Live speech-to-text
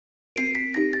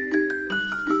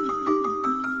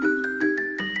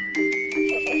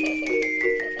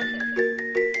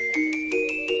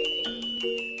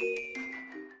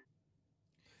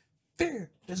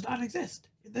not exist.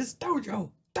 This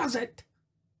dojo does it.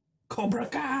 Cobra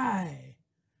Kai.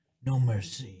 No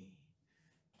mercy.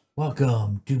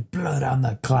 Welcome to Blood on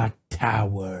the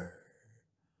Clocktower.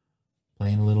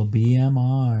 Playing a little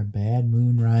BMR, Bad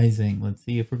Moon Rising. Let's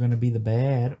see if we're going to be the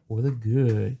bad or the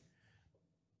good.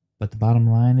 But the bottom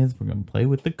line is we're going to play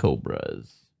with the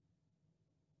Cobras.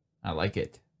 I like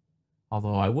it.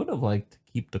 Although I would have liked to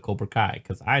keep the Cobra Kai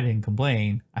because I didn't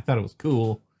complain. I thought it was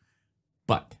cool.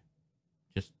 But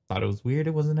just thought it was weird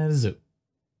it wasn't at a zoo.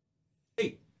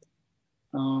 Hey.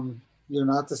 You're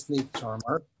not the snake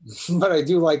charmer, but I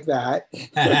do like that.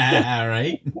 All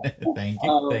right. Thank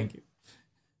you. Thank you.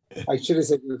 I should have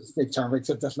said you're the snake charmer,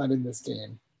 except that's not in this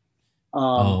game.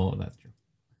 Oh, that's true.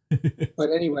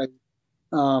 But anyway,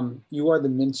 you are the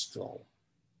minstrel.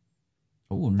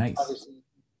 Oh, nice. Obviously,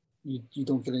 you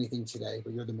don't get anything today,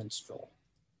 but you're the minstrel.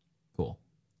 Cool.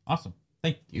 Awesome.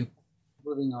 Thank you.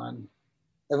 Moving on.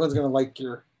 Everyone's gonna like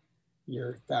your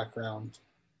background.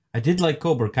 I did like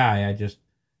Cobra Kai. It just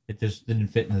didn't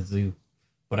fit in the zoo,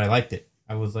 but I liked it.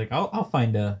 I was like, I'll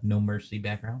find a No Mercy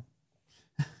background.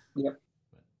 Yep.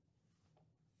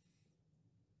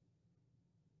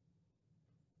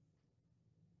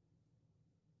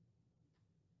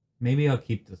 Maybe I'll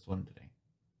keep this one today.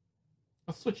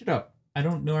 I'll switch it up. I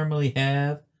don't normally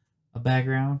have a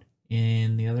background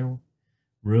in the other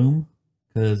room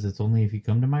because it's only if you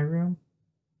come to my room.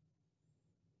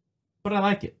 But I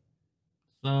like it.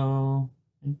 So,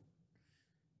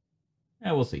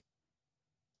 yeah, we'll see.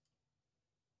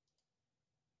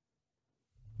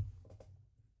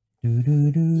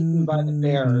 Eaten by the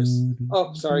bears.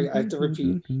 Oh, sorry, I have to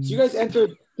repeat. So you guys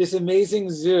entered this amazing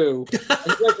zoo. And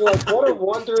you guys were like, what a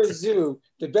wondrous zoo.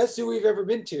 The best zoo we've ever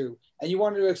been to. And you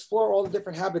wanted to explore all the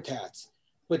different habitats.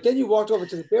 But then you walked over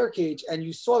to the bear cage and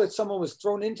you saw that someone was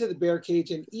thrown into the bear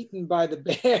cage and eaten by the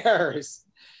bears.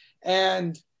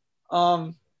 And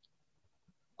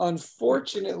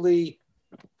unfortunately,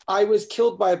 I was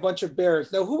killed by a bunch of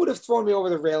bears. Now, who would have thrown me over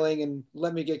the railing and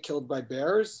let me get killed by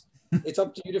bears? It's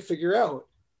up to you to figure out.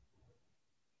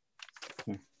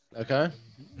 Okay.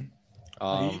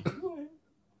 And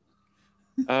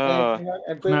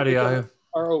bring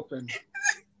are open.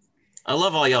 I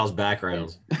love all y'all's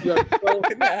backgrounds.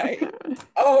 Good night.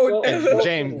 Oh, no.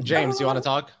 James, you want to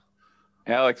talk?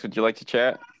 Alex, would you like to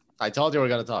chat? I told you we are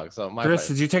gonna talk. So Chris,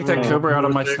 did you take that cobra out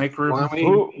of my snake room?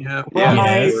 Who am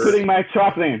I putting my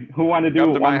trap in? Who want to do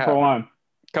one for one?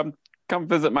 Come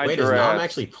visit my Wait, giraffe. is Nom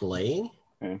actually playing?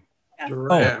 Okay.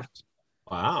 Giraffe.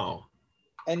 Wow.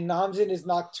 And Nom's in his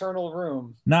nocturnal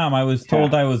room. Nom, I was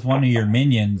told I was one of your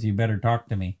minions. You better talk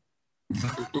to me.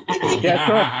 Yeah,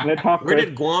 sure. Let's talk. Where Chris.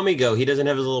 did Guami go? He doesn't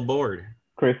have his little board.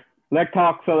 Chris, let's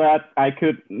talk so that I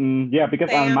could. Yeah,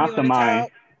 because I'm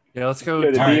mastermind. Yeah, let's go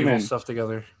the do demon stuff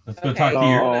together. Let's go talk to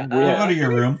your. We'll go to your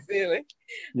room. Really?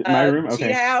 My room. Okay.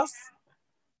 Cheetah house.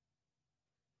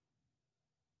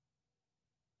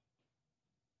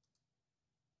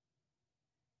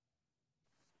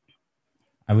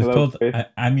 I was Hello, told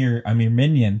I'm your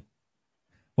minion.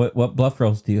 What bluff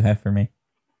rolls do you have for me?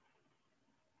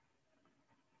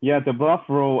 Yeah, the bluff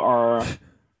roll are.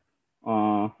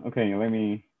 Okay, let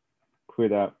me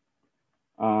quit up.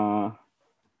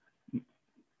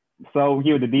 So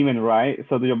you're the demon, right?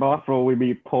 So your bluff roll will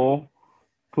be pull,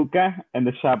 puka, and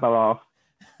the shabaroff.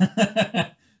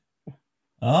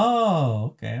 Oh,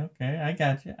 okay. I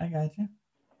got you.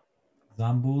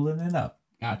 Zambooling it up.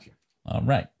 Gotcha. All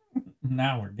right.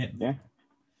 Now we're getting. Yeah.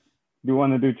 Do you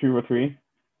want to do 2 or 3?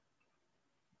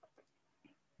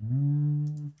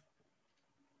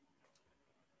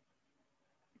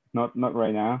 Not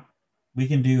right now. We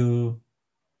can do.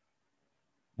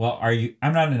 Well, are you?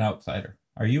 I'm not an outsider.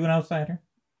 Are you an outsider?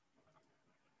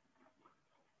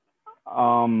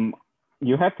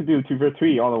 You have to do 2 or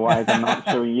 3, otherwise I'm not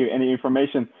showing you any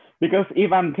information. Because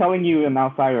if I'm telling you an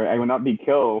outsider, I will not be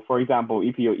killed. For example,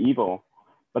 if you're evil.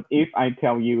 But if I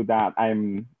tell you that I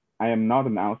am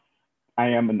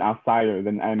an outsider,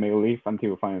 then I may live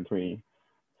until final 3.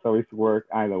 So it's work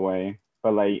either way.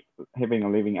 But like having a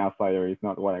living outsider is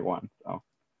not what I want. So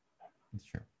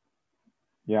sure.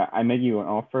 Yeah, I make you an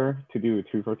offer to do a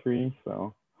 2 for 3.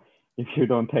 So if you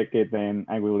don't take it, then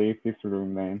I will leave this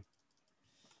room then.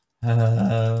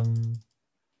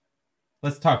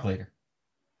 Let's talk later.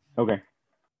 Okay.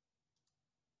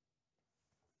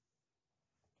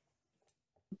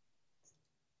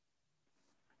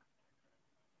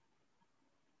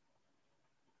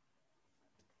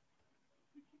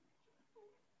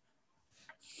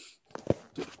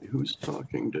 Who's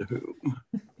talking to whom?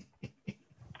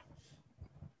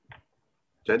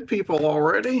 Dead people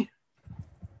already?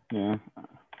 Yeah.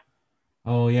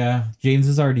 Oh yeah, James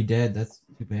is already dead. That's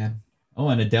Too bad. Oh,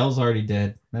 and Adele's already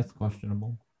dead. That's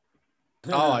questionable.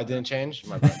 Oh, I didn't change.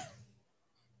 My bad.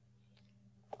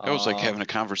 That was like having a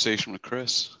conversation with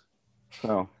Chris.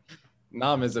 So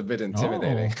Nam is a bit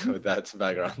intimidating with that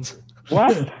background.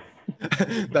 what?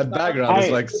 That background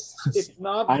is like. It's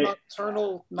not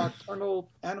nocturnal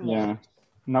animal. Yeah,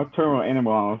 nocturnal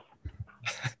animals.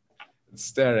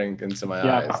 Staring into my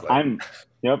Yeah, eyes.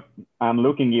 Like... I'm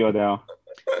looking you, Adele.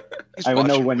 I will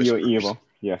know when you're evil.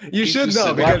 Yeah. You should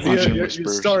know because you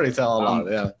storytell a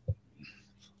lot. Yeah.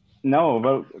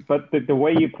 No, but the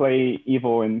way you play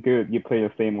evil and good, you play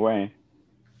the same way.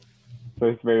 So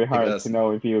it's very hard to know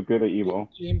if you're good or evil.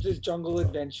 James's Jungle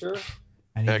Adventure.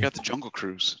 Yeah, I got the Jungle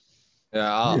Cruise.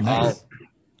 Yeah,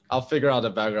 I'll figure out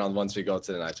the background once we go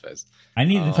to the night phase. I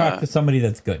need to talk to somebody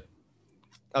that's good.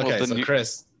 Okay, well, so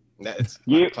Chris.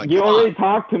 You already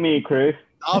talked to me, Chris.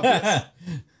 Obvious.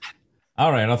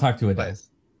 All right, I'll talk to Adele.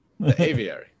 The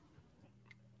aviary.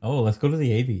 Oh, let's go to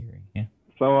the aviary. Yeah.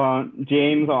 So,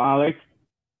 James or Alex?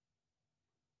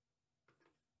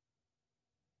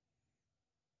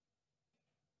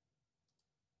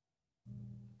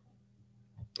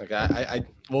 Okay, I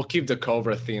will keep the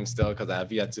Cobra theme still because I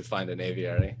have yet to find an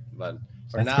aviary. But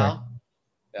for now,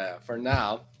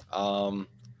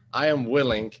 I am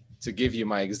willing to give you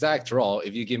my exact role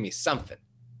if you give me something.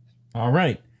 All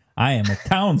right, I am a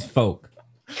townsfolk.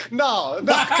 No, come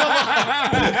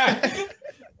on.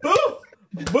 Boo!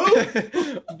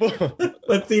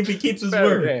 Let's see if he keeps his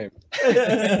word.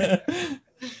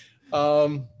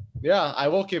 Yeah, I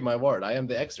will keep my word. I am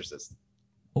the exorcist.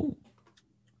 Oh.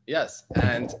 Yes,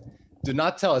 and do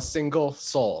not tell a single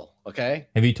soul, okay?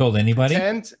 Have you told anybody?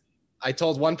 And I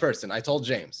told one person. I told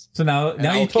James. So now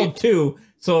you told two.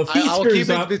 So if he I'll screws keep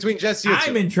it up, between just you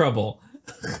I'm two. in trouble.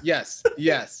 Yes.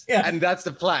 Yeah. And that's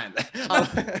the plan.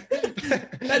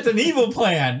 That's an evil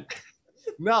plan.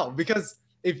 No, because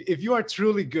if you are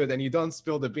truly good and you don't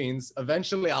spill the beans,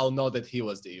 eventually I'll know that he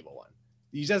was the evil one.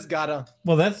 You just gotta.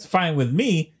 Well, that's fine with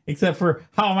me, except for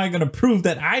how am I going to prove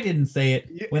that I didn't say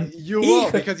it? When you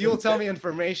will, because you'll tell me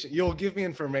information. You'll give me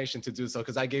information to do so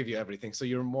because I gave you everything. So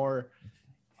you're more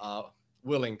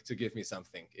willing to give me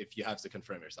something if you have to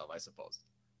confirm yourself, I suppose.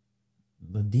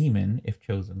 The demon, if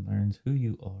chosen, learns who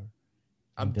you are.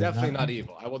 I'm definitely not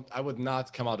evil. I would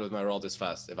not come out with my role this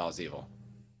fast if I was evil.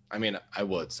 I mean, I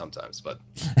would sometimes, but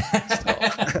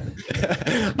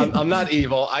I'm not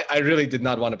evil. I really did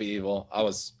not want to be evil. I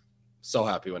was so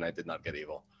happy when I did not get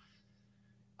evil.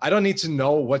 I don't need to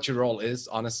know what your role is,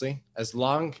 honestly, as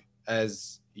long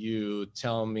as you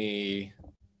tell me,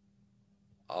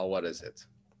 what is it?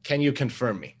 Can you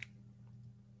confirm me?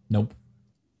 Nope.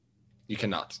 You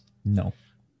cannot. No.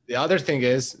 The other thing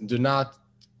is, do not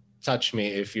touch me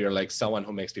if you're like someone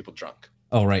who makes people drunk.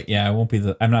 Oh, right. Yeah, I won't be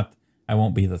the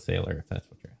sailor if that's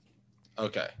what you're asking.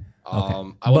 Okay.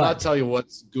 I will not tell you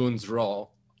what's Goon's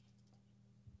role.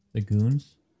 The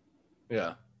goons?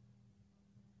 Yeah.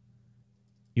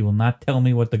 You will not tell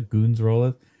me what the goon's role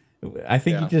is? I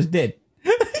think you just did.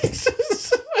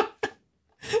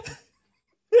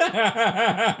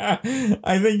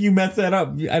 I think you messed that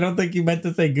up. I don't think you meant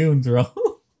to say goon's role.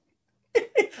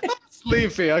 I'm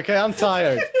sleepy, okay? I'm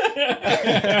tired.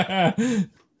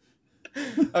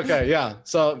 Okay, yeah.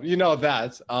 So you know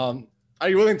that. Are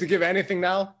you willing to give anything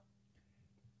now?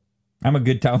 I'm a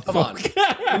good townsfolk. Come on.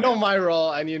 You know my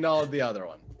role and you know the other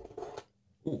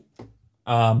one.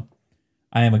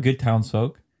 I am a good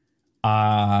townsfolk.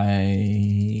 I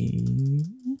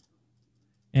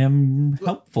am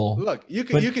helpful. Look, you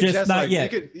could just not like,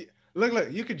 yet.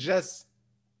 You could just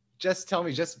tell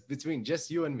me just between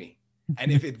just you and me. And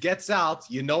if it gets out,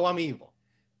 you know I'm evil.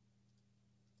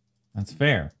 That's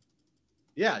fair.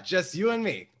 Yeah, just you and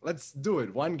me. Let's do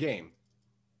it. One game.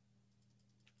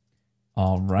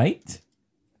 All right.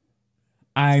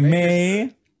 I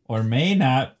may or may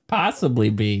not possibly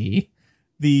be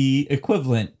the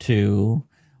equivalent to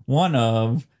one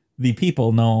of the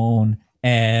people known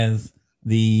as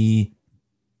the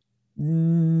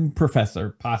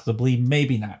professor. Possibly,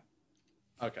 maybe not.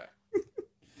 Okay.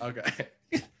 Okay.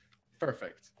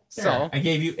 Perfect. There, So I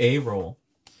gave you a role.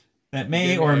 That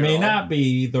may or may not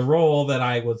be the role that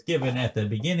I was given at the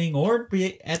beginning or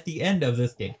be at the end of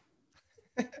this game.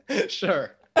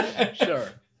 Sure. Sure.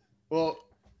 Well,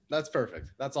 that's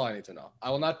perfect. That's all I need to know. I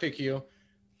will not pick you.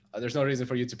 There's no reason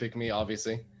for you to pick me,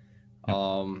 obviously.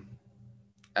 No.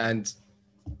 And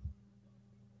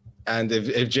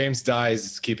if James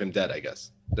dies, keep him dead, I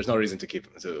guess. There's no reason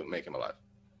to make him alive.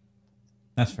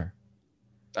 That's fair.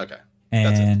 Okay.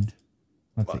 And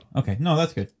let's see. Okay, no,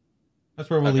 that's good. That's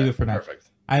where we'll leave it for now. Perfect.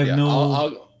 I have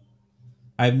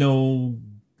I have no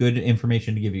good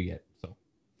information to give you yet. So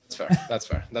fair. That's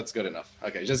fair. That's good enough.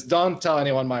 Okay, just don't tell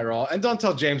anyone my role, and don't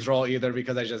tell James' role either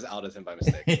because I just outed him by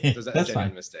mistake. There's a That's genuine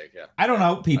fine. mistake. Yeah. I don't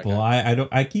out people. Okay. I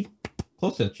don't. I keep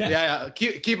close to the chest. Yeah.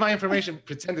 Keep my information.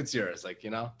 Pretend it's yours. Like, you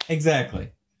know.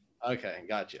 Exactly. Okay,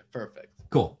 gotcha. Perfect.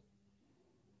 Cool.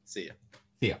 See ya.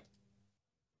 See ya.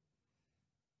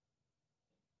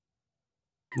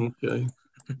 Okay.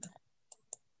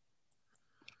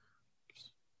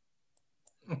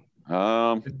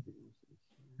 I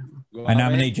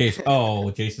nominate Jason. Oh,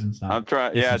 Jason's not. I'm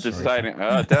trying. Yeah, Jason's deciding.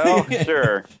 story. Del,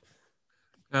 sure.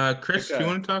 Chris, do you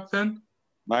want to talk then?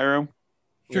 My room.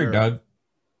 Sure, We're- Doug.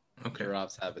 Okay.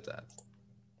 Rob's habitat.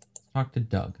 Talk to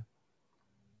Doug.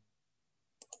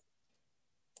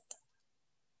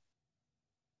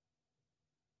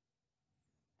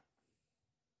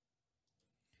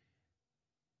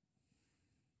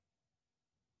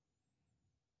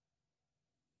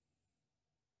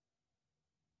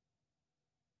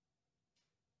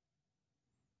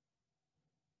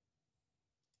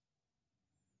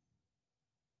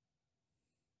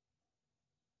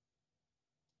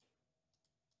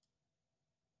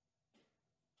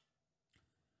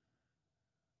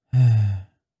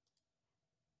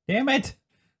 Damn it.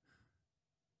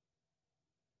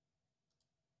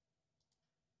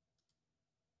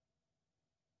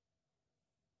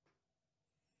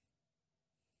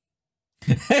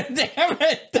 Damn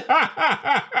it.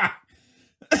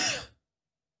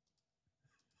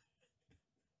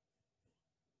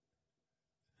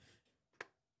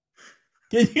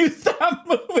 Can you stop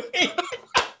moving?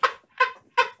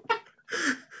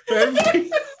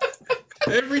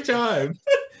 Every time.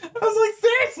 I was like,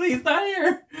 seriously, he's not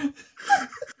here.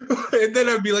 And then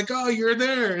I'd be like, oh, you're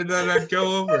there. And then I'd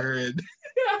go over and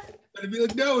I'd be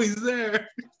like, no, he's there.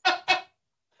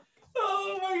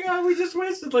 Oh my god, we just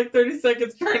wasted like 30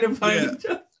 seconds trying to find each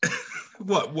other.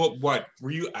 What?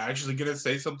 Were you actually going to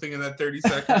say something in that 30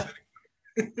 seconds?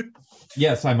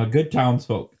 Yes, I'm a good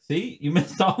townsfolk. See, you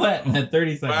missed all that in that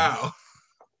 30 seconds. Wow.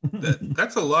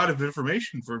 That's a lot of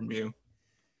information from you.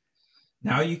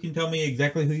 Now you can tell me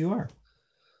exactly who you are.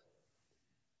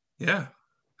 Yeah.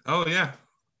 Oh, yeah.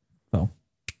 Oh.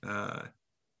 I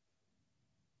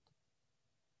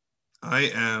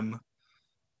am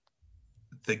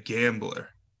the gambler.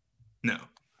 No.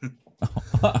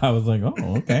 I was like, oh,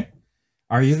 okay.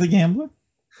 Are you the gambler?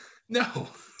 No.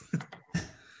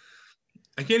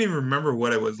 I can't even remember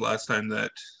what I was last time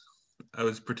that I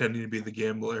was pretending to be the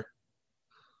gambler.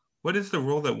 What is the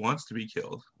role that wants to be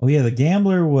killed? Oh, yeah, the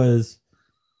gambler was...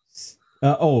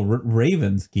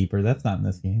 Raven's keeper. That's not in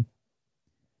this game.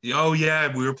 Oh,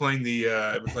 yeah, we were playing the...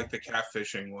 it was like the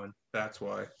catfishing one. That's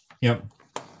why. Yep.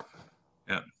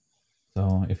 Yeah.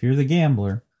 So, if you're the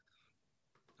gambler...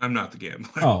 I'm not the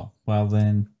gambler. Oh, well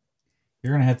then,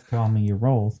 you're going to have to tell me your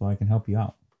role so I can help you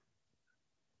out.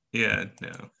 Yeah,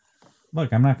 no.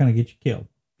 Look, I'm not going to get you killed.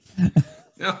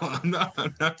 No, I'm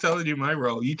not telling you my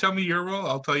role. You tell me your role,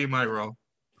 I'll tell you my role.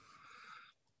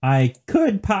 I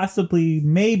could possibly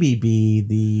maybe be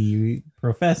the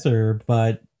professor,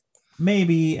 but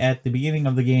maybe at the beginning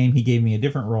of the game, he gave me a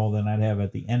different role than I'd have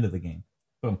at the end of the game.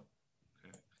 Boom.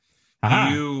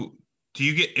 Do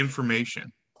you get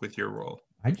information with your role?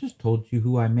 I just told you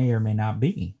who I may or may not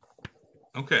be.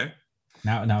 Okay.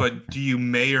 Now, but do you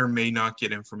may or may not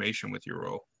get information with your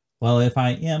role? Well, if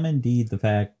I am indeed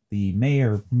the may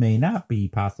or may not be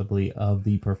possibly of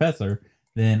the professor,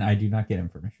 then I do not get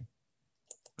information.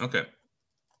 Okay.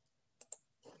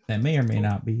 That may or may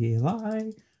not be a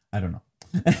lie. I don't know.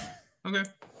 Okay.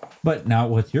 But now,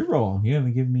 what's your role? You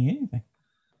haven't given me anything.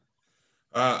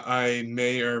 I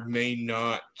may or may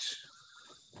not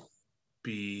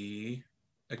be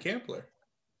a gambler.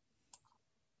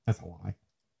 That's a lie.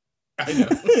 I know.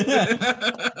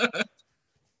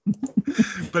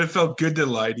 But it felt good to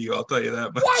lie to you, I'll tell you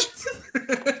that much.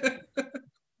 What?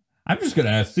 I'm just going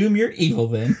to assume you're evil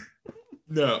then.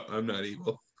 No, I'm not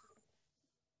evil.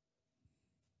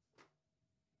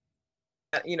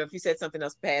 You know, if you said something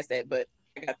else past that, but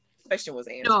I got the question was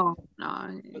answered. No,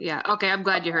 yeah. Okay, I'm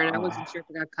glad you heard it. I wasn't sure if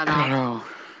it got cut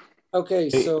off. Okay,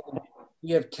 so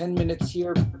we have 10 minutes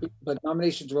here, but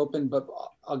nominations are open, but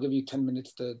I'll give you 10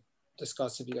 minutes to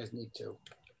discuss if you guys need to.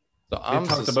 So I'm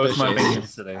talked to both my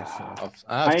minions today. So.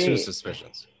 I have two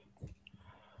suspicions.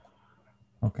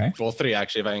 Okay. Well, three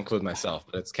actually, if I include myself,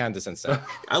 but it's Candace and Sam.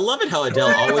 I love it how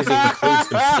Adele always includes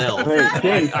himself. I'm all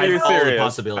the serious.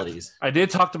 possibilities. I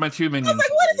did talk to my two I minions. was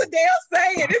like, what is Adele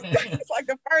saying? It's like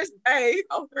the first day.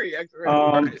 Oh, three extra.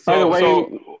 By the way,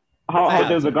 how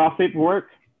does the gossip work,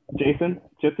 Jason?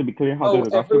 Just to be clear, how does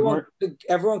the gossip work?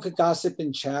 Everyone could gossip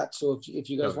in chat. So if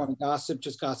you guys want to gossip,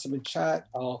 just gossip in chat.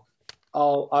 I'll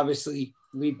obviously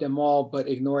read them all, but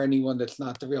ignore anyone that's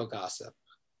not the real gossip.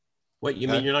 What, you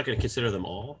mean you're not going to consider them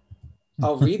all?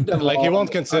 I'll read them Like all. he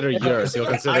won't consider yours. He'll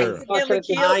consider.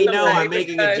 I know. I'm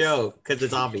making a joke because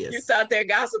it's You obvious. thought their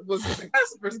gossip was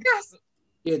gossipers gossip.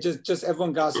 Yeah, just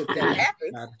everyone gossip that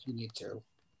happens. if you need to.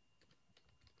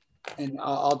 And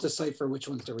I'll decipher which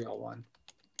one's the real one.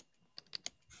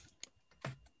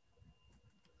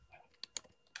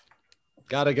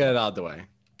 Gotta get it out of the way.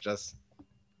 Just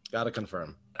gotta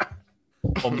confirm.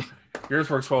 Yours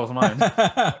works well as mine.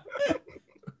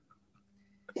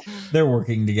 They're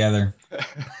working together.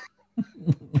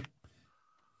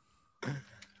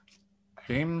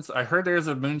 James, I heard there's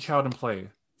a moonchild in play.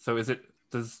 So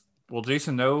will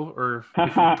Jason know or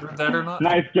if you prove that or not?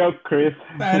 Nice joke, Chris.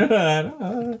 I don't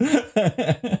know.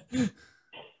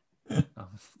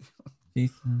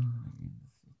 Jason.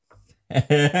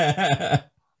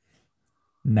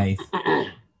 Nice.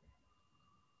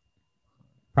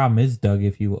 Problem is, Doug,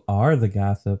 if you are the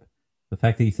gossip, the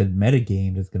fact that you said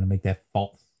metagame is going to make that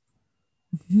false.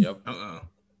 Yep. Uh-oh.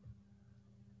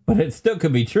 But it still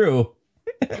could be true.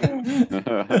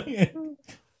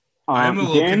 I'm a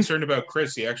little James, concerned about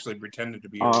Chris. He actually pretended to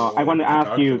be. I want to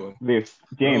ask you this,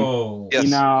 James. Oh. Yes.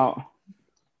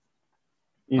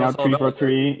 You know,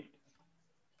 3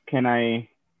 Can I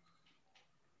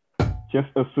just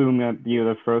assume that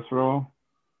you're the first roll?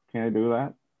 Can I do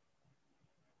that?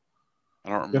 I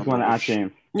don't remember. Just want to ask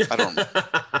James. I don't.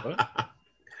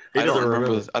 I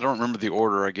don't remember the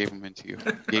order I gave them into you.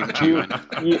 Gave them to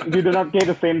you. You do not get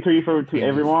the same 3 to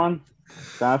everyone?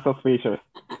 That's suspicious.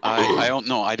 I don't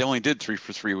know. I only did 3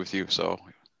 for 3 with you, so.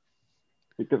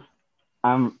 Because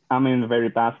I'm in a very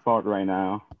bad spot right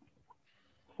now.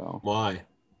 So Why?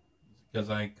 Because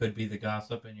I could be the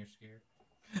gossip and you're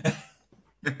scared.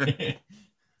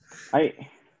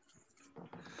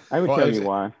 I will Well, tell if- you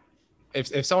why.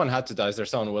 If someone had to die, is there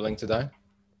someone willing to die?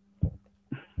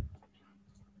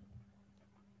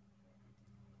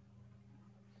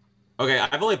 Okay,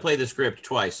 I've only played the script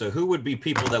twice, so who would be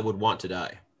people that would want to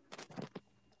die?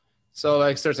 So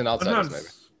like certain outsiders, maybe.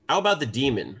 How about the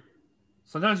demon?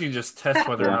 Sometimes you can just test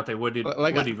whether or not they would even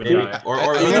Maybe. die. Or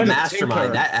I the think the mastermind.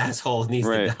 Tinker- That asshole needs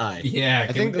to die. Yeah,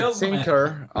 I think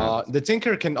the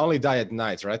Tinker can only die at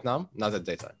night, right now, not at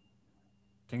daytime.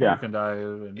 Tinker can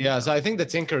die. Yeah, so I think the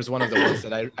Tinker is one of the ones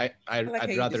that like how I'd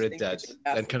you rather it distinguish dead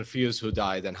the than confuse who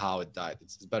died and how it died.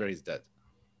 It's better he's dead.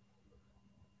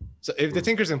 So if the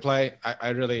Tinker's in play, I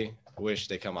really wish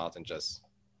they come out and just,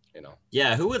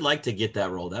 Yeah, who would like to get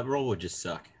that role? That role would just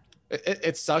suck.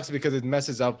 It sucks because it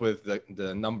messes up with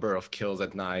the number of kills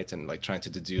at night and like trying to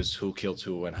deduce who killed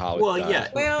who and how. Well, it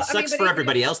died. yeah, it sucks for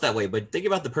everybody else that way, but think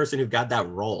about the person who got that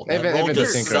role. That Even role the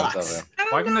just Tinker sucks.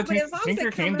 Why can the but as long as Tinker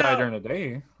they can come die out- during the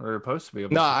day? Or supposed to be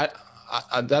able No, to.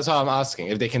 I that's how I'm asking.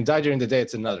 If they can die during the day,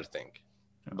 it's another thing.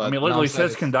 But I mean, now literally I'm saying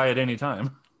says can die at any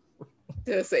time.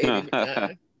 Just say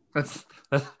it. That's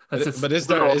but is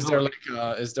there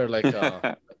like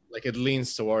like it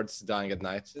leans towards dying at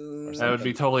night? Or that would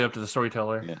be totally up to the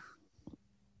storyteller. Yeah.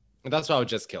 That's why I would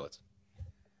just kill it.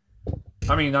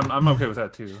 I mean, I'm okay with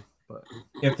that too. But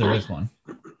if there is one.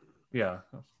 Yeah.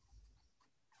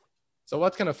 So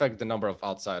what can affect the number of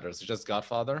outsiders? Just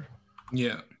Godfather?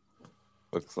 Yeah.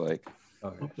 Looks like.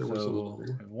 Okay, so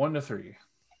 1 to 3.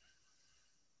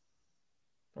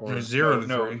 Or There's 0 to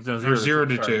 3. No, Or 0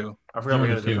 to sorry. 2. I forgot we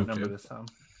had a 0 to different 2. number this time.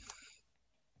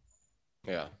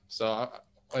 Yeah. So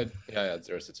wait, yeah,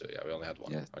 0 to 2. Yeah, we only had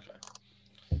 1. Yeah. Okay.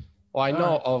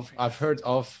 Well, I've heard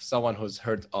of someone who's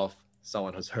heard of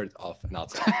someone who's heard of an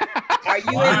outsider. Are you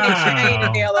in the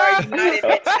chain, Neil? Are you not in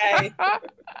the chain?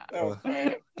 So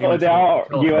you're the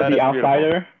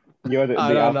outsider? You're the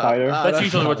outsider? That's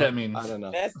usually what that means. I don't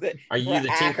know. That's the. Are you what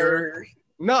the I Tinker? heard.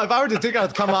 No, if I were the Tinker,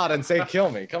 I'd come out and say,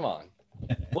 "Kill me." Come on.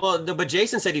 Well, no, but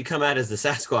Jason said he'd come out as the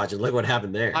Sasquatch, and look what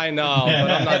happened there. I know, but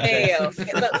I'm not. Adele. Look,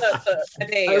 I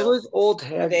Adele. was old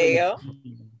head. Adele.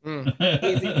 Mm.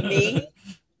 Is it me?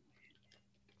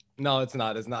 No, it's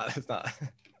not. It's not. It's not.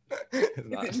 It's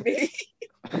not. Is it me?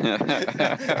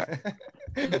 That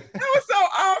was so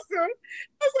awesome.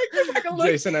 I was like, this like a look.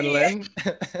 Jason and Lynn.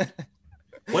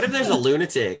 What if there's a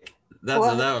lunatic?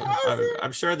 Well,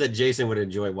 I'm sure that Jason would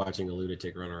enjoy watching a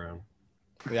lunatic run around.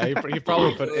 Yeah, you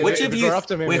probably put. Which if of it you? were up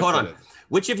to me, Wait, we'd hold put on. it.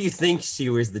 Which of you thinks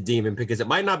you is the demon? Because it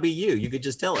might not be you. You could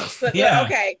just tell us. Look, Yeah.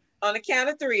 okay. On the count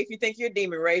of 3, if you think you're a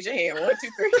demon, raise your hand. 1, 2,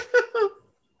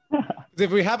 3.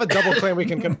 If we have a double claim, we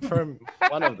can confirm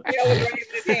one of them. Yeah, we're raising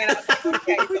his hand.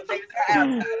 Okay, so they're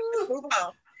outside. Let's move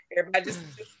on. Everybody just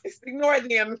ignore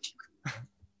them.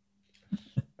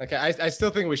 Okay, I still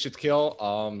think we should kill.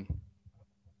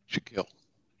 Should kill.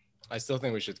 I still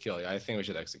think we should kill you. I think we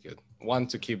should execute. One,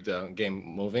 to keep the game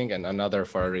moving, and another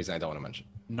for a reason I don't want to mention.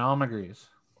 Nom agrees.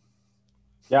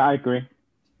 Yeah, I agree.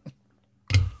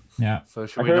 Yeah. So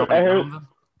should we nominate them?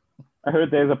 I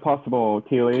heard there's a possible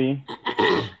TLE.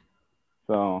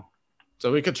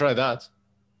 So we could try that.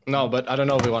 No, but I don't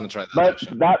know if we want to try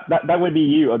that. But that would be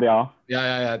you, Adele.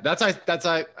 Yeah. That's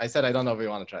I said I don't know if we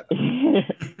want to try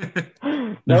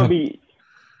that. That would be.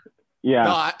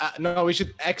 Yeah. No, we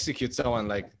should execute someone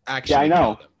like actually. Yeah, I know.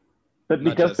 Kill them. But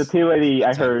because the TLE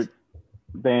I heard,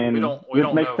 then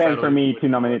it makes sense for me to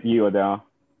nominate you, Adele.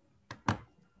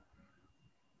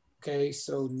 Okay,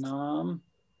 so Nom.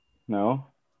 No.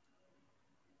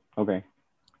 Okay.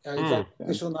 Is that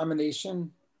official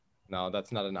nomination? No,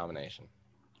 that's not a nomination.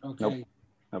 Okay.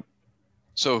 Nope.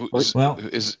 So is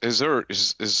there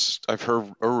I've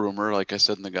heard a rumor, like I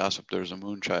said in the gossip, there's a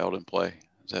Moonchild in play.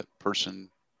 Is that person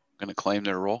going to claim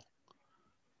their role?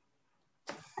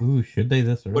 Ooh, should they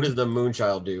this early? What does the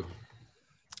Moonchild do?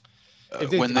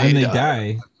 When they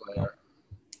die.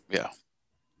 Yeah.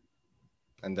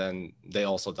 And then they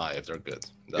also die if they're good.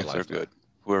 If they're good.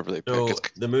 Whoever they pick. So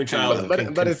the Moonchild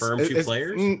can confirm two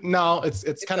players? No,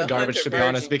 it's kind of garbage, to be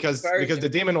honest, because the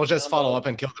demon will just follow up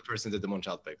and kill the person that the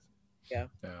Moonchild picked. Yeah.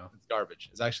 It's garbage.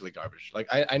 It's actually garbage. Like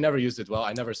I never used it well.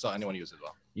 I never saw anyone use it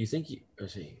well. You think you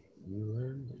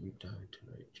learn that you died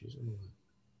tonight. Choose one.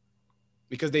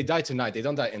 Because they die tonight. They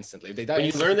don't die instantly. If they die When you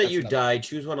instantly, learn that that's you not- died,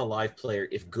 choose one alive player.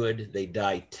 If good, they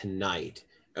die tonight.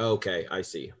 Okay, I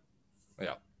see.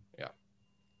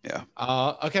 Yeah.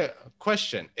 Okay.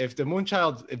 Question: if the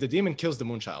demon kills the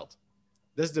Moonchild,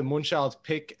 does the Moonchild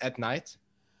pick at night,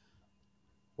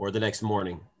 or the next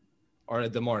morning, or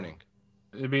at the morning?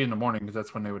 It'd be in the morning because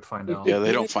that's when they would find out. Yeah,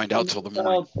 they don't find out till the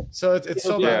morning. So it's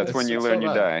so bad. Yeah, it's when you learn you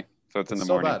die. So it's in the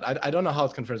morning. So bad. I don't know how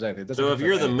it confirms anything. It doesn't So if confirm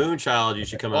you're the anything. Moonchild, you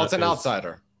should come out. Well, it's an as-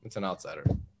 outsider. It's an outsider.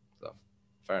 So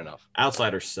fair enough.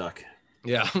 Outsiders suck.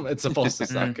 Yeah, it's supposed to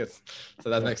suck.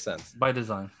 So that makes sense. By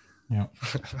design. Yeah.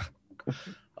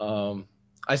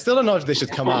 I still don't know if they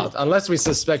should come out unless we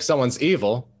suspect someone's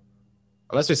evil.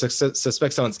 Unless we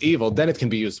suspect someone's evil, then it can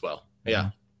be used well.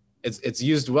 Yeah. It's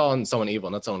used well on someone evil,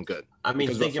 not someone good. I mean,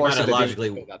 Because think we're about it forcing the demon logically.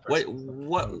 to kill that person.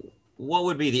 What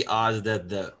would be the odds that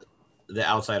the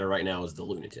outsider right now is the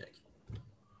lunatic?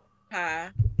 Hi.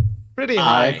 Pretty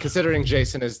high, considering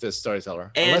Jason is the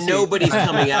storyteller. And Unless he- nobody's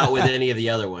coming out with any of the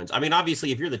other ones. I mean,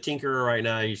 obviously, if you're the Tinkerer right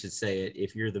now, you should say it.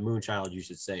 If you're the Moonchild, you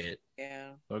should say it.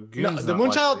 Yeah. No, the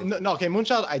Moonchild. No, okay,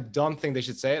 Moonchild. I don't think they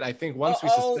should say it. I think once we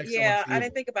suspect yeah, someone's I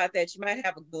didn't think about that. You might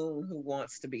have a goon who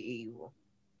wants to be evil.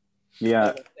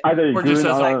 Yeah, either Or just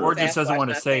goon doesn't want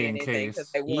to say in case.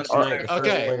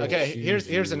 Okay.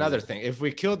 Here's another thing. If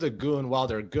we kill the goon while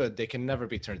they're good, they can never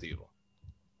be turned evil.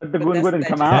 But the goon wouldn't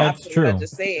come out. That's true.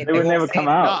 They would never come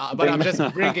out. No, but I'm just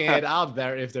bringing it out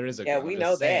there if there is a. Yeah, goon. we I'm know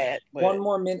just saying. that. but- One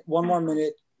more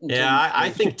minute. Yeah, I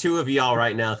think two of y'all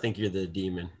right now think you're the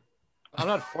demon. I'm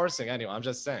not forcing anyone. I'm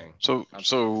just saying.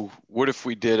 So what if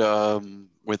we did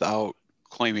without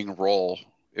claiming role?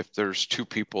 If there's two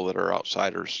people that are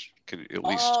outsiders, could at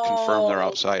least confirm they're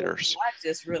outsiders. I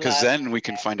just realized. Because then we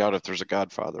can find out if there's a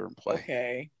Godfather in play.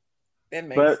 Okay. That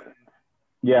makes But sense.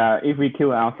 yeah, if we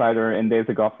kill an outsider and there's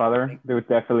a Godfather, there was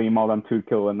definitely more than 2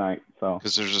 kill a night. So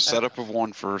Because there's a setup of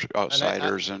one for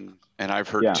outsiders, and I've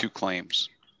heard 2 claims.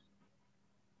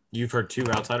 You've heard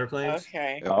 2 outsider claims?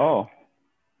 Okay. Oh.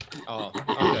 Oh,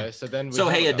 okay. So then. So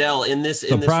hey, Adele, in this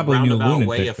probably new roundabout lunatic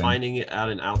way of then. finding out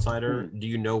an outsider, do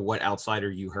you know what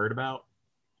outsider you heard about?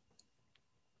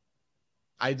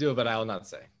 I do, but I will not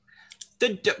say.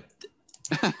 You're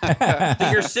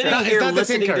sitting It's here not the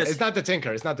listening tinker. to. It's not the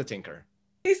tinker. It's not the tinker.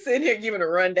 He's sitting here giving a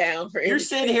rundown for You're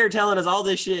everything. sitting here telling us all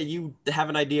this shit. You have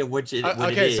an idea of what it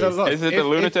Okay, is. so look, Is it the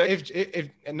lunatic?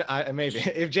 Maybe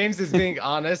if James is being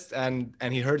honest and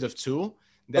he heard of 2,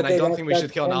 then Okay, I don't that- think we that's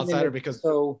should kill an 10 outsider minutes, because.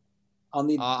 So I'll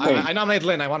need. I nominate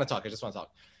Lynn. I want to talk. I just want to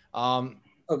talk.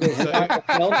 Okay,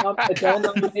 Adele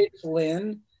nominates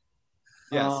Lynn.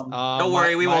 Yes. Don't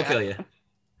worry, we won't kill you.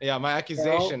 Yeah, my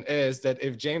accusation is that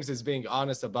if James is being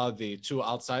honest about the 2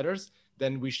 outsiders,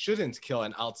 then we shouldn't kill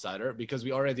an outsider because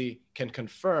we already can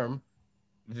confirm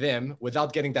them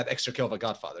without getting that extra kill of a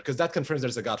Godfather, because that confirms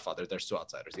there's a Godfather. There's 2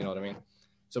 outsiders. You know what I mean?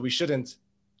 So we shouldn't.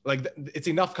 Like, it's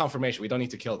enough confirmation. We don't need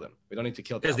to kill them. We don't need to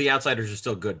kill them. Because the outsiders are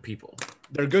still good people.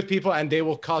 They're good people, and they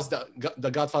will cause the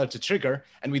Godfather to trigger.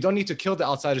 And we don't need to kill the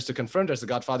outsiders to confirm there's a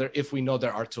Godfather if we know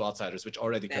there are 2 outsiders, which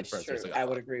already confirms there's a Godfather. I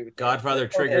would agree with that. Godfather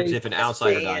triggers if an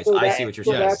outsider dies. So I that- see what you're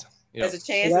so saying. Yes. There's a Yeah.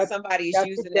 chance that somebody's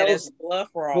using that as a bluff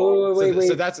or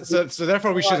So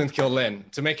therefore we shouldn't kill Lynn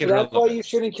to make it So that's why relevant. you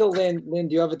shouldn't kill Lynn. Lynn,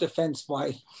 do you have a defense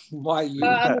why you?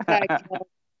 I'm back.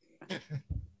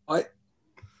 What?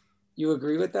 You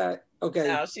agree with that? Okay.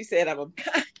 No, she said I'm a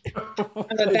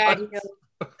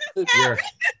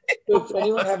Does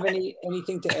anyone have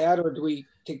anything to add, or do we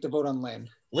take the vote on Lynn?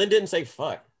 Lynn didn't say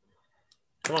fuck.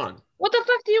 Come on. What the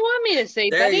fuck do you want me to say,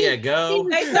 There buddy? you go.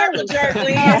 Hey, circle jerk, Lynn.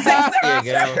 There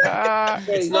you go.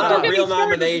 It's not a real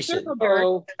nomination.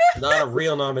 Not a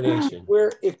real nomination.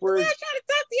 If we're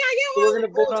gonna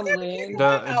vote on Lynn.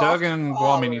 Doug and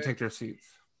Guam, you take their seats.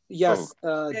 Yes.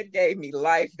 That gave me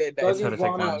life that day. Doug and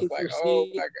Guam, I was take like, your oh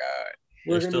seat. my God.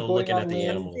 We're They're gonna still be looking voting at on the Lynn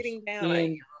animals. Sitting down.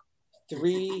 in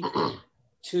 3,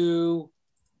 2,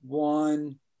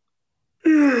 1.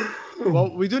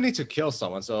 Well, we do need to kill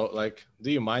someone. So, like,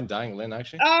 do you mind dying, Lynn?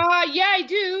 Actually, Yeah, I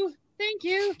do. Thank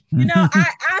you. You know,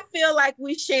 I feel like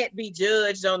we shan't be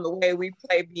judged on the way we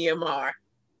play BMR.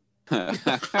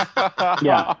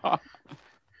 Yeah.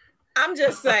 I'm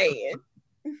just saying.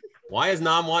 Why is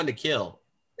Nam wanting to kill?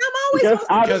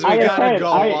 because we gotta go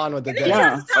on with the day.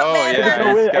 Yeah. Oh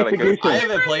yeah, he's got a good. I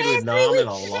haven't played with Nam in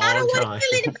a long time.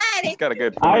 He's got a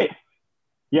good I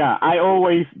point.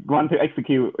 always want to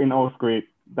execute in all script.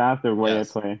 That's the way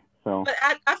Yes. I play. So But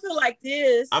I feel like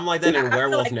this. I'm like that in I feel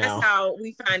Werewolf like now. That's how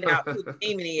we find out who the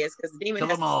demon is, because the demon Kill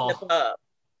has them to all. slip up.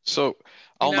 So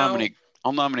I'll You know?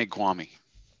 nominate Guami.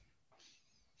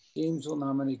 James will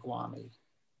nominate Guami.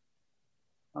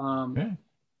 Okay.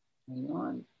 Hang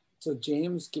on. So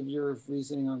James, give your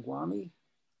reasoning on Guami.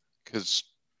 Because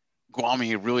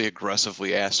Guami really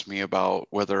aggressively asked me about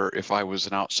whether if I was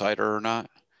an outsider or not.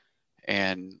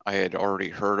 And I had already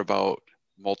heard about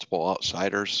multiple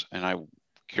outsiders, and I'm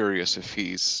curious if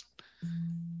he's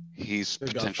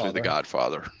potentially the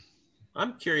Godfather.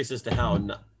 I'm curious as to how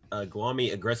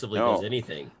Guami aggressively No. does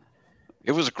anything.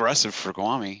 It was aggressive for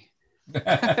Guami.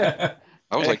 I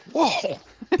was like, whoa.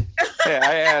 Hey,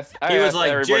 I asked like,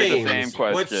 everybody the same James,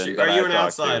 question. are that you I an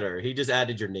talked to. outsider? He just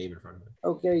added your name in front of it.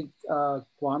 Okay,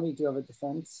 Guami, do you have a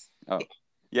defense? Oh.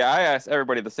 Yeah, I asked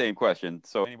everybody the same question.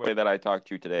 So anybody that I talked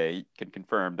to today can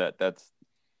confirm that that's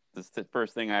the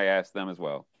first thing I asked them as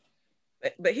well.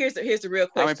 But here's the real question.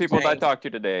 How many people did I James. talk to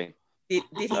today? Did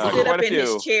he sit quite up a in his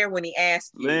few. chair when he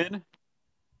asked you? Lynn?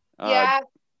 Yeah.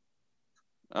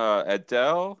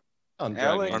 Adele? Don't drag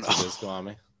Alex? me into this,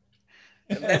 Guami.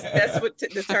 That's what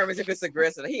determines if it's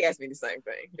aggressive. He asked me the same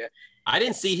thing. Yeah. I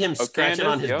didn't see him Oh, scratching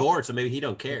on his Candace, yep. board, so maybe he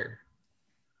don't care.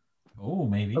 Oh,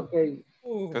 maybe. Okay.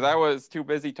 Because I was too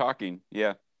busy talking.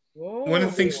 Yeah. One of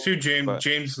the things too,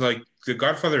 James, like the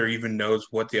Godfather even knows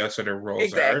what the outsider roles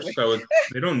Exactly. are, so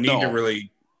they don't need to No.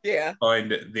 really Yeah.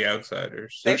 find the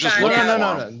outsiders. They're just find looking out- for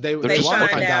No. him. They They want to find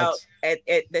find out out.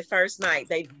 at the first night.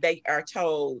 They are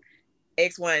told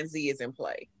X, Y, and Z is in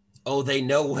play. Oh, they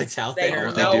know what's out They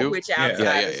there. They know do? which Yeah.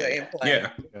 outsiders Yeah. are in play.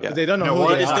 Yeah. But they don't know No, who what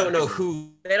They they just are. don't know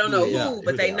who. They don't know Yeah, who,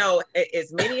 but they know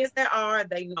as many as there are.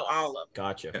 They know all of them.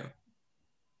 Gotcha. Yeah.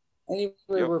 Anyway,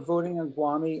 Yep. we're voting on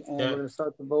Guami, and Yeah. we're going to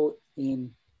start the vote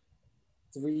in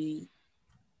 3,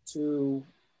 2,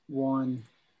 1.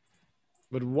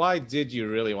 But why did you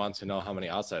really want to know how many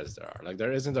outsiders there are? Like,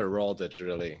 there isn't a role that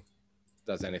really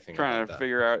does anything. Trying about to that.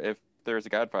 figure out if there's a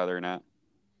Godfather or not.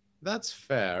 That's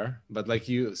fair, but like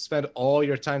you spent all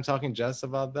your time talking just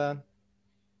about that.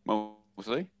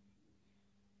 Mostly.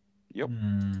 Yep.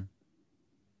 Hmm.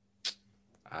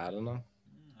 I don't know.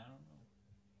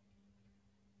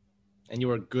 And you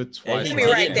were good And twice. he Let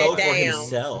me write didn't that vote for down.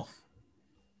 himself.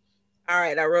 All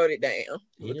right, I wrote it down. He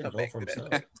We'll didn't come vote back for to that.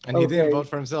 himself. And he didn't Okay. vote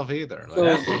for himself either.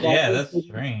 Like, So, Yeah, that's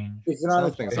strange. It's not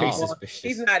Something's Very off. suspicious.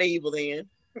 He's not evil then.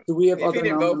 Do we have If he other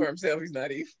didn't vote for nominations? himself, he's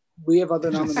not evil. We have other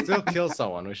We should nominations. still kill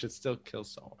someone. We should still kill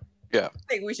someone. I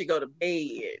think we should go to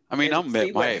bed. I mean, and I'll see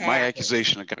admit what my happens.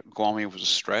 accusation of Guami was a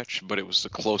stretch, but it was the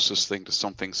closest thing to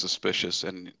something suspicious.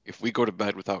 And if we go to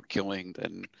bed without killing,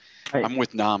 then Hey. I'm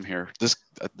with Nam here. This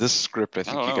script, I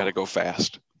think don't you know. got to go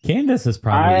fast. Candace is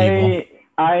probably evil.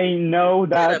 I know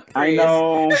that. up, I Chris.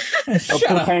 know the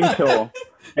Shut up. potential.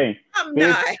 Hey, I'm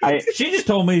this, not. She just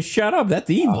told me to shut up. That's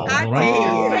evil. I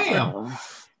Right? did. Damn.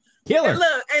 Kill And her.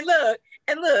 look, and look,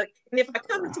 and look. And if I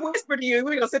come to whisper to you,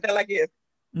 we're gonna sit there like this.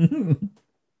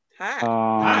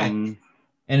 Hi.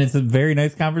 And it's a very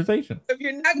nice conversation. If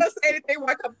you're not gonna say anything when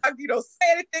I come talk to you, don't say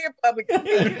anything in public.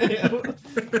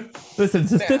 Listen,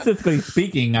 statistically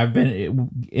speaking, I've been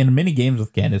in many games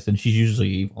with Candace, and she's usually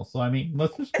evil. So I mean,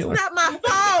 let's just It's kill her. not my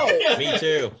fault. Me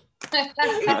too.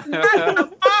 It's not my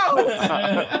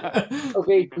fault.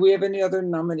 Okay, do we have any other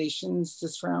nominations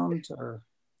this round, or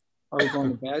are we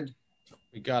going to bed?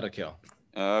 We gotta kill.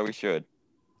 We should.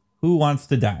 Who wants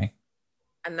to die?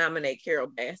 I nominate Carol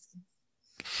Baskin.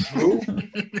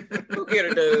 Who get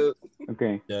her, Doug?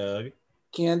 Okay.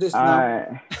 Candace,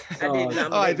 I I didn't nominate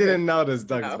Oh, I her. didn't notice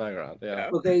Doug's No. background. Yeah.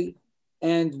 Okay,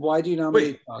 And why do you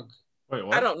nominate Doug? Wait,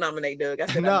 I don't nominate Doug. I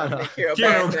said No, I nominate Carol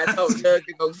back, and I told Doug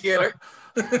to go get her.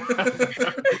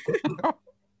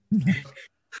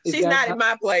 She's not in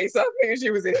my place, so I figured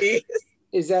she was in his.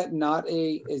 Is that not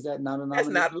a nomination? That's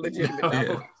not a legitimate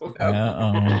nomination.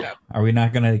 Are we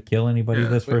not gonna kill anybody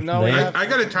this first day? I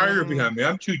got a tiger behind me.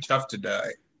 I'm too tough to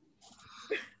die.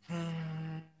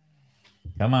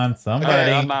 Come on, somebody.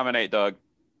 Okay, I'll nominate Doug.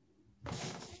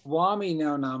 Kwame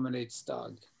now nominates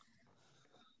Doug.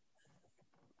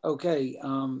 Okay,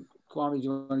 Kwame, do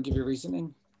you want to give your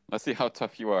reasoning? Let's see how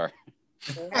tough you are.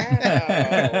 Hold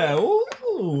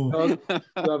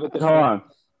on.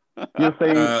 You're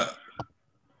saying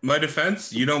my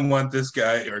defense, you don't want this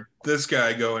guy or this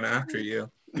guy going after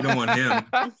you. You don't want him.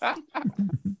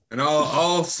 And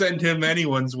I'll send him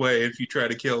anyone's way if you try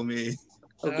to kill me.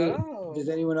 Okay. Does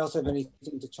anyone else have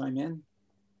anything to chime in?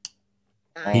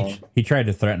 He tried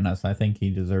to threaten us. I think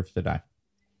he deserves to die.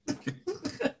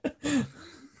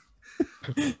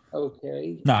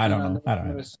 Okay. No, I don't know. I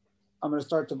don't know. I'm going to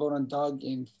start to vote on Doug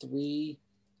in 3,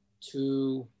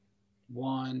 2,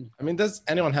 1. I mean, does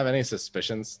anyone have any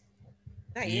suspicions?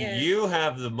 You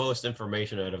have the most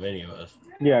information out of any of us.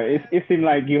 Yeah, it seems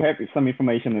like you have some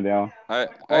information there. I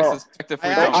Or- suspect if we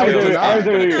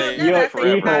either you're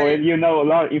forever. evil and you know a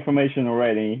lot of information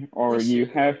already, or you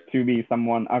have to be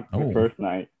someone up the first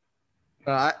night.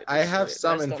 I have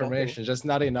some information, just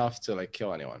not enough to like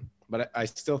kill anyone. But I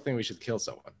still think we should kill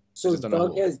someone. So Just don't know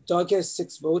who. Doug has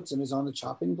 6 votes and is on the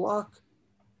chopping block.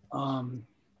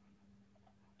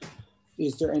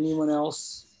 Is there anyone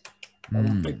else that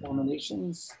wants to make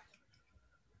nominations?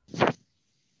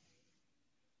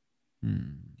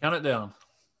 Count it down.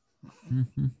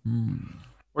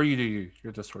 Or you do you.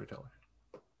 You're the storyteller.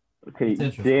 Okay,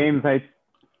 James, I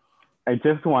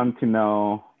just want to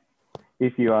know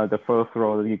if you are the first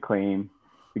role that you claim,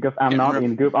 because I'm not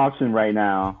in group option right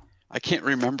now. I can't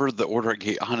remember the order I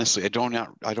gave. Honestly, I don't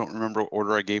remember what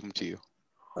order I gave them to you.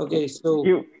 Okay,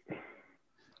 so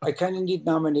I kind of need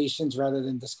nominations rather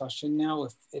than discussion now.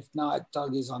 If not,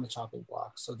 Doug is on the chopping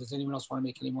block. So does anyone else want to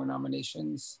make any more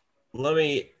nominations? Let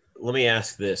me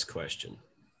ask this question.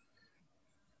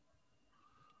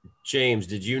 James,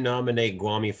 did you nominate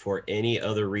Kwame for any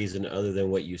other reason other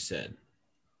than what you said?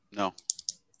 No.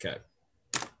 Okay.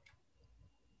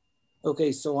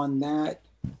 Okay, so on that,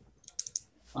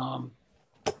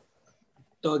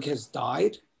 Doug has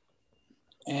died,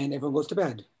 and everyone goes to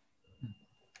bed.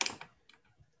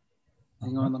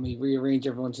 Hang on, let me rearrange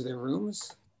everyone to their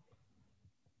rooms.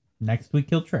 Next we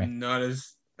kill Trey. I'm not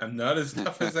as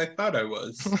tough as I thought I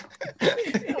was.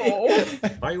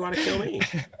 Why you want to kill me?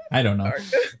 I don't know.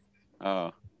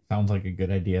 Oh. Sounds like a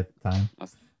good idea at the time.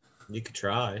 You could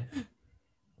try,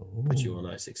 but you will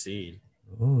not succeed.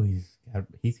 Oh, he's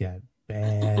got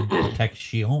bad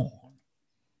protection.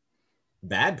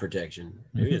 Bad protection.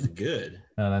 Maybe it's good.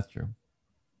 Oh, that's true.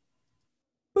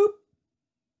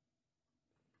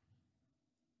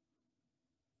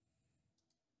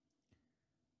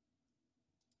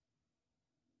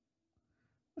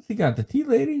 What's he got? The tea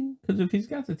lady? Because if he's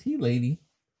got the tea lady,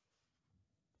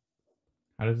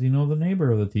 how does he know the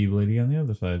neighbor of the tea lady on the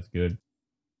other side is good?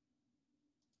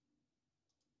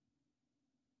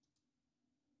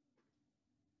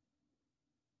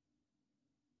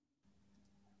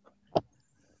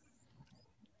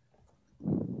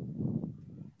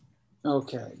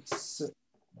 Okay, so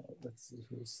let's see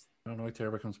who's I don't know wait till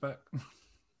everybody comes back.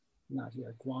 not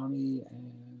here. Kwame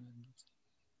and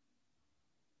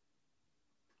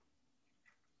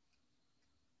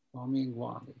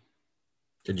Kwame.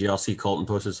 Did y'all see Colton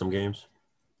posted some games?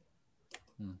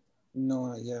 No,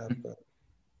 not yet, but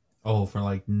Oh, for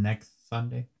like next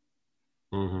Sunday?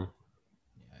 Mm-hmm. Do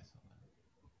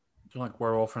you like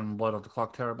Werewolf and Blood of the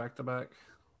Clocktower back to back?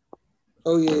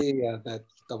 oh yeah, that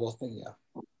double thing, yeah.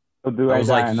 So do I I was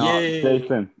die like, or not?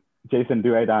 yay. Jason,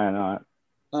 do I die or not?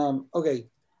 Okay,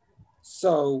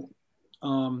 so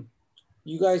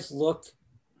you guys look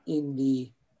in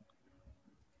the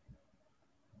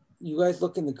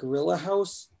gorilla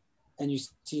house and you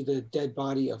see the dead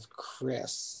body of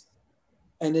Chris.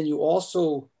 And then you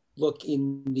also look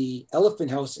in the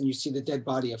elephant house and you see the dead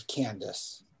body of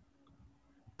Candace.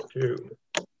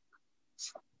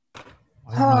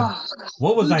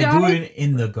 What was I doing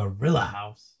in the gorilla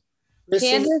house? Chris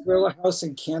in the gorilla house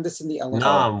and Candace in the elephant.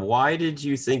 Nom, why did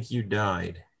you think you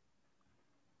died?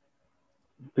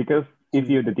 Because if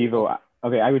you're the devil,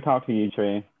 okay, I will talk to you,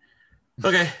 Trey.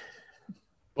 Okay.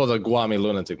 Well, the Kwame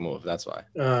lunatic move. That's why.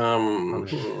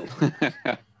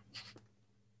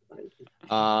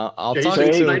 I'll talk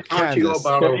to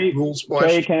Candace.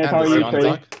 Trey, can I tell you,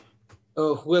 Trey?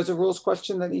 Oh, who has a rules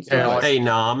question that needs to Hey,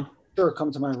 Nom. Sure,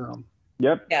 come to my room.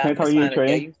 Yep. Yeah, Can I tell that's you, fine. Trey?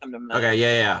 Yeah, you can come to mine. Okay,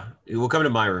 yeah. We'll come to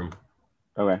my room.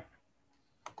 Okay.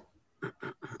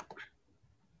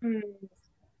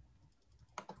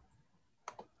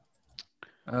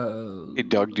 Hey,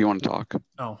 Doug, do you want to talk?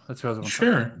 Oh, that's what I was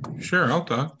going to Sure, I'll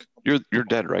talk. You're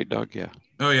dead, right, Doug? Yeah.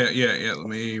 Oh yeah. Let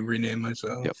me rename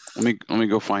myself. Yep. Let me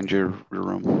go find your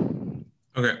room.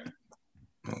 Okay.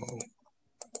 Oh.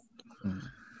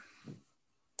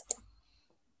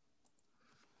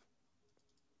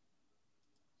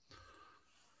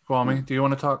 Kwame, do you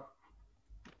want to talk?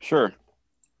 Sure.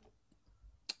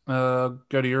 Go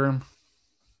to your room.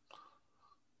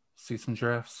 See some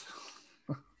giraffes.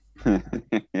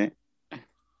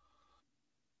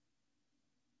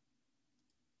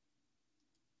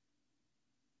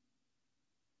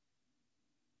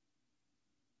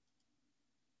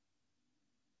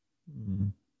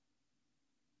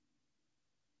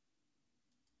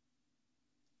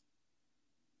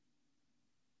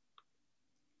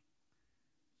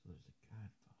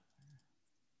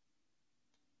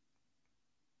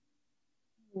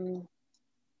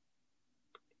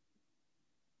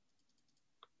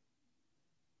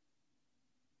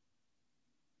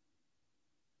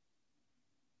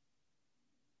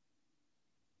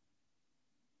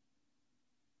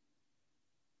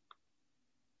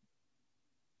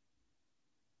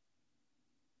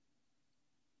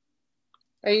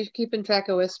 Are you keeping track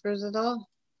of whispers at all?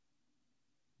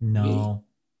 No.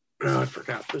 Oh, I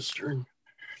forgot this turn.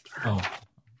 Oh.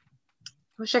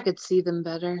 Wish I could see them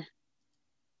better.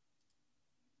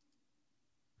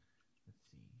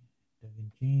 Doug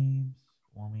and James,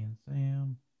 Kwame and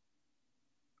Sam,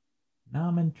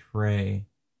 Nam and Trey.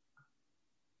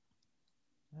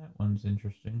 That one's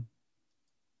interesting.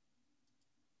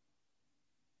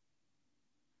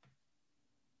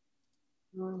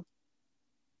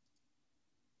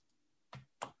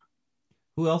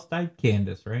 Who else died?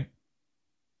 Candace, right?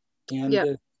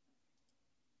 Candace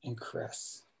and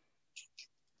Chris.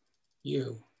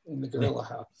 You in the gorilla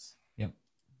house. Yep.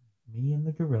 Me in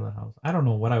the gorilla house. I don't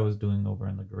know what I was doing over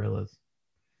in the gorillas.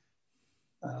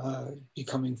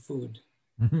 Becoming food.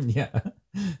 Yeah.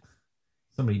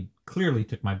 Somebody clearly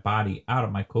took my body out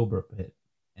of my cobra pit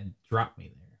and dropped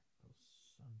me there. Those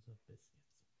sons of biscuits.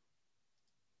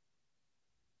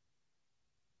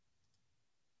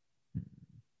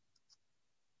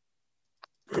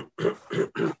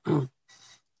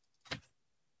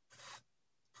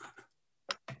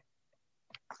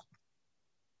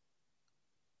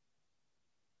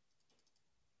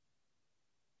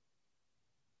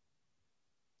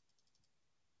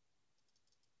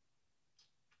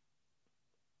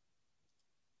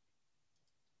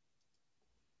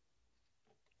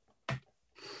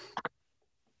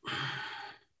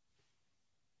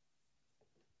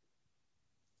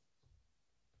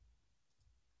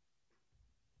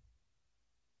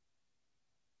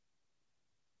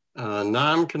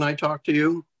 Nam, can I talk to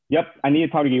you? Yep, I need to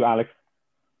talk to you, Alex.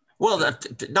 Well,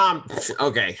 Nam,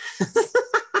 okay.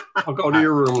 I'll go to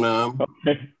your room, Nam.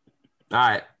 Okay. All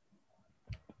right.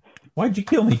 Why'd you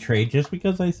kill me, Trey? Just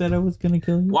because I said I was going to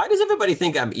kill you? Why does everybody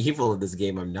think I'm evil in this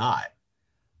game? I'm not.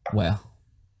 Well,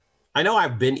 I know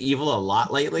I've been evil a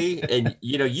lot lately, and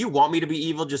you want me to be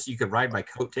evil just so you could ride my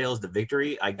coattails to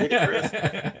victory. I get it,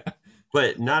 Chris,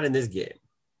 but not in this game.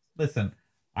 Listen,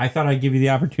 I thought I'd give you the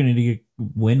opportunity to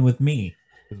win with me,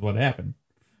 is what happened.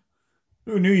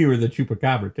 Who knew you were the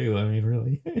chupacabra, too? I mean,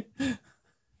 really.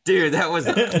 Dude, that was,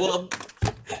 well,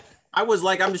 I was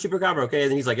like, I'm the chupacabra, okay?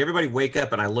 And then he's like, everybody wake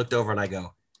up, and I looked over and I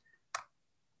go,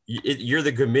 you're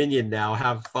the Dominion now.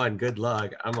 Have fun. Good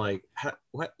luck. I'm like,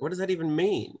 what does that even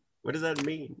mean? What does that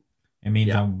mean? It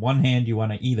means on one hand you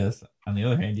want to eat us, on the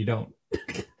other hand you don't.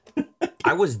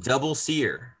 I was double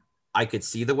seer. I could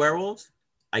see the werewolves.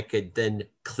 I could then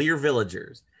clear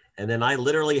villagers. And then I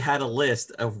literally had a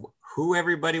list of who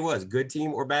everybody was, good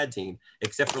team or bad team,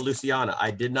 except for Luciana.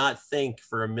 I did not think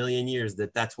for a million years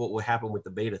that that's what would happen with the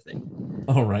beta thing.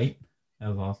 All right. That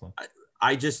was awesome.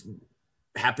 I just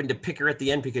happened to pick her at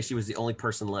the end because she was the only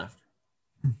person left.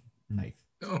 Nice.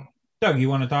 Oh. Doug, you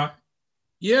want to talk?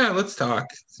 Yeah, let's talk.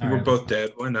 All We're right, both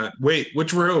dead. Why not? Wait,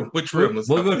 which room? Which room? Let's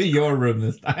We'll talk. go to your room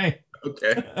this time.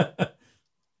 Okay.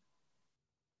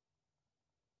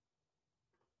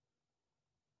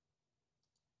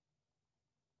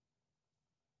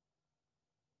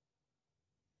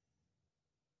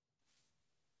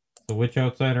 So which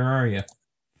outsider are you?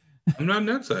 I'm not an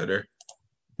outsider.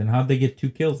 Then how'd they get 2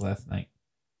 kills last night?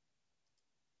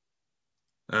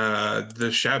 The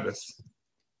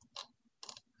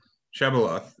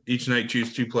Shabaloth. Each night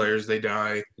choose 2 players. They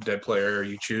die. The dead player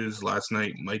you choose last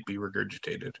night might be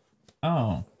regurgitated.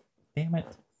 Oh, damn it.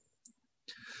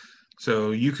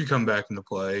 So you could come back into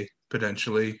play,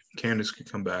 potentially. Candace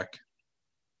could come back.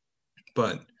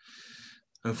 But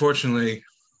unfortunately,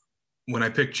 when I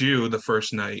picked you the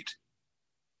first night,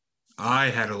 I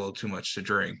had a little too much to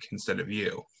drink instead of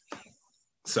you.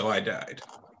 So I died.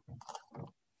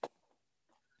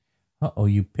 Uh-oh,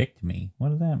 you picked me. What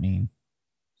does that mean?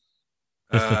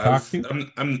 Just to talk to?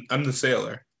 I'm the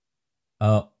sailor.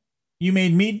 Oh, you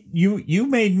made me you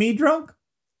made me drunk?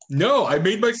 No, I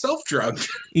made myself drunk.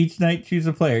 Each night choose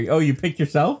a player. Oh, you picked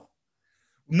yourself?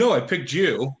 No, I picked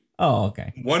you. Oh,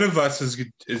 okay. One of us is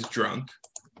drunk.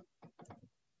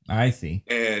 I see.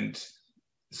 And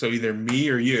so either me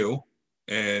or you.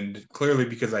 And clearly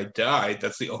because I died,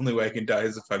 that's the only way I can die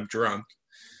is if I'm drunk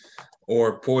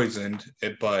or poisoned.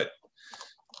 But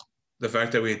the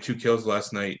fact that we had 2 kills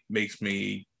last night makes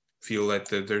me feel that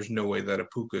there's no way that a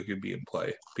puka could be in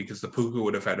play because the puka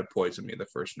would have had to poison me the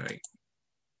first night.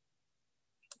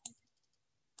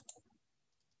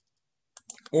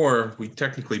 Or we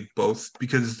technically both,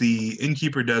 because the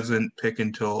innkeeper doesn't pick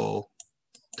until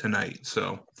tonight.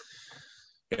 So,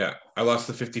 yeah, I lost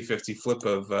the 50-50 flip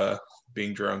of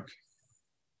being drunk.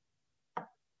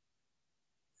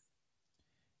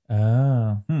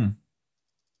 So,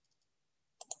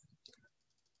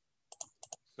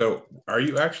 are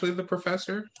you actually the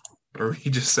professor? Or are you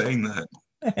just saying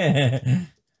that?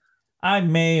 I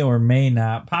may or may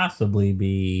not possibly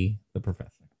be the professor.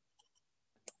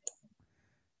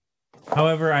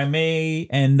 However, I may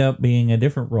end up being a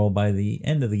different role by the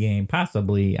end of the game.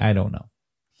 Possibly, I don't know.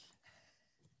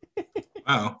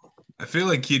 Wow. I feel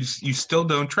like you still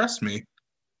don't trust me.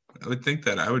 I would think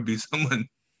that I would be someone.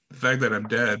 The fact that I'm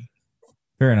dead.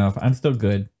 Fair enough. I'm still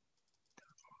good.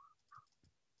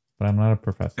 But I'm not a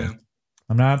professor. Yeah.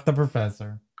 I'm not the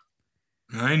professor.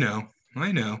 I know.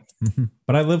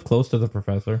 But I live close to the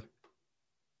professor.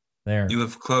 There. You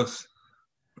live close.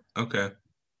 Okay.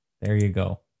 There you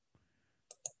go.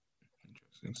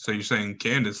 So you're saying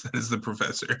Candace is the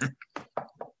professor.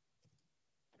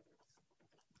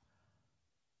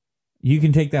 You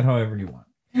can take that however you want.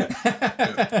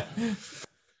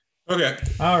 Okay.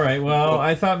 All right. Well,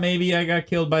 I thought maybe I got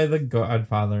killed by the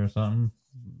Godfather or something.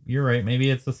 You're right.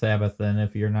 Maybe it's the Sabbath then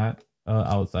if you're not an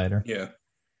outsider. Yeah.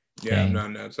 Yeah, Dang. I'm not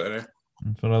an outsider.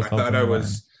 That's what I was hoping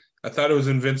I thought it was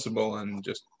invincible and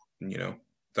just,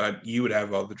 thought you would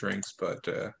have all the drinks, but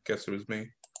guess it was me.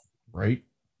 Right.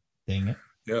 Dang it.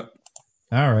 Yep.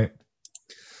 All right.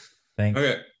 Thanks.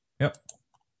 Okay. Yep.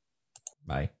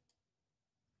 Bye.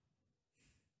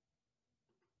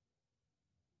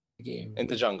 In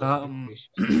the jungle. I'll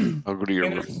go to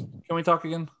your room. Can we talk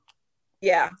again?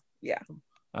 Yeah.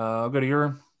 I'll go to your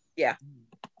room. Yeah.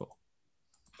 Cool.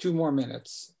 2 more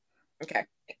minutes. Okay.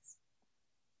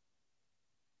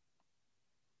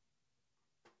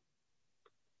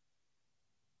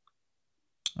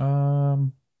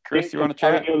 Chris, you want to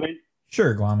chat?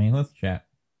 Sure, Guami. Let's chat.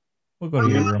 We'll go to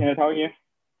your room. Can I tell you?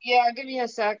 Yeah, give me a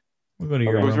sec. We'll go to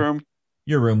your Whose room. room?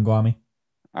 Your room, Guami.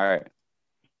 All right.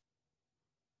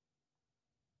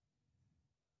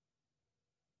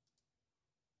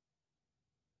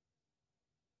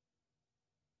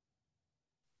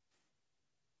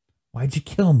 Why'd you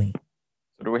kill me?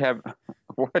 So do we have?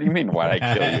 What do you mean? Why'd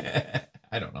I kill you?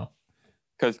 I don't know.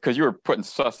 Because you were putting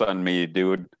sus on me,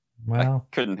 dude. Well,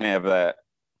 I couldn't have that.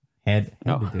 Had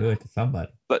to do it to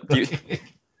somebody. But do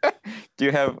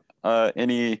you have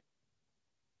any,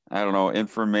 I don't know,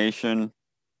 information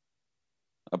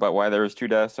about why there was 2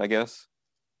 deaths? I guess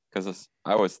because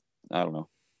I don't know.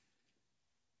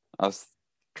 I was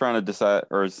trying to decide,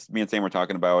 or me and Sam were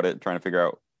talking about it, trying to figure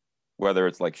out whether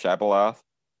it's like Shapaloth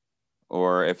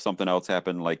or if something else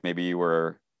happened, like maybe you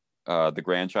were the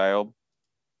grandchild.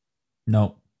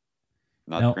 Nope.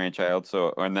 Not the grandchild.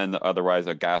 So, and then otherwise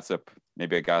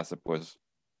maybe a gossip was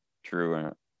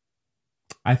true.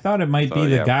 I thought it might be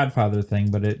the Godfather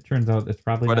thing, but it turns out it's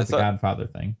probably not the Godfather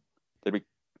thing.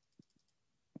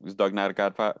 Was Doug not a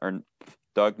Godfather, or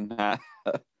Doug not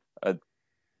a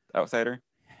outsider?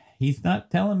 He's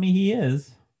not telling me he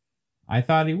is. I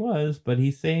thought he was, but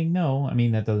he's saying no. I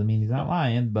mean, that doesn't mean he's not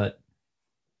lying, but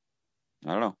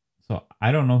I don't know. So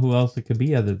I don't know who else it could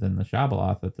be other than the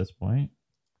Shabaloth at this point.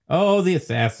 Oh, the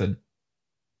assassin.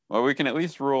 Well, we can at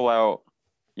least rule out.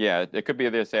 Yeah, it could be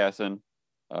the assassin,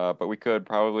 but we could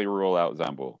probably rule out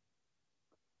Zambul.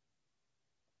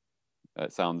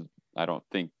 That sounds. I don't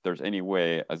think there's any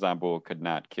way a Zambul could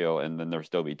not kill, and then there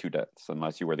still be 2 deaths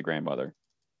unless you were the grandmother.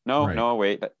 No, Right. No,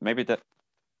 wait. Maybe that.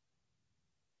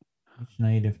 Each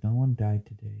night, if no one died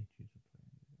today, choose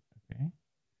a player. Okay.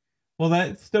 Well,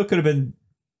 that still could have been.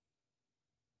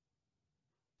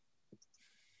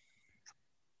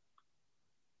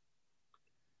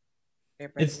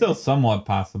 It's still somewhat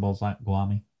possible,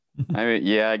 Guami. I mean,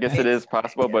 yeah, I guess it is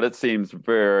possible, but it seems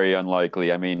very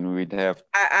unlikely. I mean, we'd have.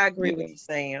 I agree with you,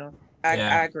 Sam. I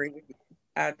agree with you.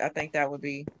 I think that would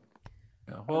be.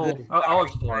 Yeah, well, I'll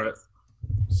explore it.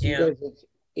 So you guys have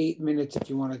 8 minutes if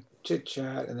you want to chit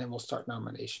chat, and then we'll start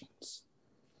nominations.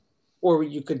 Or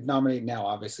you could nominate now,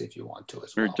 obviously, if you want to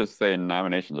as well. We're just saying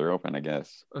nominations are open, I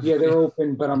guess. Yeah, they're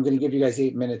open, but I'm going to give you guys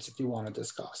 8 minutes if you want to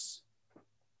discuss.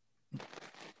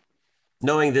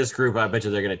 Knowing this group, I bet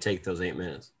you they're going to take those 8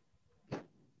 minutes.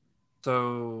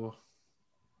 So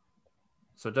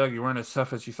Doug, you weren't as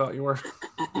tough as you thought you were.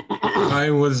 I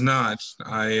was not.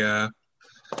 I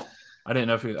didn't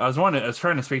know if you. I was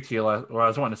trying to speak to you I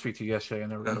was wanting to speak to you yesterday. I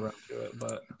never got around to it,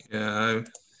 but yeah.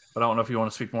 But I don't know if you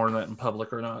want to speak more than that in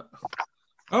public or not.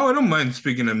 Oh, I don't mind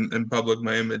speaking in public.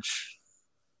 My image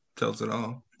tells it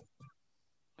all.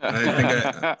 I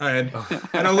think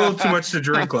I had a little too much to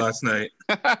drink last night.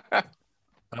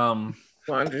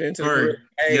 Wandered into or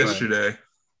yesterday.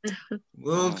 A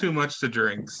little too much to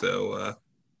drink, so.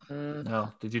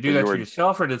 No, did you do that to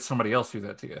yourself, or did somebody else do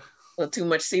that to you? A little too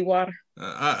much seawater.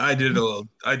 I did a little.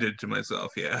 I did to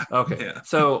myself. Yeah. Okay. Yeah.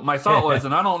 So my thought was,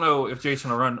 and I don't know if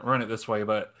Jason will run it this way,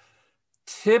 but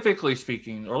typically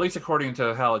speaking, or at least according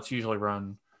to how it's usually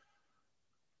run,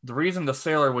 the reason the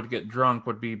sailor would get drunk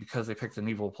would be because they picked an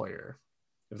evil player.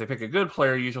 If they pick a good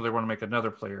player, usually they want to make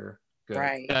another player good.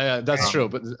 Right. Yeah, that's true.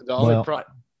 But the only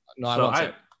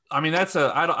I mean, that's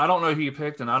I don't know who you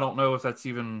picked, and I don't know if that's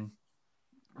even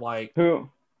like who.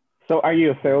 So are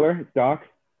you a sailor, Doc?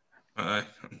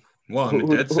 Well, I'm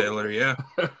a dead sailor, yeah.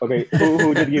 Okay,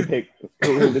 who did you pick?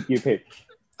 Who did you pick?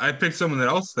 I picked someone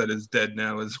else that is dead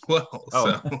now as well.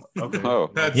 Oh, so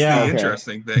okay. That's the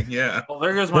interesting thing, yeah. Well,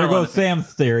 there goes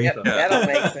Sam's theory. Yep, that'll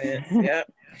make sense.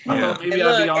 Yep. Yeah. Maybe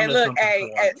I'd be on and this look,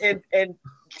 one. and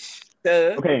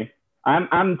Doug. Okay,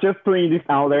 I'm just putting this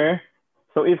out there.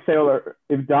 So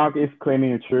if Doc is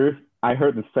claiming the truth, I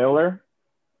heard the sailor,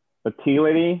 a tea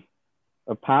lady,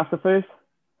 a pacifist,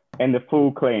 and the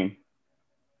fool claim.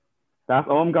 That's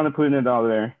all I'm gonna put it out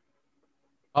there.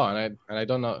 Oh, and I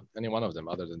don't know any one of them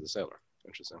other than the sailor.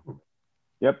 Interesting.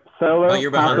 Yep, sailor, Oh,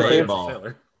 you're behind the eight pacifist,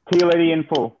 ball. tea lady, and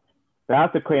fool.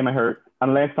 That's the claim I heard,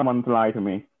 unless someone lied to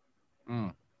me.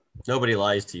 Nobody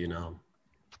lies to you now.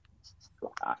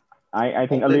 I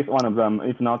think at least one of them,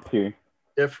 if not two.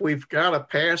 If we've got a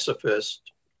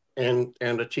pacifist and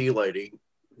a tea lady,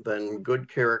 then good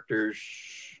characters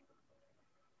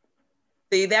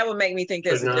See, that would make me think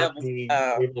there's should a not devil. be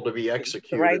able to be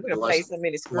executed. Right, we're gonna play unless- so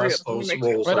many unless scripts. those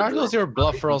roles Wait, are are those your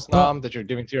bluff rolls, Nom, that you're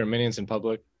giving to your minions in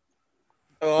public?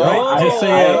 Oh, Right? Just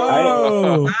say it.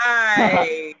 Oh.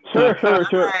 Nice. Sure.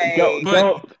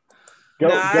 Go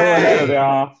ahead,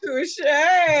 y'all. Touche.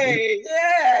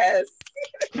 Yes.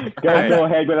 Go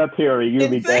ahead with that theory. You'll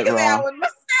be Didn't dead think of that wrong. one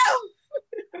myself.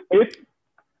 If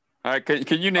All right,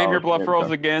 can you name your bluff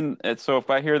rolls again? And so if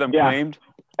I hear them claimed,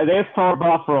 there's 4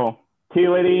 bluff roll: tea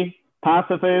lady,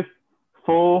 pacifist,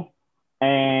 fool,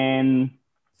 and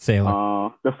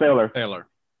sailor. The sailor. Sailor.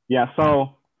 Yeah.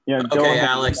 So yeah. Go Okay, ahead.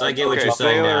 Alex, I get what you're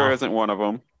saying sailor now. isn't one of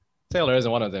them. Sailor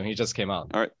isn't one of them. He just came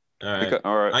out. All right. All right. Because,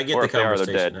 or I get or the if they are, they're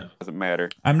conversation dead. now. Doesn't matter.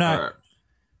 I'm not. All right.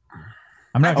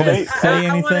 I'm not going to say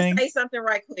I want anything. to say something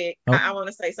right quick. Oh. I want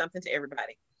to say something to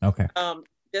everybody. Okay.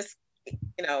 Just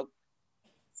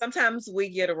sometimes we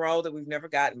get a role that we've never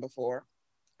gotten before.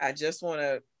 I just want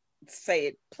to say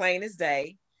it plain as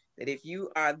day that if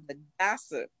you are the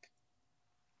gossip,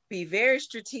 be very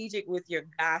strategic with your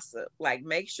gossip. Like,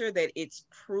 make sure that it's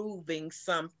proving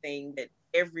something that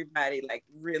everybody like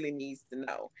really needs to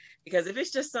know. Because if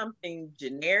it's just something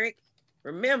generic,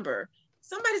 remember,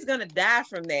 somebody's gonna die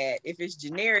from that if it's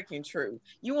generic and true.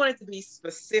 You want it to be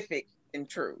specific and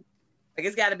true. Like,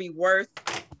 it's got to be worth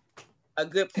a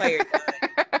good player.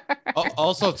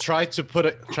 Also, try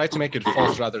to make it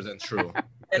false rather than true.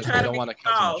 And Because try we to don't make want to it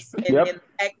catch false, much. and the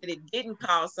fact that it didn't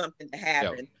cause something to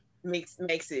happen makes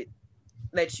it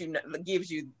lets you know, gives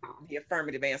you the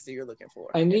affirmative answer you're looking for.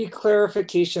 I need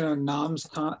clarification on Nom's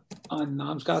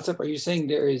gossip. Are you saying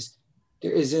there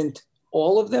isn't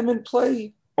all of them in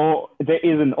play? Oh, there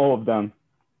isn't all of them.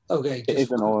 Okay, it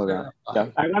isn't all of them.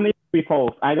 clarify. Yeah. I want it to be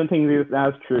false. I don't think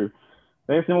that's true.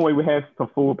 There's no way we have the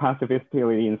full pacifist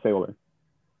theory in sailor.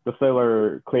 The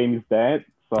sailor claims that,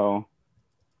 so.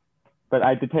 But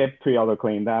I did have 3 other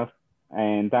claims,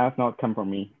 and that's not come from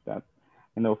me. That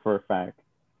I know for a fact.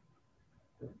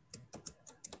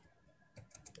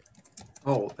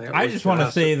 Oh, I just want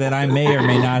to say that I may or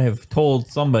may not have told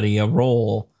somebody a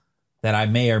role that I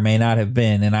may or may not have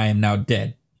been, and I am now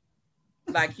dead.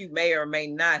 Like, you may or may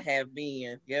not have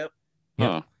been. Yep.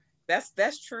 Huh.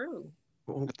 That's true.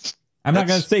 I'm not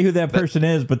going to say who that person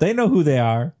is, but they know who they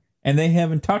are, and they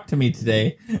haven't talked to me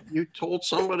today. You told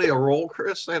somebody a roll,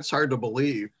 Chris? That's hard to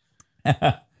believe.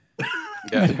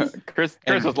 Yeah, Chris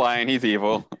was lying. He's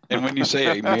evil. And when you say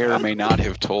I may or may not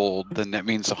have told, then that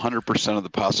means 100% of the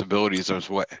possibilities is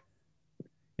what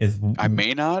I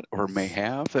may not or may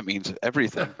have. That means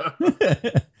everything.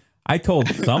 I told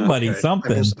somebody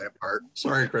something. I missed that part.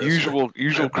 Sorry, Chris. Usual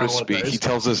I Chris speak. apologize. He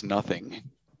tells us nothing.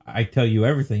 I tell you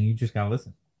everything. You just got to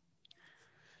listen.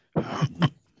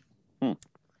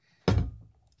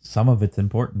 Some of it's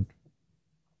important.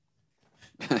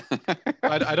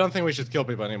 I don't think we should kill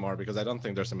people anymore because I don't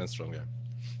think there's a minstrel game.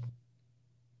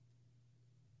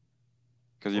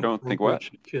 Because you don't think what?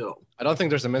 Kill. I don't think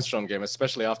there's a minstrel game,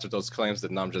 especially after those claims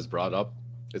that Nam just brought up.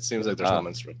 It seems like there's no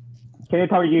minstrel. Can I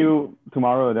talk to you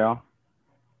tomorrow, Adele?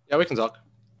 Yeah, we can talk.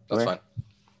 That's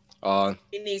fine.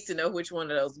 He needs to know which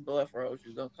one of those bluff rolls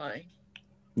you're gonna claim.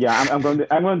 Yeah, I'm going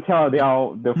to tell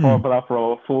Adele the full bluff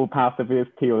roll, full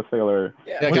pacifist, Teal Sailor.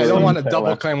 Yeah, because I don't want to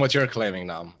double claim what you're claiming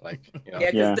now. Like, you know.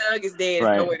 Yeah, because Doug is dead.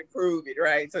 There's no way to prove it,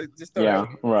 right? So just throw it out.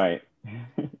 Right.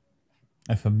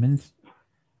 If a minstrel.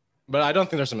 But I don't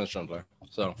think there's a minstrel player.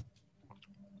 So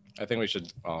I think we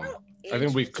should. I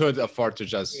think we could afford to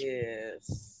just.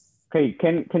 Yes. Okay,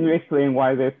 can you explain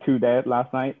why there's 2 dead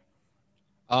last night?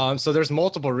 So there's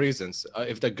multiple reasons.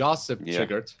 If the gossip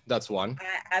triggered, that's one.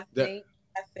 I think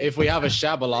if we have a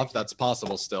Shabaloth, that's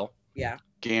possible still. Yeah.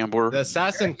 Gambler. The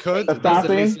assassin could. That's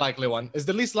the least likely one. Is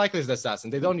the least likely is the assassin.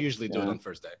 They don't usually do it on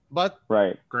first day, but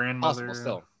grandmother possible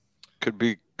still. Could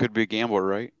be gambler,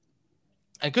 right?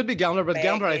 It could be gambler, but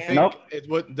gambler, I think it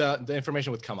would the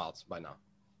information would come out by now.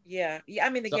 Yeah. I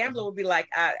mean, the gambler would be like,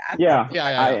 I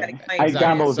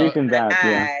gambled this and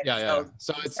that. Yeah.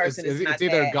 So it's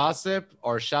either gossip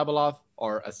or Shabaloth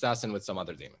or assassin with some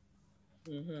other demon.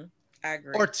 Mm-hmm. I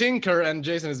agree. Or Tinker, and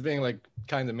Jason is being like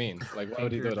kind of mean. Like, why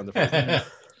would he do it on the first day?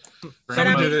 But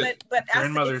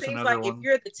it seems like if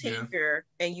you're the Tinker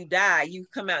and you die, you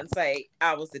come out and say,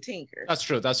 I was the Tinker. That's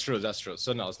true.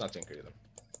 So no, it's not Tinker either.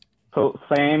 So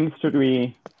Sam, should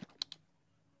we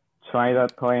try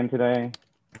that claim today?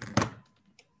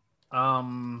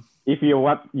 If you're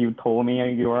what you told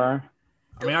me you are.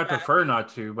 I mean, I prefer not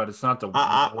to, but it's not the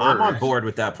I'm on board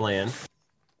with that plan.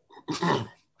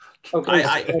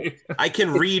 Okay. I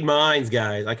can read minds,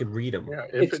 guys. I can read them. Yeah,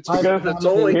 if it's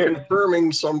only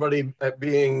confirming somebody at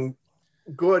being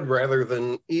good rather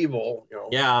than evil, you know.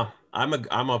 Yeah, I'm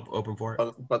open for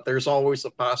it. But there's always the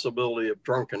possibility of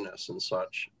drunkenness and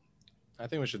such. I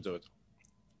think we should do it.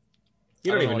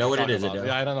 You don't even know what it is.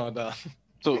 Yeah, I don't know.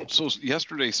 So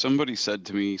yesterday somebody said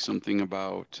to me something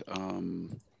about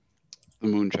the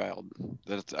Moonchild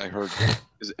that I heard.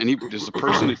 Does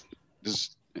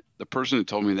the person who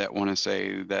told me that want to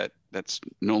say that that's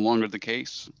no longer the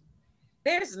case?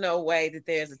 There's no way that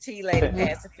there's a tea lady,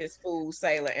 pacifist, fool,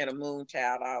 sailor, and a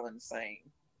Moonchild all in the same.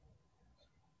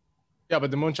 Yeah,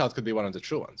 but the Moonchild could be one of the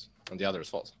true ones, and the other is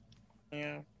false.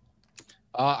 Yeah.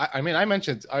 I mean, I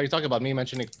mentioned. Are you talking about me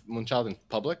mentioning Moonchild in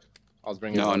public? I was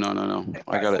bringing. No.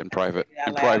 I got it in private.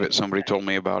 In private, somebody told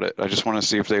me about it. I just want to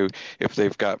see if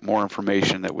they've got more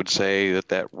information that would say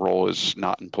that role is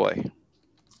not in play.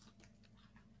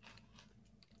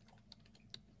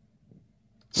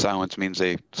 Silence means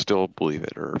they still believe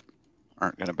it or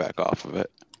aren't going to back off of it.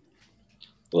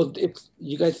 Well, if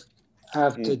you guys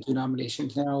have to do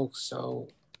nominations now, so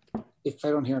if I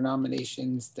don't hear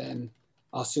nominations, then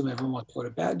I'll assume everyone wants to go to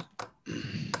bed.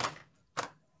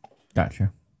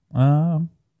 Gotcha.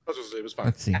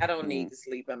 Let's see. I don't need to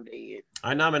sleep. I'm dead.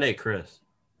 I nominate Chris.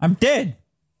 I'm dead.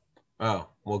 Oh,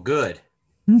 well, good.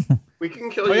 We can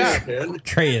kill you again.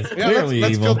 Trey is clearly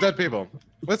let's evil. kill dead people.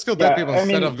 Let's kill dead people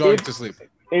instead of going to sleep.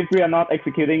 If we are not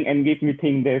executing and if you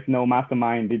think there's no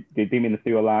mastermind, the demon is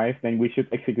still alive, then we should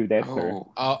execute that first.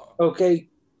 Okay,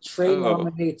 Trey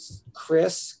nominates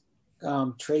Chris.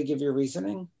 Trey, give your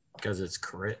reasoning. Because it's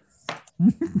Chris.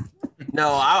 No,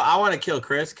 I want to kill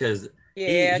Chris because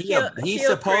he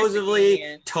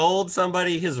supposedly told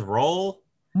somebody his role.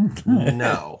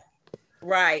 No.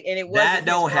 Right, and it wasn't that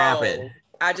don't his role. happen.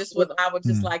 I would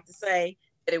just like to say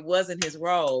that it wasn't his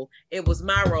role. It was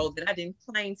my role that I didn't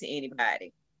claim to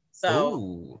anybody.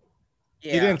 So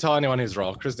He didn't tell anyone his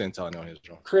role. Chris didn't tell anyone his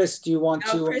role. Chris, do you want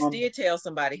to? Chris did tell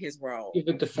somebody his role. You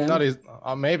could defend. Not his,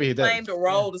 maybe he did. Claimed a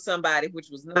role to somebody which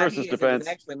was not his. It was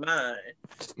actually mine.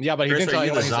 Yeah, but he didn't tell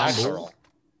anyone his actual role.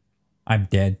 I'm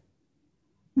dead.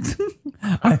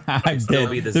 I'm dead.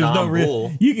 There's no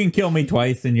real. You can kill me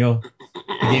twice, and the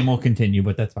game will continue.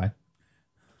 But that's fine.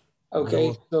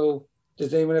 Okay, so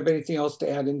does anyone have anything else to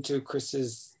add into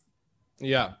Chris's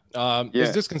Yeah.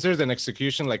 Is this considered an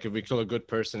execution? Like if we kill a good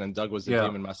person and Doug was the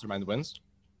demon, mastermind wins?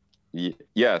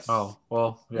 Yes. Oh,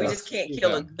 well. We just can't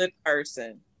kill a good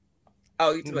person.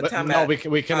 Oh, you talking about? No,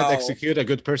 we cannot execute a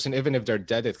good person even if they're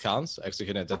dead. It counts.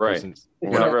 Executing a dead person.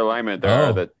 Whatever alignment there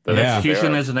are. That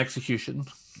execution is an execution.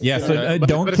 Yeah, so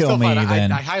don't but kill me fine.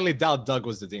 then. I highly doubt Doug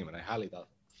was the demon. I highly doubt.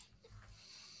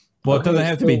 Well, it doesn't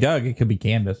have to be Doug. It could be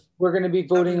Candace. We're going to be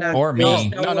voting on... Or me.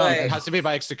 No. It has to be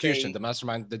by execution. The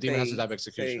mastermind, the demon has to die by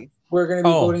execution. We're going to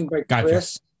be voting by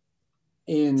Chris.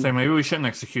 So maybe we shouldn't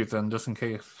execute then, just in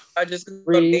case. I just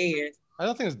go to bed. I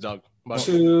don't think it's Doug. But...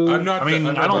 I'm not. I mean,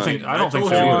 I don't think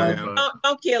so.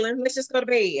 Don't kill him. Let's just go to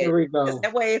bed. Here we go.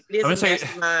 That way, if it is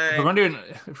mastermind. If we're going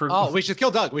to do Oh, we should kill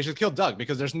Doug. We should kill Doug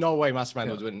because there's no way mastermind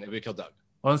would win if we kill Doug.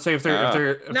 Well, let's say if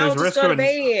there's no, risk go to of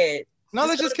bed. No,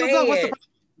 let's just kill Doug. What's the problem?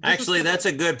 Actually, that's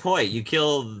a good point. You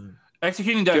kill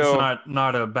executing Doug's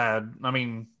not a bad. I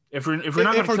mean, if we're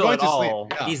not going to kill at all,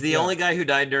 he's the only guy who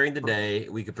died during the day.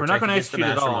 We could we're not protect going to against the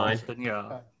execute at all. mastermind.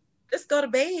 Then Let's go to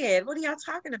bed. What are y'all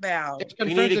talking about?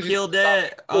 We need to kill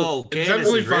that. Oh, it's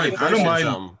definitely fine. I don't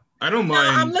mind. I don't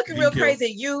mind. No, I'm looking real crazy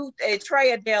at you,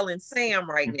 Trey, Adele, and Sam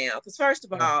right now. Because first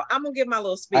of all, I'm gonna give my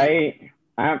little speech.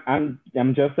 I'm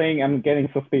just saying I'm getting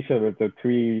suspicious with the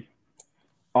 3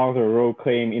 other role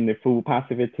claim in the full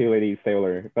passive utility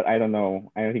sailor, but I don't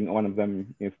know. I think one of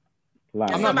them is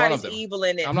lying. I'm not one of them. Evil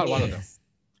in it. I'm not one of them.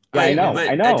 Yeah, I know. But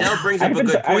I know. Adele brings up a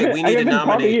good point. We need to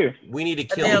nominate. We need to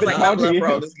kill Doug.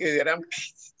 Is good.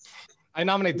 I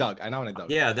nominate Doug.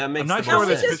 Yeah, that makes. I'm not sure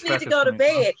we just need to go to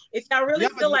bed. If y'all really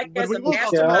feel like there's a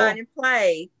mastermind in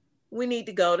play, we need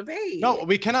to go to bed. No,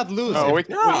 we cannot lose.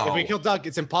 If we kill Doug,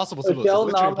 it's impossible to lose. It's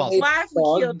literally impossible. Why if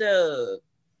we kill Doug?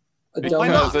 Why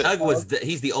not? Doug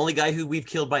he's the only guy who we've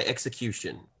killed by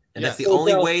execution. And that's the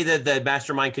only way that the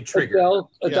mastermind could trigger.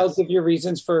 Adele, give your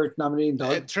reasons for nominating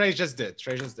Doug. Trey just did.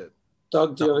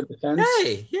 Doug, do you have a defense?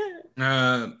 Hey,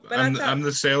 yeah. I'm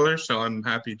the sailor, so I'm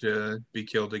happy to be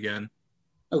killed again.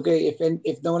 Okay,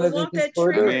 if no one has anything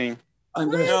further, I'm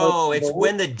going to. No, it's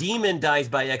when the demon dies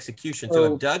by execution.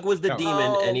 So if Doug was the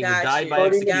demon and he would die by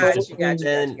execution,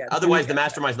 then otherwise the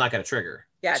mastermind's not going to trigger.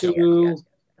 2,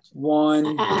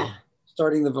 1,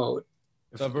 starting the vote.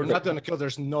 So if we're not going to kill,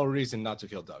 there's no reason not to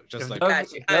kill Doug. Just like Doug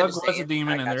was a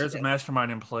demon and there is a mastermind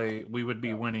in play, we would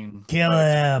be winning. Kill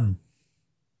him.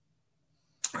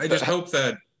 I just hope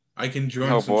that I can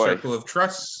join some circle of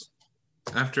trust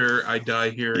after I die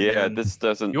here. Yeah, again. this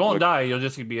doesn't. You won't die. You'll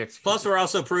just be executed. Plus, we're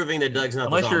also proving that Doug's not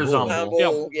unless you're a zombie.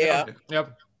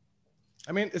 Yep.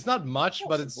 I mean, it's not much,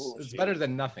 but it's better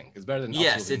than nothing. It's better than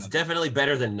it's definitely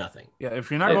better than nothing. Yeah,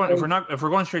 if you're not going, if we're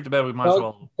going straight to bed, we might as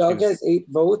well. Doug has 8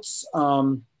 votes.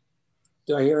 Do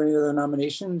I hear any other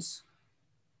nominations?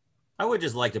 I would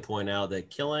just like to point out that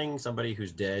killing somebody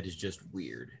who's dead is just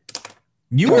weird.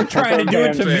 You were trying to do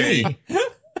it to me.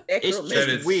 It's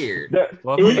just weird.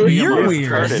 You're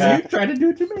weird. You trying to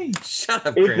do it to me. Shut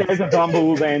up, If Chris. there's a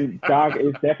zombie, then Doug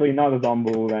is definitely not a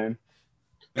zombie then.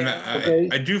 And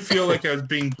I do feel like I was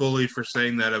being bullied for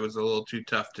saying that I was a little too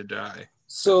tough to die.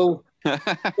 So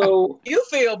you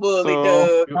feel bullied,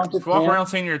 Doug. If you walk around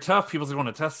saying you're tough, people just want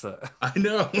to test that. I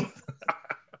know.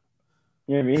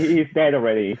 Yeah, I mean, he's dead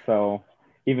already, so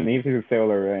even if he's a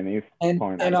sailor and he's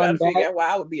point. I'm trying to figure out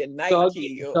why I would be a night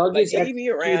kill. Doug like, is leave me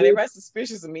around. Everybody's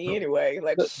suspicious of me anyway.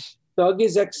 Like Doug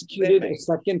is executed a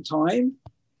second time,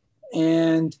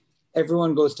 and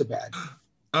everyone goes to bed.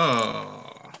 Oh.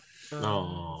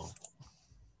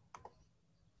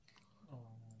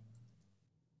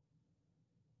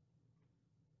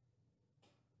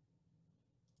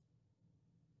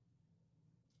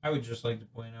 I would just like to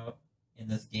point out in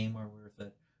this game where we're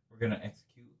going to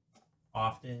execute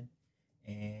often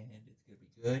and it's going to be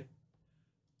good.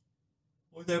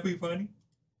 Would that be funny?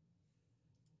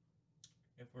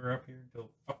 If we're up here until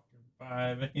fucking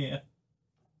 5 a.m. Excuse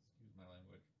my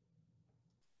language.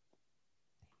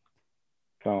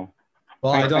 So.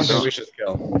 Well, I don't think we should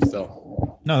kill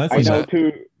still. No, that's I know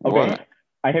too. Okay, What?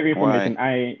 I have information.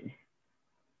 Why?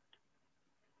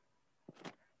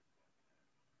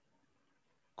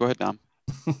 Go ahead, Dom.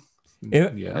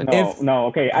 No.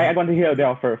 Okay, I want to hear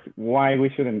Adele first. Why we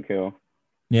shouldn't kill?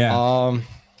 Yeah.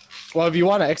 Well, if you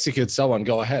want to execute someone,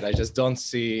 go ahead. I just don't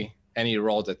see any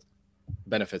role that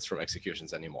benefits from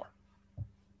executions anymore.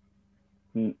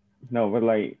 No, but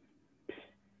like,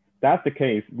 that's the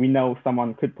case. We know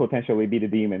someone could potentially be the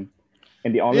demon.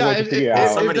 And the only way to figure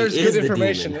out if there's good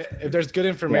information, if there's good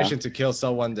information to kill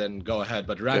someone, then go ahead.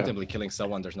 But randomly killing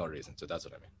someone, there's no reason. So that's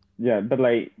what I mean. Yeah, but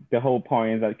like the whole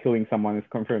point is that killing someone is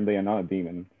confirmed they are not a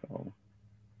demon. So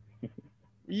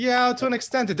yeah, to an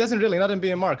extent, it doesn't really not in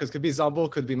being marked because it could be Zombo,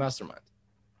 could be Mastermind.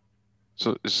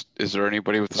 So is there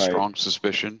anybody with a strong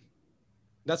suspicion?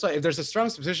 That's why if there's a strong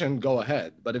suspicion, go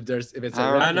ahead. But if it's a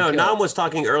I know random Nam kill, was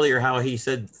talking earlier how he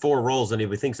said 4 rolls and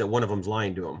he thinks that one of them's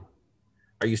lying to him.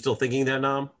 Are you still thinking that,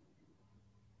 Nam?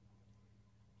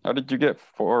 How did you get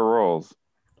 4 rolls?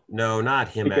 No, not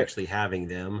him actually having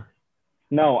them.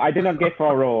 No, I did not get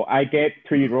 4 roll. I get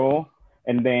 3 roll,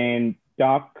 and then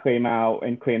Doc came out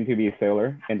and claimed to be a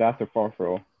sailor, and that's the 4th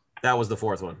roll. That was the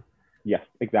 4th one. Yes,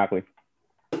 exactly.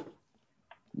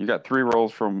 You got 3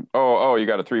 rolls from. Oh, you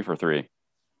got a 3 for 3.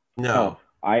 No,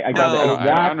 I got the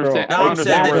exact roll. Nam said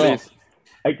that.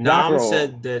 Exact Nam roll.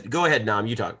 said that. Go ahead, Nam.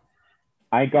 You talk.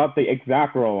 I got the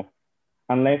exact roll,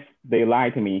 unless they lie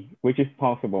to me, which is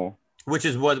possible. Which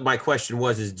is what my question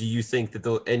was: is do you think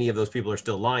that any of those people are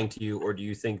still lying to you, or do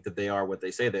you think that they are what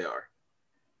they say they are?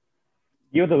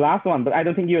 You're the last one, but I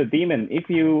don't think you're a demon. If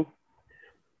you,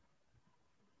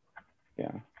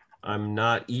 I'm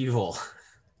not evil.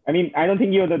 I mean, I don't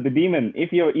think you're the demon.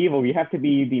 If you're evil, you have to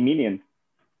be the minion.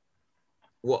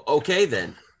 Well, okay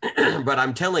then. But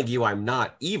I'm telling you, I'm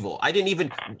not evil. I didn't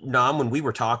even, Nam, when we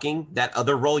were talking, that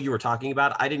other role you were talking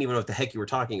about, I didn't even know what the heck you were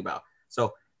talking about.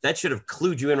 So that should have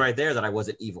clued you in right there that I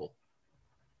wasn't evil.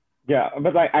 Yeah,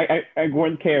 but I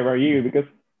won't care about you because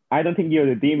I don't think you're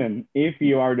the demon. If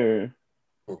you are the,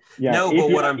 no, but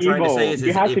what I'm trying to say is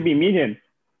you have to be minion.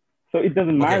 So it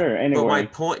doesn't matter anyway. But my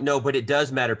point, no, but it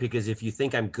does matter because if you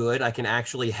think I'm good, I can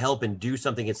actually help and do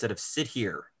something instead of sit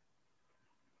here.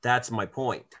 That's my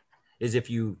point. Is if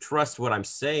you trust what I'm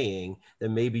saying,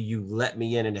 then maybe you let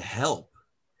me in and help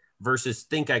versus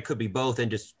think I could be both and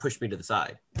just push me to the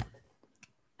side.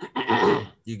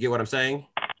 You get what I'm saying?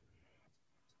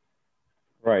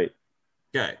 Right.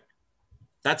 Okay.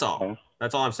 That's all.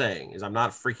 That's all I'm saying is I'm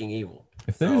not freaking evil.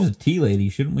 If there's a tea lady,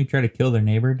 shouldn't we try to kill their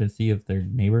neighbor to see if their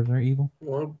neighbors are evil?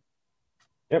 Well,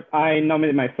 yep, I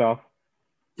nominated myself.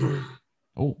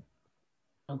 Oh.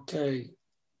 Okay.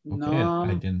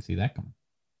 I didn't see that coming.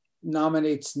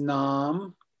 Nominates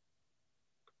Nam.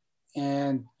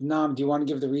 And Nam, do you want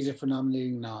to give the reason for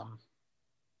nominating Nam?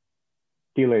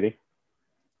 Tea lady.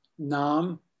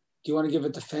 Nam, do you want to give a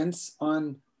defense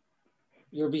on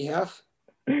your behalf?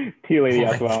 Tea lady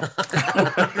as well.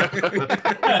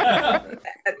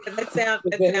 Does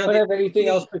anyone have anything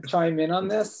else to chime in on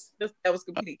this? That was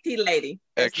complete. Tea lady.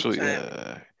 Actually,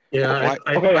 yeah,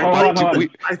 I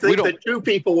think that 2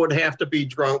 people would have to be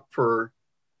drunk for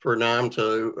Nam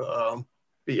to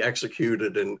be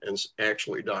executed and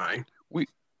actually die.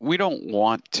 We don't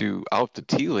want to out the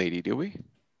tea lady, do we?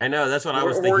 I know, that's what I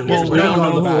was Or thinking. just get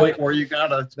on the point where you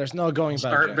gotta there's no going back.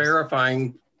 Start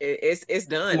verifying it's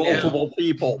done multiple now.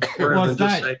 people. Well, it's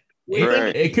not,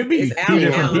 it could be 2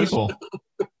 different people.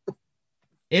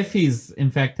 If he's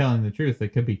in fact telling the truth, it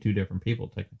could be 2 different people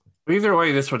technically. Either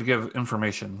way, this would give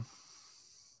information.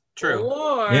 True.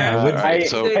 Or Yeah,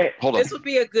 hold on. This would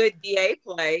be a good DA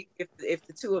play if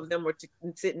the 2 of them were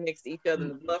sitting next to each other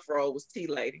and the bluff roll was tea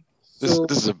lady. This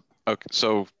is a okay.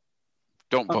 So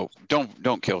don't vote.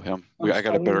 Don't kill him. I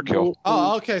got a better kill.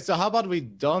 Oh, okay. So how about we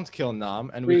don't kill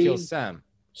Nam and we kill Sam?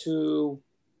 2,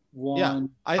 1. Yeah,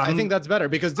 I think that's better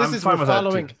because this is we're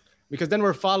following. Because then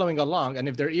we're following along, and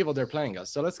if they're evil, they're playing us.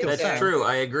 So let's kill Sam. That's true.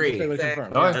 I agree.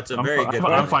 That's a very good.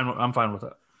 I'm fine with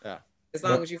it. Yeah. As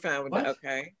long as you're fine with that,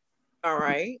 okay. All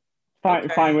right.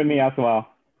 Fine with me as well.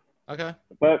 Okay.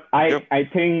 But I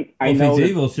think I know if he's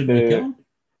evil, should we kill him?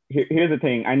 Here's the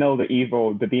thing. I know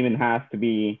the demon has to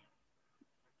be.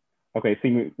 Okay,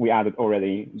 see, we added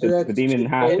already. The demon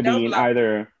has to be in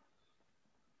either.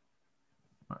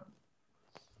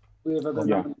 We have other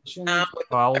nominations.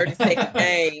 30-second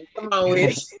game. Come on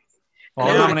with it.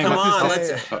 I'll nominate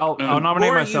myself. The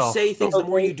more you say things, the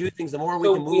more you do things, the more we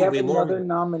can move. We have another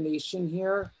nomination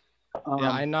here.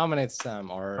 Yeah, I nominate Sam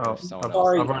or someone else.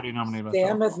 Sorry, I've already nominated myself.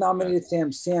 Sam has nominated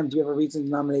Sam. Sam, do you have a reason to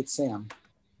nominate Sam?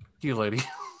 You lady.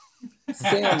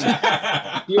 Sam,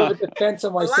 do you have a defense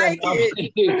on why Sam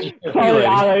nominated you? Sorry,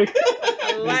 Alex.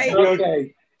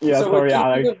 Okay. Yeah, so sorry, we're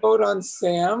Alex. taking a vote on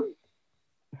Sam.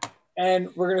 And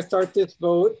we're going to start this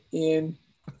vote in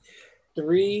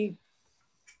 3,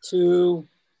 2.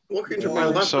 Looking to my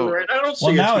left and right, I don't see.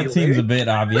 Well, now it seems a bit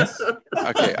obvious.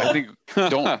 Okay, I think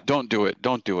don't do it.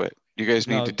 Don't do it. You guys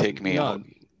need to take me out.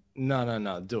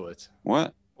 No, do it.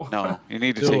 What? No, you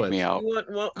need to take me out. You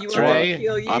want That's to right.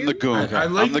 kill you? I'm the goon.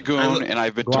 I'm the goon, and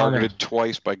I've been targeted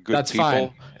twice by good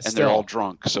people, and they're all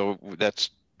drunk. So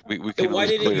that's we can.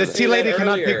 The tea lady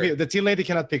cannot pick people. The tea lady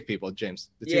cannot pick people, James.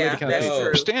 The tea lady cannot pick people. I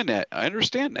understand that. I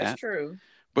understand that. That's true.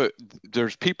 But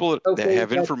there's people that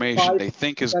have information they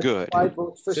think is good.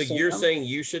 So you're saying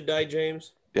you should die,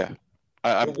 James? Yeah.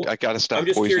 I got to stop. I'm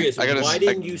just poisoning. curious. Why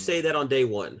didn't you say that on day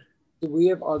 1? Do we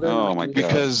have other? Oh my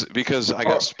God. Because I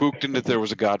got spooked into there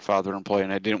was a Godfather in play,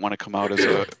 and I didn't want to come out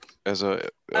as a.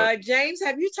 James,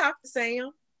 have you talked to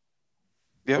Sam?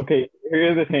 Yeah. Okay,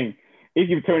 here's the thing. If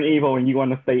you turn evil and you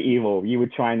want to stay evil, you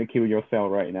would trying to kill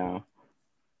yourself right now.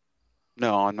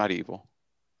 No, I'm not evil.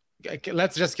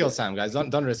 Let's just kill Sam, guys.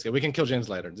 Don't risk it. We can kill James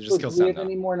later. Just kill Do Sam we have now.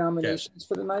 any more nominations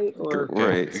for the night? Or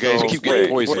Right. You guys keep getting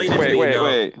poisoned.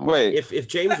 Wait. If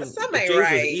James was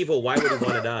evil, why would he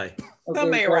want to die?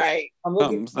 Some ain't right. I'm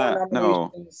looking for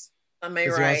nominations. Some Because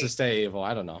ain't he wants to right. stay evil.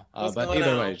 I don't know. What's But going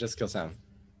either on? way, just kill Sam.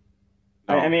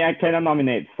 I mean, I cannot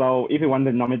nominate. So if you want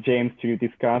to nominate James to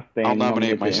discuss, then I'll nominate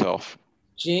James. myself.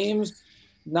 James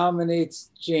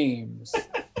nominates James.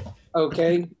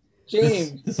 Okay,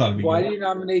 James. This ought to be why good. do you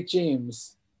nominate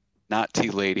James? Not T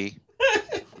Lady.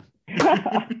 James,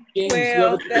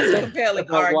 Well, you that's a have compelling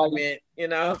argument, you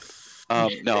know.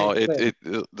 No,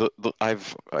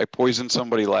 I poisoned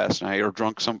somebody last night, or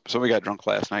somebody got drunk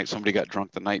last night. Somebody got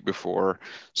drunk the night before.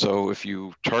 So if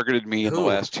you targeted me in the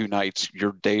last 2 nights,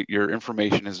 your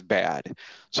information is bad.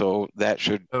 So that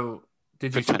should. So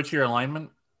did you switch your alignment?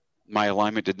 My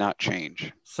alignment did not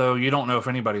change. So you don't know if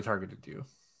anybody targeted you.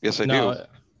 Yes, I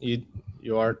do.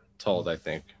 You are told, I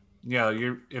think. Yeah,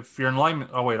 if you're in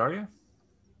alignment. Oh wait, are you?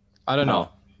 I don't know.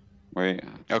 Wait.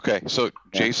 Okay, so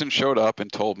Jason showed up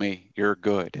and told me you're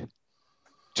good.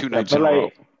 2 nights in a row,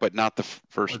 but not the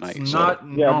first night. Not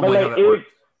normally how that works.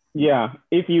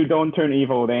 If you don't turn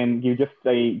evil, then you just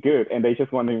stay good, and they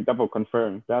just want to double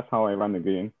confirm. That's how I run the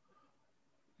game.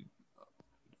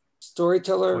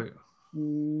 Storyteller.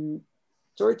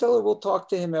 Storyteller will talk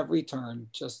to him every turn,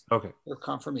 just for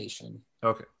confirmation.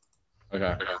 Okay. What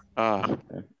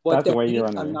That's the that way you means,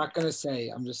 run I'm it. not going to say.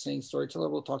 I'm just saying Storyteller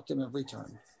will talk to him every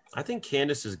turn. I think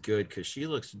Candace is good because she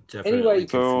looks definitely Anyway,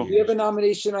 confused. we have a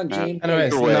nomination on James.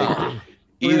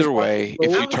 Either way, if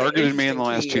you targeted me in the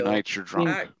last 2 nights, you're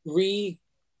drunk. 3,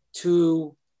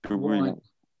 2, 1.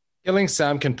 Killing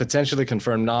Sam can potentially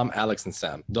confirm Nam, Alex, and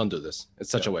Sam. Don't do this. It's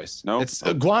such a waste. No. It's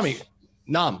Guami.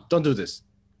 Nam, don't do this.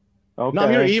 Okay.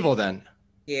 Nam, you're evil then.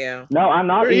 Yeah. No, I'm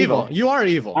not You're evil. You are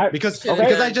evil because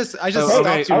I just Hey, stopped you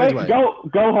Alex, midway.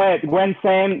 go ahead. When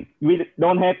Sam, we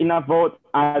don't have enough votes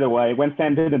either way. When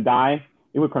Sam didn't die,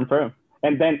 it would confirm.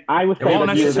 And then I would say won't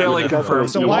that you necessarily confirm.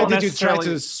 So It why won't did you try necessarily-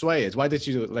 to sway it? Why did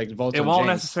you vote It on won't James?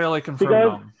 necessarily confirm.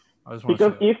 Because, Nam. I just want to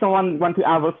because say if someone want to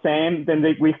outvote Sam, then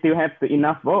we still have the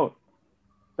enough votes.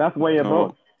 That's way a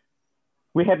vote.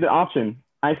 We have the option.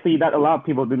 I see that a lot of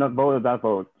people do not vote at that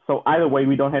vote. So either way,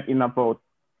 we don't have enough votes.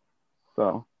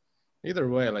 So Either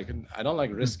way, I don't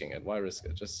like risking it. Why risk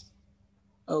it? Just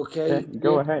Okay.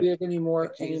 go ahead. Do we have any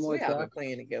more? We have been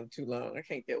playing together too long. I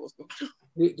can't get what's going on.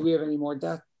 Do we have any more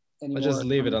death? I'll just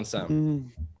leave it on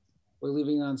Sam. We're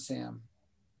leaving it on Sam.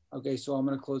 Okay, so I'm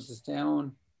going to close this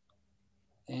down.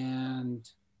 And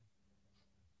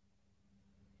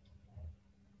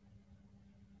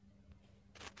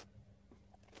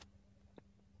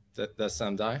does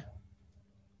Sam die?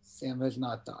 Sam has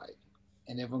not died.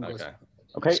 And everyone goes.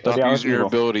 Okay. Stop using your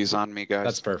abilities on me, guys.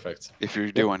 That's perfect. If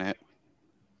you're doing it.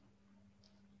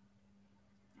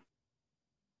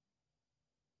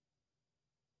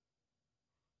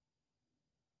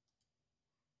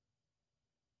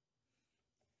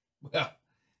 Well,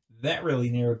 that really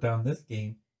narrowed down this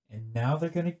game. And now they're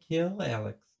going to kill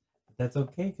Alex. But that's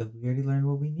okay, because we already learned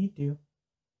what we need to.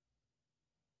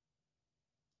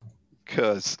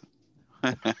 Because.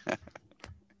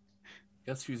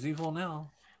 Guess who's evil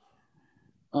now?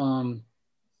 Well,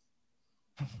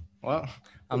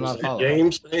 I'm not following.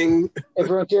 James thing.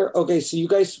 Everyone's here. Okay, so you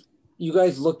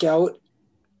guys look out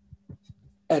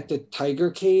at the tiger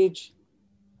cage,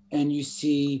 and you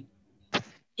see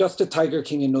just a Tiger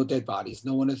King and no dead bodies.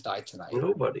 No one has died tonight.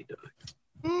 Nobody died.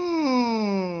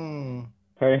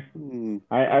 Okay.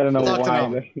 I don't know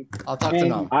why. I'll talk to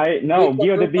Nam.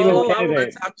 You're the demon I want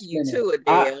candidate. to talk to you too,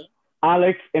 Adele.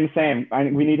 Alex and Sam,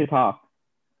 we need to talk.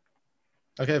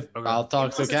 Okay, I'll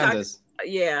talk to Candace.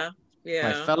 Yeah.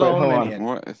 My fellow minion.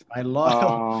 My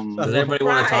loyal. Does everybody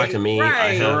want to talk to me?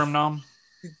 I have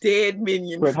dead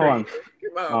minion. Wait, hold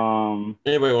on.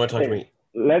 Anybody want to talk to me?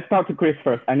 Let's talk to Chris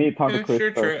first. I need to talk to Chris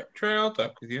Sure, first. Trey, I'll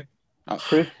talk with you.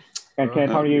 Chris, and can I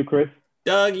talk to you, Chris?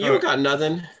 Doug, you got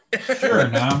nothing. Sure,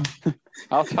 Nam.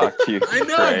 I'll talk to you. I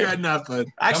know I got nothing.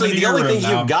 Actually, the only thing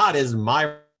you've got is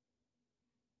my.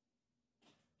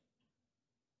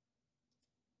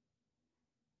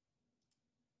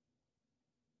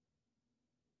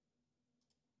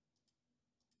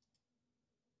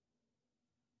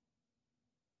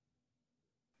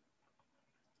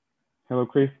 Hello,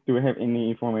 Chris. Do we have any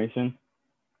information?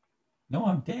 No,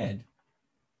 I'm dead.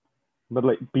 But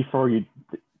like before you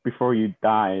before you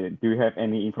die, do you have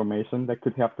any information that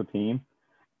could help the team?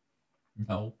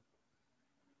 No.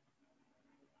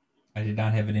 I did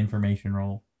not have an information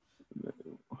roll.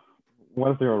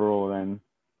 What's your role then?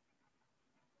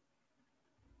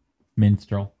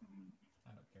 Minstrel.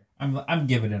 I don't care. I'm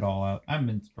giving it all out. I'm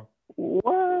minstrel.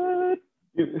 What?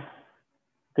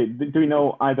 Okay, do you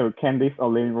know either Candice or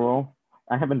Lynn role?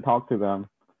 I haven't talked to them.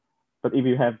 But if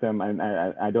you have them,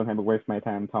 I don't have to waste my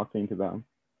time talking to them.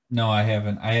 No, I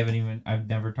haven't. I've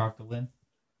never talked to Lynn.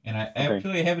 And I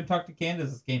actually haven't talked to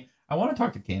Candace this game. I want to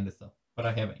talk to Candace though, but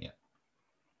I haven't yet.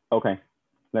 Okay.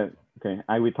 Okay.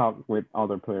 I will talk with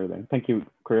other players then. Thank you,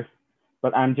 Chris.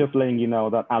 But I'm just letting you know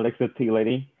that Alex is tea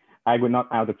lady. I will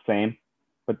not out the same.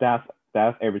 But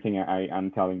that's everything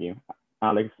I'm telling you.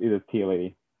 Alex is a tea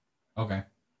lady. Okay.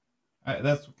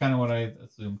 That's kind of what I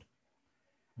assumed.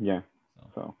 Yeah.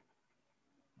 So.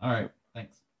 All right.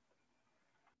 Thanks.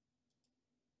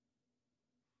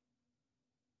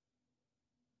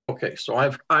 Okay, so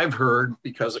I've heard,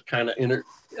 because it kind of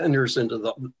enters into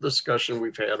the discussion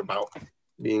we've had about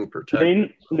being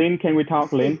protected. Lynn, can we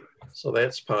talk, Lynn? So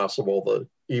that's possible. The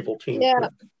evil team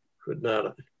could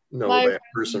not know that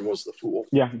person was the fool.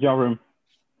 Yeah, your room.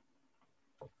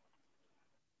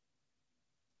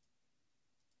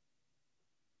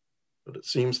 But it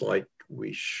seems like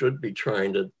we should be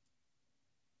trying to,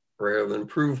 rather than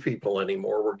prove people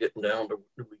anymore, we're getting down to,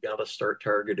 we got to start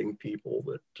targeting people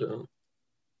that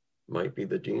might be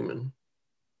the demon.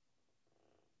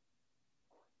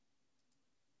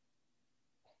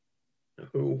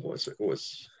 Who was it? It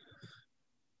was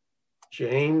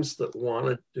James that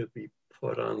wanted to be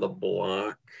put on the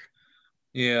block.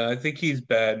 Yeah, I think he's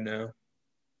bad now.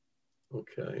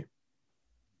 Okay.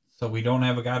 So we don't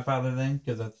have a Godfather then?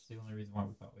 Because that's the only reason why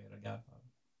we thought we had a Godfather.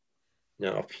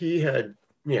 Now,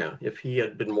 if he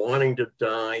had been wanting to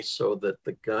die so that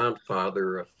the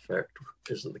Godfather effect,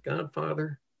 is it the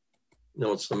Godfather?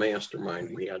 No, it's the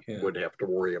mastermind we would have to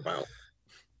worry about.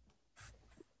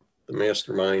 The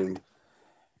mastermind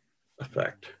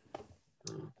effect.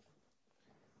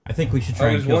 I think we should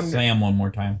try and kill Sam one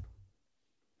more time.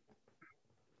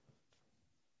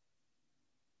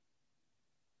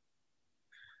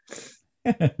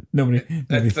 nobody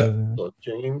says that. So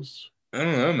James? I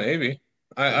don't know, maybe.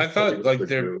 I thought like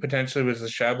there potentially was a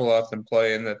Shabaloth in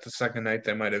play, and that the second night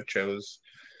they might have chose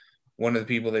one of the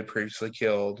people they previously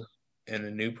killed and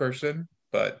a new person,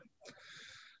 but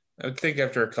I would think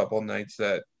after a couple nights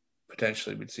that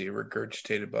potentially we'd see a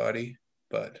regurgitated body.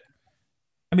 But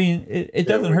I mean, it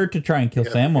doesn't hurt to try and kill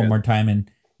Sam one more time and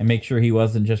make sure he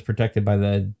wasn't just protected by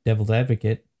the devil's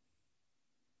advocate.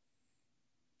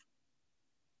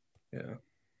 Yeah.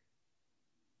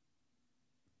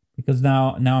 Because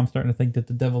now I'm starting to think that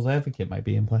the devil's advocate might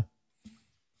be in play.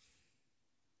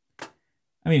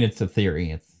 I mean, it's a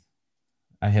theory.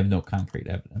 I have no concrete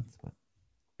evidence. But.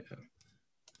 Yeah.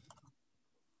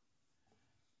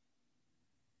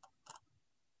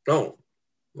 Oh,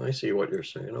 I see what you're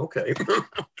saying. Okay.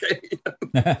 Okay.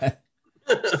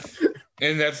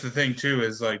 And that's the thing too,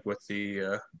 is like with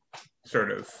the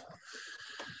sort of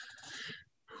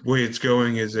way it's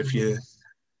going is if you,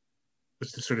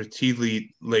 with the sort of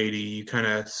tea lady, you kind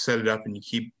of set it up and you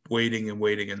keep waiting,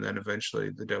 and then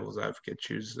eventually the devil's advocate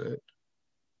chooses it.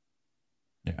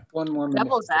 Yeah. One more minute.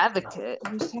 Devil's advocate.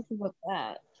 Who's talking about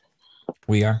that?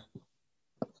 We are.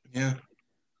 Yeah.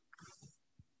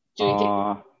 Do you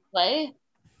think play?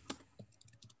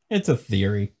 It's a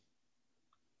theory.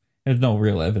 There's no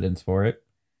real evidence for it.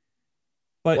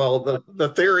 But well, the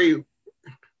theory.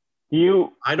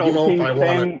 I don't know if I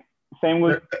want to. Same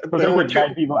with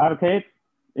bad people advocate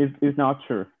is not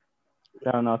true.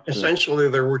 They're not true. Essentially,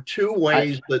 there were two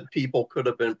ways that people could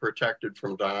have been protected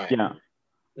from dying. Yeah.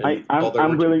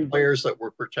 I'm willing. Players that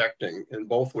were protecting, and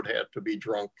both would have to be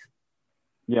drunk.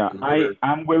 Yeah,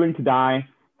 I'm willing to die.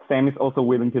 Sam is also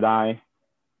willing to die.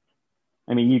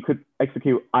 I mean, you could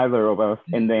execute either of us,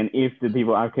 and then if the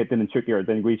devil advocate didn't trigger,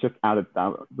 then we just added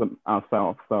them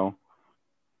ourselves. So,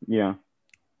 yeah.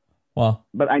 Well,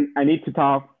 but I need to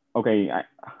talk. Okay, I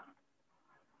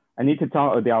need to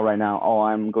talk Adele right now, or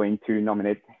I'm going to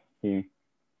nominate him.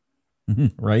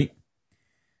 Right?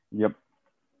 Yep.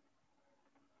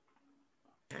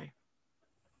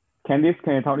 Candice,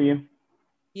 can I talk to you?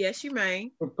 Yes, you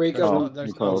may. Break up.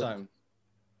 There's no time.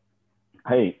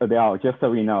 Hey, Adele, just so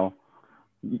we know,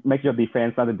 make your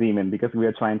defense not a demon because we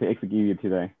are trying to execute you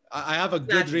today. I have a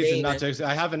good reason not to.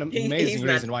 I have an amazing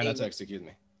reason why not to execute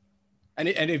me. And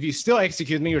if you still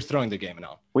execute me, you're throwing the game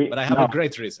now. But I have a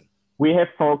great reason. We have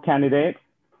 4 candidates.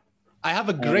 I have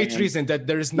a great reason that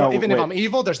there is if I'm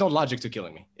evil, there's no logic to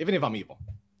killing me. Even if I'm evil.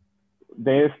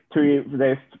 There's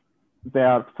there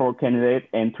are 4 candidates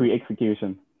and 3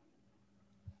 execution.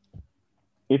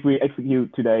 If we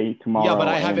execute today, tomorrow. Yeah, but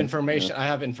I have information. I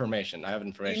have information.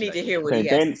 You need to hear what Okay, he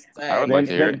then, has to say. I would like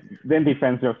to hear it. then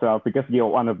defend yourself because you're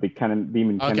one of the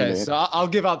demon Okay, candidates. so I'll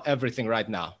give out everything right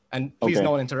now, and please Okay.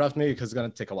 no one interrupt me because it's gonna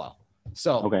take a while.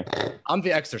 So Okay. I'm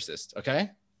the exorcist.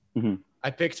 Okay. Mhm. I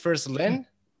picked first Lynn.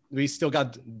 We still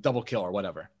got double kill or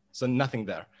whatever, so nothing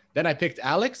there. Then I picked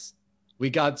Alex. We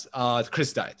got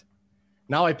Chris died.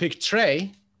 Now I picked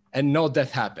Trey, and no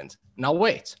death happened. Now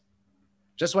wait,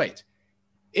 just wait.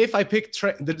 If I pick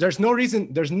Trey, there's no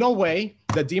reason, there's no way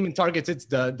the demon targeted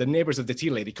the neighbors of the tea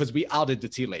lady because we outed the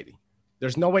tea lady.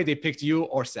 There's no way they picked you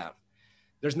or Sam.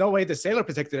 There's no way the sailor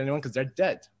protected anyone because they're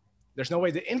dead. There's no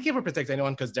way the innkeeper protected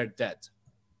anyone because they're dead.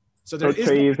 So there is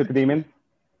Trey no is a demon.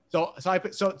 so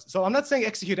I'm not saying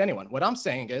execute anyone. What I'm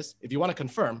saying is, if you want to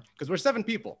confirm, because we're 7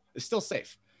 people, it's still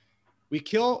safe. We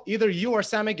kill either you or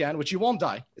Sam again, which you won't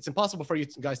die. It's impossible for you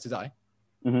guys to die.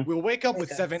 Mhm. We'll wake up with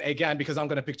 7 again because I'm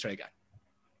gonna pick Trey again.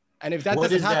 And if that What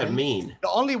doesn't does that happen, mean? the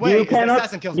only way You is the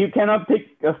assassin cannot, kills you me. cannot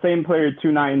pick the same player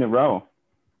 2 nights in a row.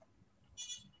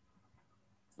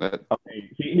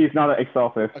 Okay, he's not an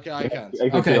exorcist. Okay, I can't.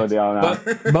 Okay,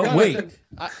 but wait.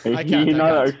 I He's can't.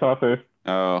 not an exorcist.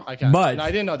 Oh, I can't. But- No,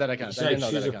 I didn't know that I can't. I didn't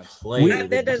know that I can't.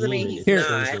 That doesn't mean he's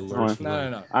not.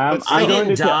 No. I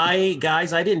didn't die,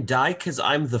 guys. I didn't die because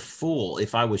I'm the fool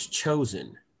if I was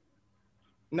chosen.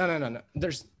 No.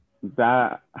 There's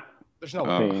That. no way.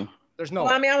 Okay. There's no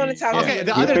Well, way. I mean, I want to talk to Okay, you.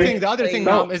 the other thing,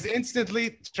 No. Mom, is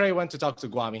instantly Trey went to talk to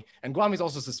Guami, and Guami's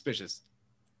also suspicious.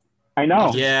 I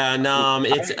know. Yeah,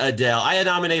 it's Adele. I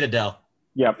nominate Adele.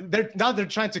 Yep. Now they're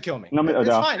trying to kill me. Nominate It's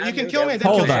Adele. fine. You can kill me and then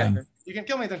Hold kill on. Trey. You can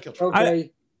kill me and then kill Trey.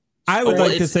 Okay. I would Well,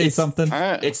 like to say something.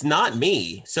 It's not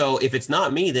me. So if it's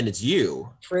not me, then it's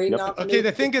you. Trey Yep. nominates Okay,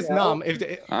 the thing is, Adele. Nom, if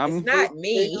It's not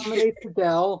me. Trey nominates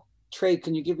Adele. Trey,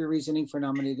 can you give your reasoning for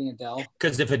nominating Adele?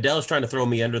 Because if Adele's trying to throw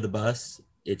me under the bus,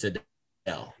 it's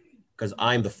Adele. Because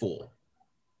I'm the fool.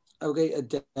 Okay,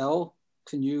 Adele,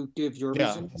 can you give your yeah.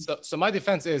 reason? So my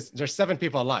defense is there's 7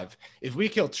 people alive. If we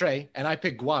kill Trey and I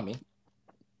pick Guami,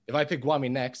 if I pick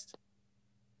Guami next,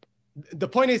 the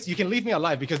point is you can leave me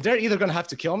alive because they're either gonna have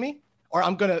to kill me or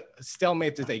I'm gonna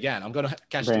stalemate it again. I'm gonna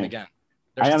catch them Okay. again.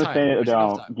 I There's understand time. it, There's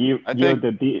enough Adele. time. You're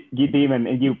the demon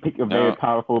and you pick a very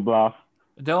powerful bluff.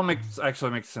 Adele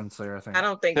actually makes sense there, I think. I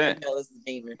don't think Adele is the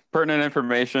demon. pertinent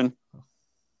information.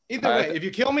 Either way, if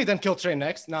you kill me, then kill Trey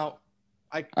next. Now,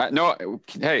 No,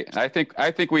 hey, I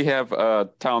think we have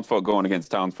townsfolk going against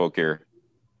townsfolk here.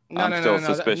 I'm still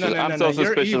suspicious. I'm still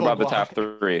suspicious about the top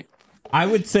 3. I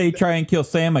would say try and kill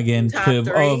Sam again Top to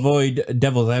 3. avoid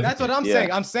devil's advocate. That's what I'm saying.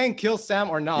 I'm saying kill Sam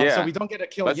or Nom, so we don't get a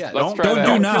kill yet. Don't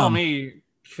do Nom. Kill me.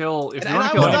 Kill if And you I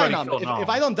want to will kill die anybody, Nom. kill Nom. If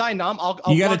I don't die Nom, I'll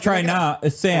You got to block try him again. now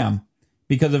Sam,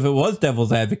 because if it was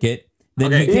devil's advocate,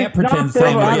 then you can't It's not pretend Sam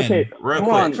devil's again. advocate. Real Come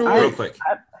quick. on, Real quick.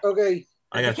 Okay.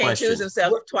 I got He a can't question. choose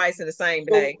himself twice in the same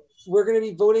So day. we're going to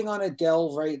be voting on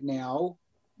Adele right now.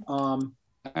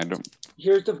 I don't.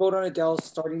 Here's the vote on Adele,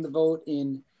 starting the vote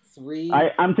in 3.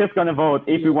 I'm just gonna vote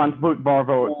if you want to put more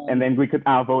vote, and then we could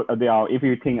outvote Adele if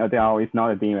you think Adele is not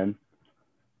a demon.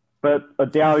 But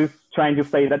Adele is trying to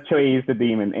say that Trey is the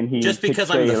demon, and he Just picked because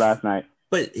Trey I'm the last night.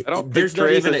 But I don't there's think not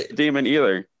Trey is even a demon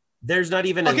either. There's not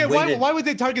even Okay, a way to, why would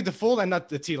they target the fool and not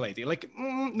the tea lady? Like,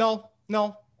 no.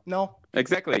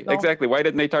 Exactly. No. Exactly. Why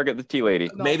didn't they target the tea lady?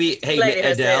 maybe hey Lady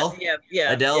has Adele. said-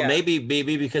 yeah, Adele, yeah. maybe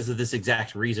because of this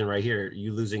exact reason right here,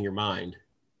 you losing your mind.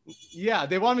 Yeah,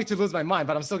 they want me to lose my mind,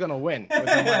 but I'm still gonna win. with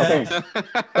my mind.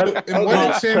 Okay. And what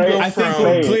did Sam Trey, go I think from?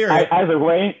 we're clear. Either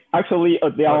way, actually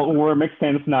Adele will make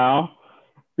sense now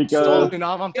because So, I'm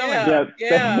telling you.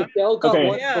 Yeah. Adele got Okay.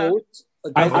 one Yeah. vote.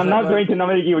 Adele I'm got not one going to vote.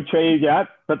 nominate you Trey yet,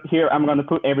 but here I'm going to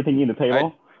put everything in the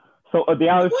table. So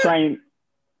Adele is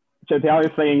Adele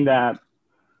is saying that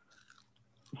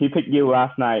he picked you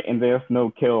last night and there's no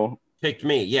kill. Picked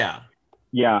me, yeah.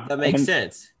 Yeah. That makes and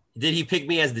sense. Did he pick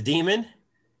me as the demon?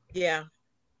 Yeah.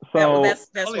 So that's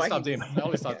Only why stop demons.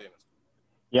 Only stop demons.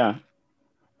 yeah.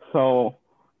 So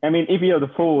I mean, if you're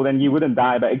the fool, then you wouldn't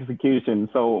die by execution.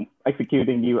 So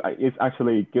executing you is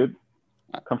actually good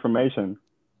confirmation.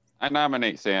 I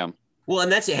nominate Sam. Well,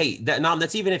 and that's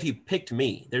that's even if he picked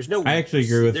me. There's no. I actually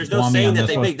agree with There's no Kwame saying on that this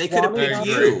they one. picked. They could have Kwame picked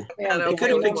nominated you. Sam. They could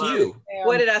have picked you.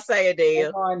 What did I say,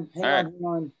 Adele? Hang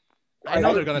on. I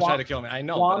know they're gonna try to kill me. I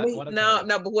know. Kwame-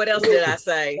 No, but what else did I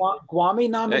say? Kwame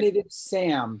nominated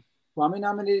Sam. Kwame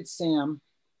nominated Sam.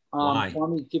 Why?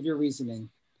 Kwame, give your reasoning.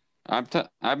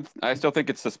 I still think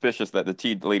it's suspicious that the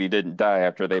tea lady didn't die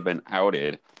after they've been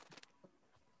outed.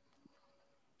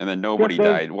 And then nobody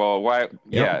died. Well, why?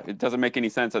 Yeah, it doesn't make any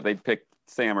sense that they picked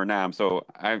Sam or Nam. So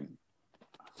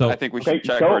So I think we should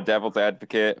check for a devil's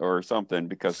advocate or something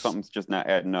because something's just not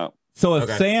adding up. So if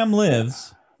Sam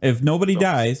lives, if nobody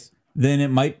dies, then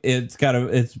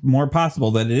it's more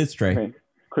possible that it is Trey. Okay.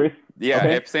 Chris? Yeah,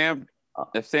 Okay. if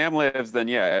Sam lives, then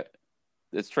yeah,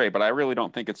 it's Trey. But I really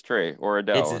don't think it's Trey or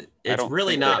Adele. It's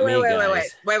really not me, Wait.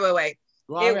 guys.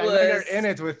 Well, It you're was in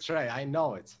it with Trey. I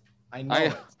know it.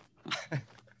 it.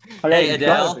 Hey,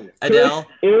 Adele,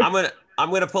 If- I'm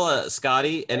gonna pull a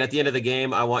Scotty, and at the end of the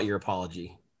game, I want your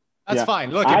apology. That's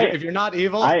fine. Look, if you're not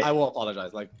evil, I will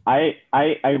apologize. Like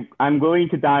I'm going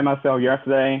to die myself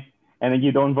yesterday, and then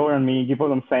you don't vote on me. You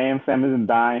vote on Sam. Sam doesn't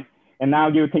die, and now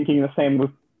you're thinking the Sam was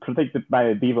protected by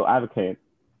a devil advocate.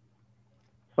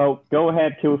 So go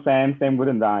ahead, kill Sam. Sam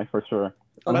wouldn't die for sure.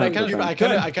 But he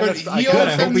all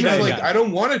sounds like I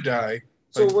don't want to die.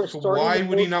 So Like, we're so starting why to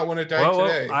would he vote- not want to die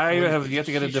today? I have yet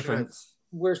to get a defense.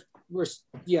 We're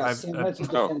I've- Sam has a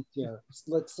defense here.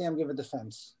 Let Sam give a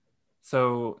defense.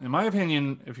 So, in my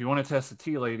opinion, if you want to test the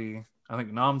tea lady, I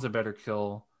think Nom's a better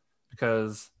kill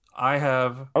because I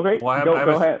have. Okay, well, go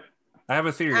ahead. I have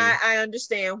a theory. I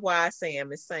understand why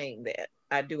Sam is saying that.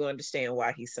 I do understand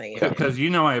why he's saying that. Because you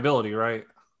know my ability, right?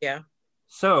 Yeah.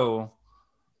 So,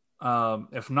 because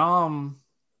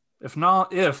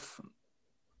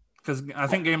I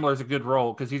think Gambler is a good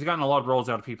role because he's gotten a lot of rolls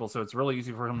out of people, so it's really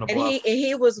easy for him to bluff. And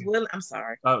he was willing. I'm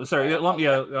sorry.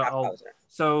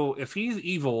 So if he's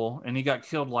evil and he got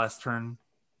killed last turn,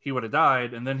 he would have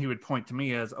died, and then he would point to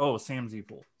me as, "Oh, Sam's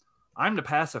evil." I'm the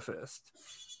pacifist.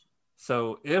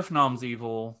 So if Nom's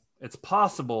evil, it's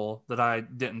possible that I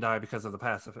didn't die because of the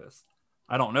pacifist.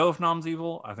 I don't know if Nom's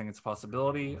evil. I think it's a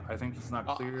possibility. I think it's not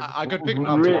clear. I could pick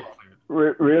Nom.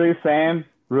 Really, Sam?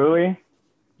 Really?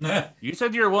 You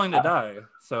said you were willing to die,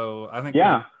 so I think.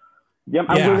 Yeah. Yep,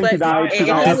 I'm willing to die.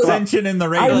 Dissension in the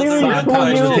race.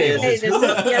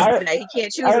 He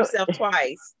can't choose himself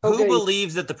twice. Who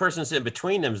believes that the person sitting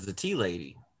between them is the tea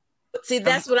lady? See,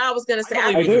 that's what I was going to say.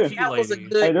 I think do. that was a I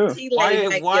good do. tea lady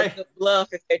that gives the bluff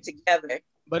if they're together.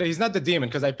 But he's not the demon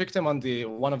because I picked him on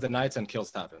one of the nights and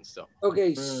kills happens. So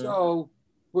Okay, so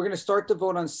we're going to start the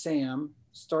vote on Sam.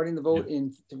 Starting the vote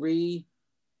in 3,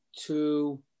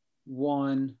 2,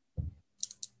 1.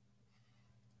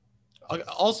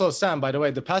 Also, Sam, by the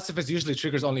way, the pacifist usually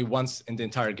triggers only once in the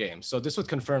entire game. So this would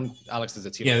confirm Alex is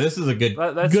a team. Yeah, this is a good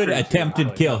That's good true, attempted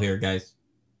too. kill here, guys.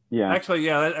 Yeah. Actually,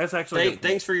 that's actually.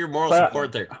 Thanks for your moral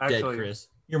support there, Actually, Chris.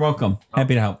 You're welcome.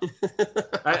 Happy to help.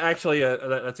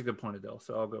 That's a good point, Adele.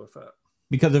 So I'll go with that.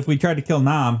 Because if we tried to kill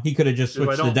Nom, he could have just If I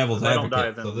switched to don't- Devil's if I don't die,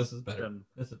 Advocate. then- So this is better. then-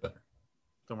 This is better.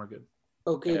 Then we're good.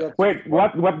 Okay. That's Wait,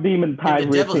 what demon type Did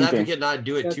were the you devil's thinking? advocate not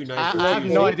do it 2 nights? I have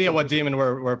no idea what demon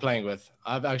we're playing with.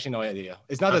 I have actually no idea.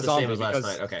 It's not Not a the same zombie as last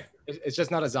because night, okay. it's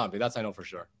just not a zombie. That's I know for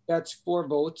sure. That's 4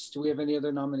 votes. Do we have any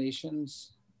other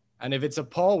nominations? And if it's a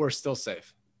poll, we're still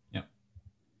safe. Yep.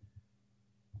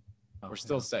 We're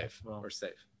still safe. Well. We're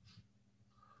safe.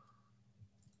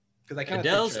 Because I can't.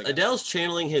 Adele's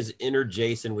channeling his inner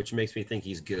Jason, which makes me think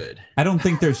he's good. I don't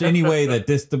think there's any way that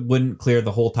this wouldn't clear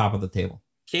the whole top of the table.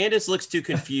 Candace looks too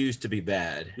confused to be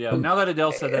bad. Yeah. Now that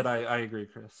Adele said that, I agree,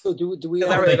 Chris. So do we?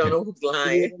 I really don't do know who's we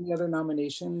lying. have any other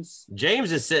nominations?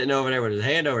 James is sitting over there with his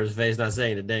hand over his face, not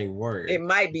saying a dang word. It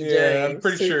might be James. Yeah, I'm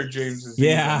pretty sure James is.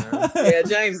 Yeah. Yeah,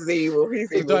 James is evil. He's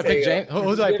Do evil. I pick as hell. James?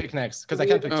 Who do I pick next? Because I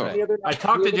can't pick Trey. I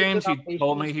talked to James. He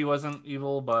told me he wasn't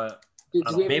evil, but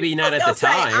maybe not at Don't the say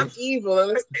time. I'm evil. And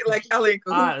let's say like y'all ain't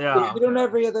cool. yeah. We don't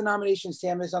have any other nominations.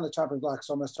 Sam is on the chopping block,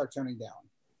 so I'm gonna start turning down.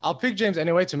 I'll pick James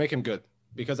anyway to make him good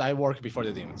because I work before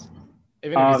the demons.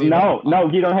 Even if he's No, evil. no,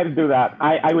 you don't have to do that.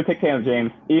 I would take care of James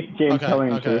if James telling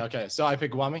the truth. Okay. So I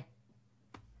pick Guami.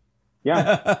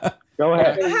 Yeah, go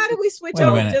ahead. But how do we switch Wait a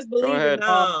over? minute. Just believe ahead. it.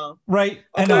 No. Right.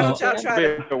 I Okay, know. don't y'all try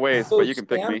to. Be a waste, but you can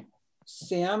pick me.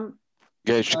 Sam.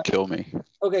 You guys should kill me.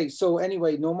 Okay, so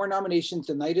anyway, no more nominations.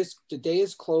 The day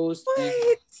is closed.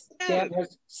 And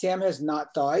Sam has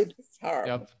not died. It's hard.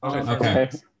 Yep. Okay.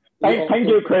 Thank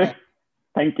you, Chris.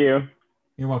 Thank you.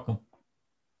 You're welcome.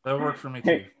 That worked for me too.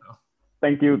 Hey.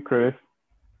 Thank you, Chris.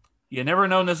 You never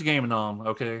know in this game, Nom.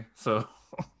 Okay, so.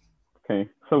 Okay,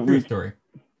 so True story.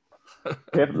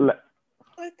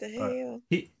 What the hell?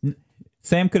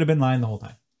 Sam could have been lying the whole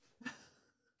time.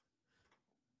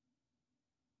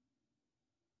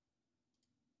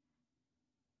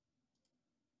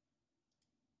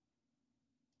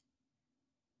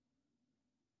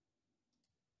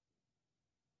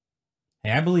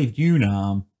 Hey, I believed you,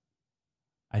 Nom.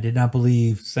 I did not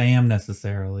believe Sam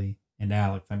necessarily and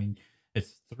Alex. I mean,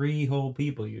 it's 3 whole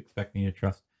people you expect me to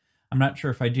trust. I'm not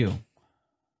sure if I do.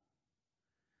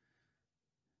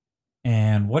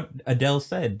 And what Adele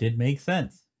said did make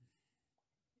sense.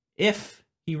 If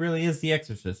he really is the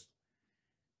exorcist,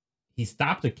 he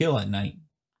stopped a kill at night,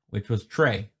 which was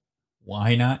Trey.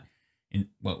 Why not? And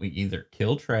we either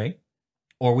kill Trey,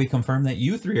 or we confirm that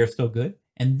you three are still good,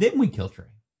 and then we kill Trey.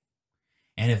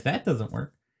 And if that doesn't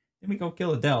work, then we go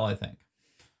kill Adele, I think.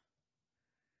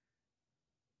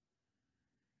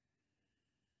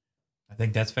 I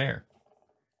think that's fair.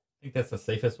 I think that's the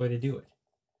safest way to do it.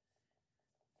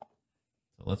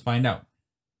 So let's find out.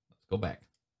 Let's go back.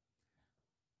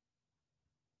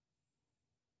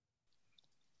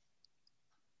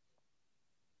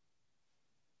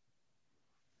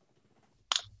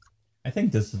 I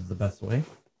think this is the best way.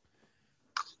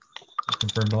 I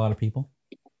confirmed a lot of people.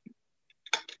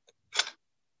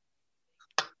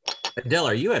 Adele,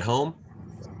 are you at home?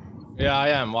 Yeah, I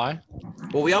am. Why?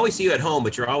 Well, we always see you at home,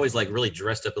 but you're always like really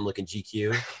dressed up and looking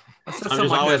GQ. I'm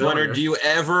just always wondering, do you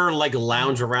ever like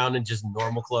lounge around in just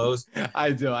normal clothes? I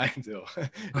do.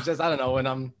 It's just I don't know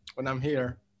when I'm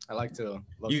here. I like to.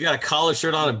 You got a collar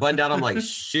shirt on and button down. I'm like,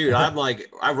 shoot. I'm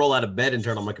like, I roll out of bed and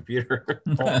turn on my computer.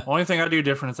 Only thing I do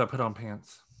different is I put on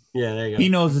pants. Yeah, there you go. He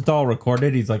knows it's all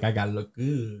recorded. He's like, I gotta look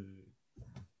good.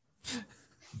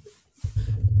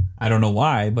 I don't know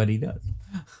why, but he does.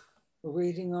 We're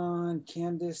waiting on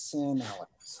Candace and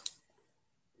Alex.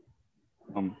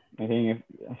 I think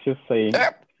I should say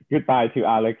goodbye to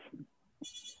Alex.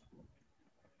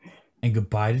 And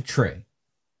goodbye to Trey.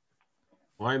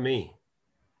 Why me?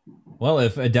 Well,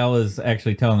 if Adele is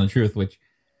actually telling the truth, which,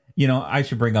 I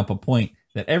should bring up a point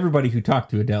that everybody who talked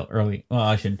to Adele early, well,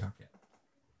 I shouldn't talk yet.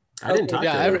 I didn't talk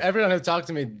to her. Everyone who talked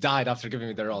to me died after giving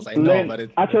me the roles. I know, but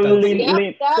it actually,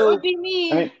 That would be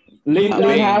me.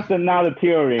 Lynn has another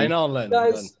theory. I know, Lynn.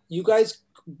 You guys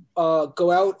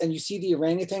go out and you see the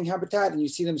orangutan habitat and you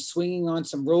see them swinging on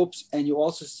some ropes, and you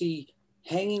also see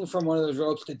hanging from one of those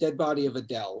ropes the dead body of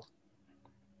Adele.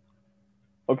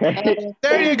 Okay.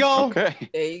 There you go. Okay.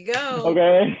 There you go.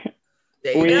 Okay.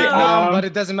 There you go. No, but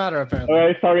it doesn't matter apparently.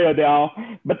 Okay, sorry, Adele.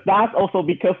 But that's also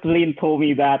because Lynn told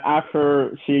me that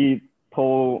after she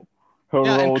told her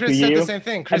Yeah, role and Chris to said you, the same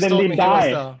thing. Chris and then told Lynn me he was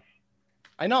died. the.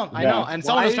 I know, Yeah. and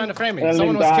someone was trying to frame me. And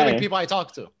Someone Lynn was killing died. people I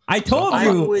talked to. I told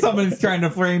you someone's trying to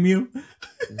frame you.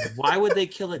 Why would they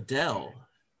kill Adele?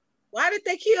 Why did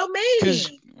they kill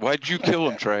me? Why'd you kill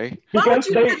him, Trey? Why would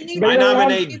you not leave I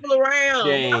nominate people around?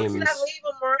 Why would James. you not leave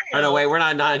them around? Oh no, wait, we're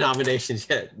not nominations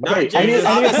yet. Not Okay, James.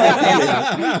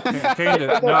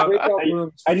 Candace,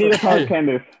 no. I need to talk to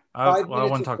Candace. I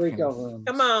want to talk to Candace.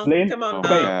 Come on, Lynn, come on.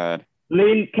 okay. God.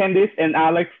 Lynn, Candace, and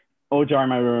Alex all join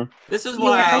my room. This is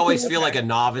why I always feel like a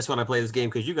novice when I play this game,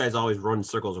 because you guys always run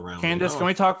circles around. Candace, can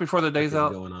we talk before the day's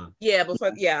out? Going on? Yeah, I'm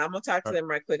gonna talk to them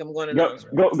right quick. I'm going to Go to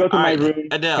my All right, room.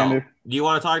 Adele, Candace. do you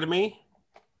want to talk to me?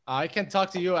 I can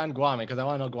talk to you and Guami because I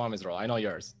want to know Guami's role. I know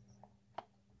yours.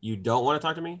 You don't want to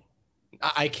talk to me?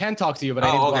 I can talk to you, but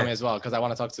I need okay. Guami as well because I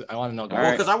want to know Guami.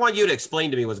 Well, because I want you to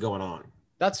explain to me what's going on.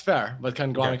 That's fair, but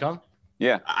can Guami come?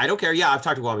 Yeah. I don't care. Yeah, I've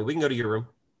talked to Guami. We can go to your room.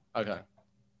 Okay.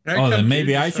 Oh, then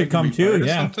maybe I should come too.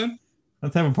 Yeah.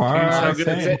 Let's have a party.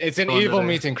 It's an evil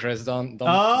meeting, Chris. Don't.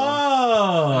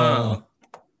 Oh.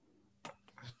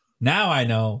 Now I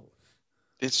know.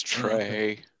 It's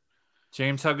Trey.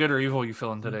 James, how good or evil are you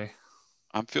feeling today?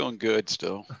 I'm feeling good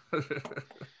still.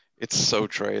 It's so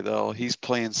Trey though. He's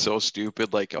playing so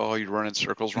stupid, like, oh, you're running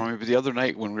circles around me. But the other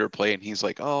night when we were playing, he's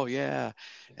like, oh yeah,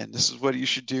 and this is what you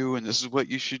should do, and this is what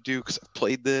you should do because I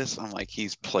played this. I'm like,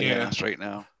 he's playing us right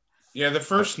now. Yeah, the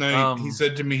first night he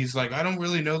said to me, he's like, I don't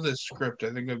really know this script.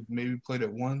 I think I've maybe played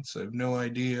it once. I have no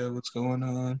idea what's going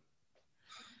on.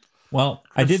 Well,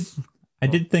 I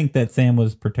did think that Sam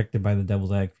was protected by the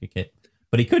devil's advocate,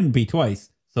 but he couldn't be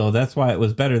twice. So that's why it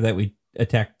was better that we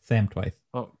attacked Sam twice.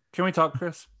 Oh, can we talk,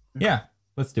 Chris? Yeah,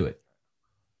 let's do it.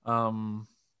 We'll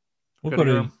go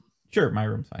to sure, my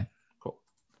room's fine. Cool.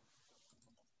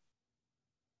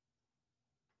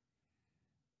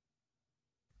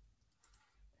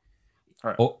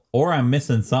 All right. Or I'm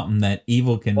missing something that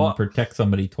evil can protect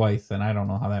somebody twice, and I don't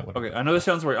know how that would. Okay, I know this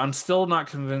sounds weird. I'm still not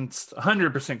convinced,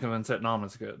 100% convinced that Nom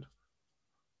is good.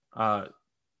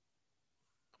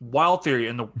 Wild theory,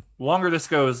 and the longer this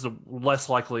goes, the less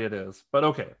likely it is. But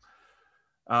okay.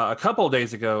 A couple of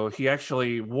days ago, he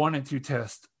actually wanted to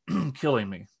test killing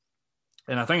me.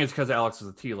 And I think it's because Alex is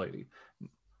a tea lady.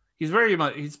 He's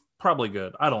probably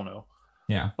good. I don't know.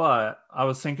 Yeah. But I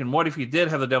was thinking, what if he did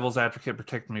have the devil's advocate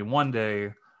protecting me one day,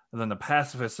 and then the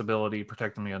pacifist ability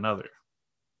protecting me another?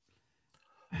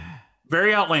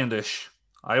 Very outlandish.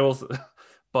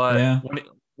 But yeah.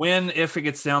 If it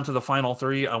gets down to the final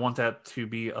three, I want that to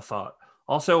be a thought.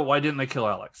 Also, why didn't they kill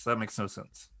Alex? That makes no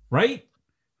sense. Right?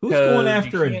 Who's going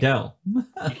after Adele? You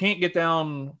can't get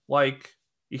down like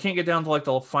you can't get down to like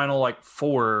the final like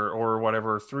 4 or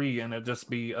whatever 3, and it'd just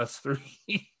be us 3.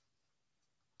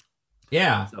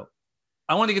 Yeah. So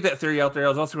I wanted to get that theory out there. I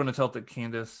was also going to tell it to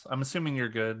Candace. I'm assuming you're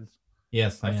good.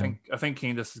 Yes, I think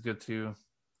Candace is good too.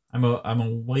 I'm a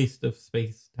waste of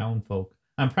space town folk.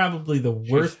 I'm probably the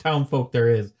worst town folk there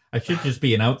is. I should just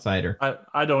be an outsider.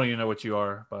 I don't even know what you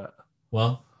are, but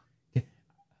well,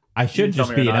 I should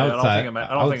just be an outsider. I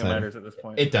don't think it matters at this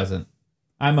point. It doesn't.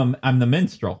 I'm the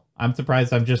minstrel. I'm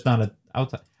surprised I'm just not an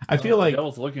outside. I feel like Dell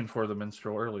was looking for the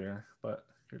minstrel earlier, but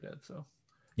you're dead. So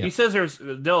yeah. He says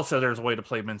Dell said there's a way to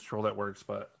play minstrel that works,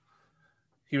 but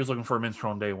he was looking for a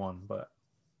minstrel on day 1. But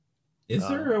is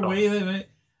there a way that?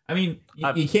 I mean,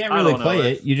 you can't really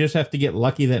play it. You just have to get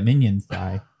lucky that minions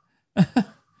die. I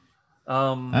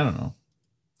don't know.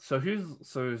 So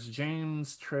it's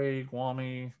James, Trey,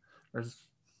 Guami. I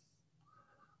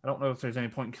don't know if there's any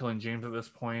point in killing James at this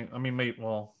point. I mean,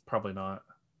 probably not.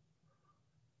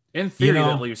 In theory,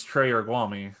 that leaves Trey or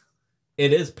Guami.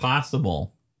 It is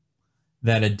possible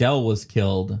that Adele was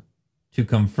killed to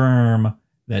confirm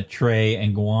that Trey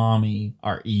and Guami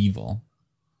are evil.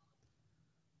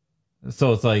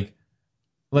 So it's like,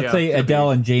 let's say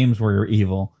Adele and James were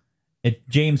evil. If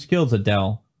James kills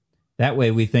Adele, that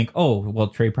way we think, oh, well,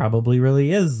 Trey probably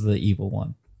really is the evil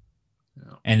one.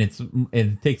 Yeah. And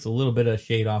it takes a little bit of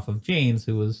shade off of James,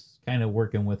 who was kind of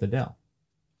working with Adele.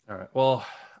 All right. Well,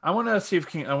 I want to see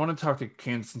if I want to talk to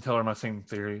Candace and tell her my same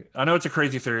theory. I know it's a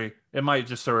crazy theory. It might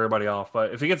just throw everybody off,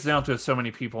 but if it gets down to so many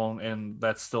people and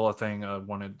that's still a thing, I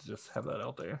wanted to just have that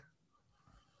out there.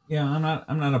 Yeah, I'm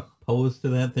not opposed to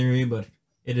that theory, but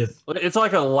it is. It's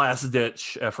like a last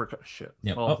ditch effort. Shit.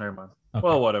 Yep. Well, never mind. Okay.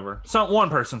 Well, whatever. One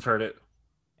person's heard it,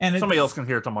 and somebody else can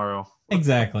hear it tomorrow.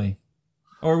 Exactly.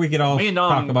 Or we could all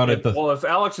talk about it. Well, if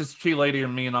Alex is Chi Lady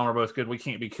and me and Nom are both good, we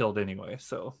can't be killed anyway.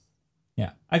 So.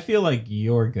 Yeah, I feel like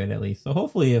you're good at least. So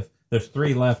hopefully, if there's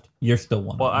 3 left, you're still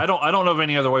one. Well, I don't know of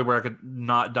any other way where I could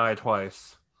not die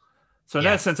twice. So in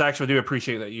that sense, I actually do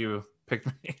appreciate that you picked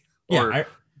me.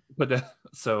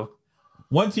 So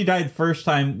once you died first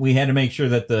time, we had to make sure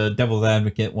that the devil's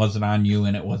advocate wasn't on you,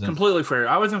 and it wasn't completely fair.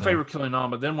 I was in favor of killing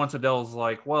Nom, but then once Adele's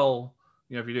like, well,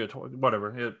 if you do it,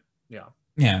 whatever.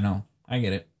 Yeah, no, I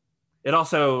get it. It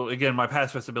also, again, my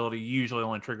pacifist ability usually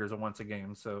only triggers it once a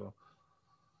game, so.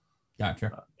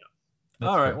 Gotcha.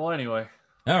 All right. Well, anyway.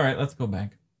 All right. Let's go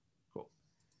back. Cool.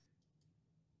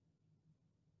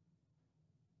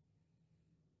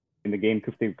 In the game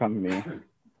to Steve Company.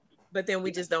 But then we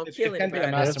just don't kill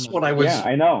anybody. That's what I was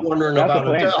I know. wondering That's about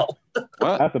the plan.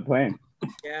 Adele. That's the plan.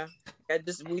 Yeah.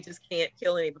 We just can't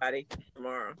kill anybody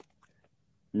tomorrow.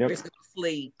 Yep. We're just gonna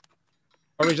flee.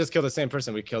 Or we just killed the same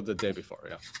person we killed the day before.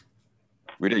 Yeah.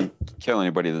 We didn't kill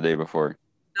anybody the day before.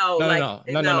 No.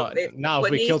 Now, if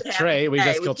we killed Trey, we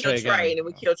just killed Trey again. And then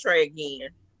we kill Trey again.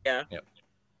 Yeah. Yep.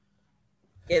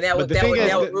 Yeah, that would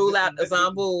rule out a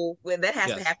Zombu. Well, that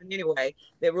has to happen anyway.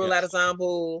 They rule out a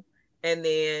Zombu, and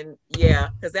then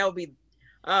because that would be,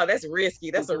 that's risky.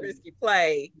 That's a risky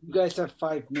play. You guys have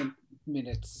 5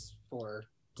 minutes for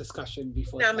discussion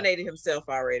before. He nominated himself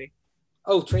already.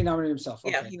 Oh, Trey nominated himself.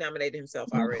 Okay. Yeah, he nominated himself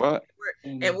already. What?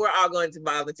 And we're all going to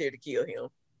volunteer to kill him.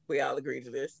 We all agree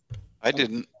to this. I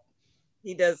didn't.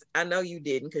 He does. I know you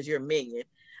didn't because you're a minion.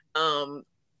 Don't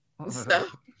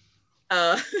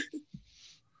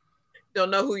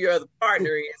know who your other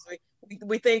partner is.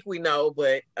 We think we know,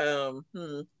 but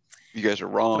you guys are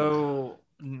wrong. So,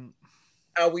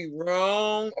 are we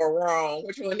wrong or wrong?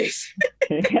 Which one is?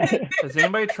 Has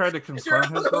anybody tried to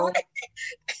confirm his role?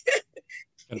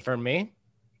 Confirm me?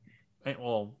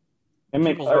 Well, I mean,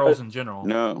 people's roles in general.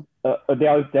 No.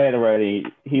 Adele's dead already.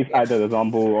 He's either the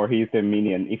Zombu or he's the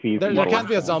minion. If he's there can't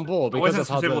be a Zombu because I wasn't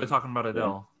specifically talking about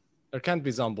Adele. There can't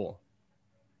be Zombu.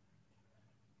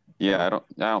 Yeah, I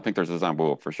don't think there's a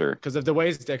Zombu for sure. Because of the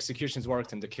ways the executions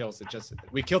worked and the kills,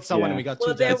 we killed someone and we got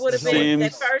 2 deaths. deaths. Well, that would have been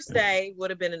that first day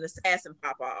would have been an assassin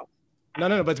pop off.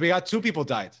 No, but we got 2 people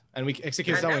died and we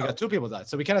executed someone and we got 2 people died.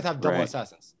 So we cannot have double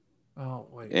assassins. Oh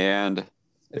wait. And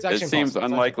it seems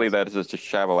unlikely that it's just a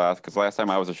Shabalath, because last time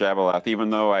I was a Shabalath, even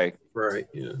though I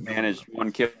managed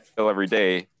 1 kill every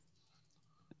day,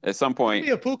 at some point... It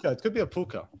could be a Puka. It could be a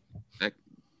Puka.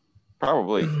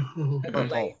 Probably.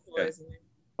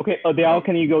 Okay, Adele,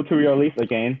 can you go through your list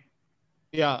again?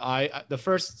 Yeah,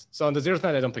 so on the 0th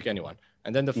night, I don't pick anyone.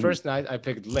 And then the first night, I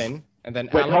picked Lynn, and then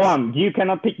Wait, Alex. hold on. You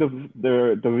cannot pick the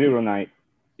 0 night.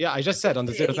 Yeah, I just said on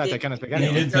the 0th night, I cannot pick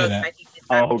anyone. He did say that.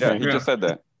 Oh, okay. Yeah, he just said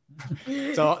that.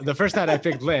 So the first night I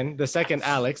picked Lynn, the second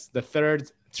Alex, the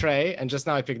third Trey, and just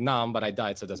now I picked Nam, but I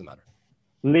died, so it doesn't matter.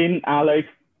 Lynn, Alex,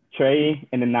 Trey,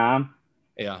 and then Nam.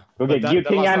 Yeah. Okay, you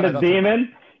think I'm the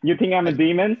demon? You think I'm a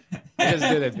demon? I just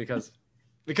did it because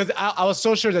I was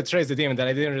so sure that Trey's the demon that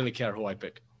I didn't really care who I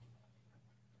pick.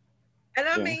 And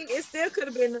I mean, it still could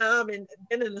have been and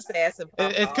been an assassin.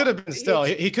 It could have been still.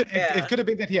 He could. Yeah. It could have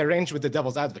been that he arranged with the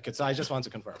devil's advocate. So I just want to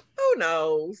confirm. Who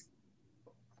knows?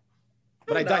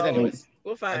 But I died anyways.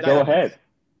 We'll find Go out. ahead.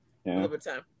 A Yeah. little bit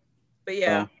of time. But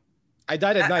yeah. I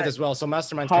died at night as well. So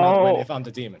Mastermind cannot win if I'm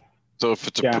the demon. So if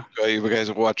it's a puka, you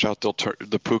guys watch out.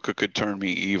 The puka could turn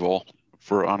me evil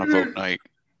on a vote night.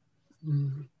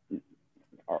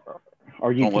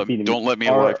 Are you don't let me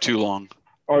alive too long.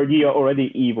 Or you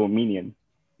already evil minion?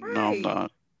 No, I'm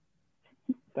not.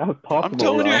 That was possible. I'm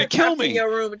telling you to kill In me. your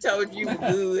room and told you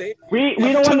good. We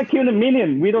don't want to kill the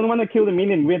minion. We don't want to kill the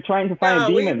minion. We're trying to find a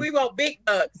demon. We want big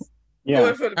bucks. Yeah.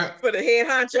 Going for the head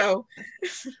honcho.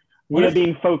 We are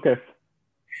being focused.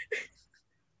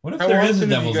 What if How there is a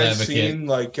often have you devil's guys advocate? seen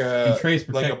like Trey's a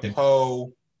protected.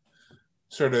 Poe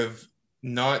sort of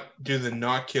not do the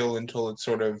not kill until it's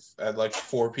sort of at like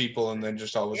 4 people and then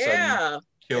just all of a sudden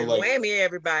kill And like whammy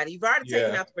everybody. You've already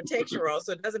taken Yeah. out the protection roll,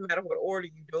 so it doesn't matter what order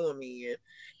you doing me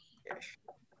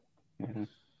in.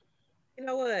 You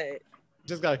know what?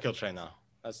 Just gotta kill Trey now.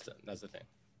 That's the thing.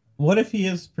 What if he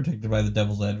is protected by the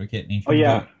devil's advocate and he Oh,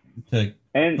 yeah. to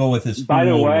And go with his by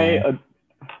the fool way, role?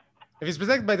 If he's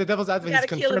protected by the devil's advocate, he's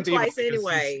gotta kill him confirmed evil twice because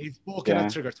anyway. His fool cannot Yeah.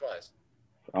 trigger twice.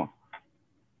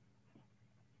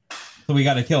 So we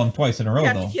got to kill him twice in a row, You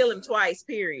have though. to kill him twice,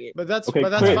 period. But that's Okay,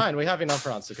 Chris. fine. We have enough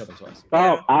rounds to kill him twice.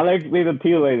 Oh, Alex is a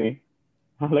tea lady.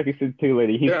 Alex is a tea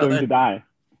lady. He's Yeah, going that- to die.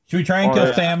 Should we try and kill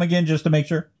Or- Sam again just to make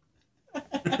sure?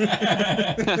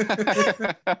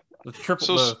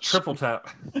 The triple tap.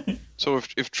 So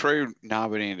if Trey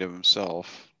nominated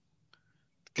himself,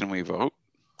 can we vote?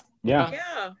 Yeah.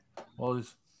 Yeah. Well,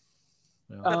 he's,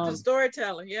 Up to the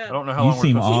storyteller, yeah. I don't know how You long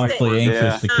seem we're supposed to awfully keep it.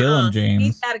 anxious to kill him, James.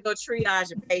 He's got to go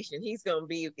triage a patient. He's going to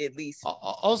be at least.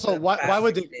 Also, why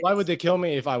would they kill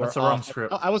me if I were That's the wrong off?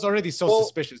 script. I was already so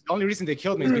suspicious. The only reason they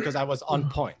killed me is because I was on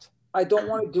point. I don't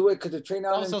want to do it because the train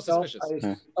on Also himself.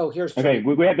 suspicious. Here's Okay,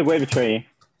 Trey. we have to wait for Trey.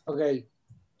 Okay,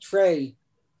 Trey.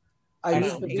 I need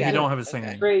to You don't have his thing.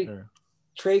 Trey, there.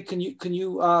 Trey, can you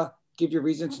give your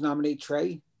reason to nominate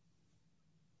Trey?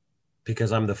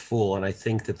 Because I'm the fool, and I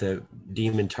think that the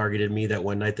demon targeted me that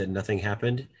one night that nothing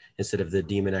happened, instead of the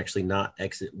demon actually not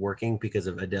working because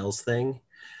of Adele's thing.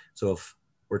 So if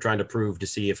we're trying to prove to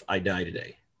see if I die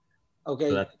today. Okay.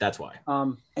 So that's why.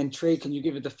 And Trey, can you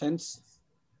give a defense?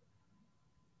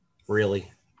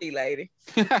 Really? Tea lady.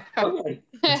 Okay.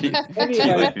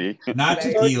 Anyway. Not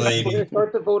We're tea gonna lady.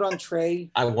 start the vote on Trey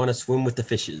I want to swim with the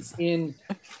fishes. in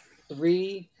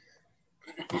 3,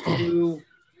 2,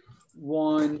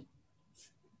 1.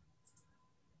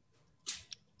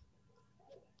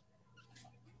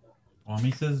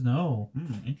 Wami says no.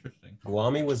 Interesting.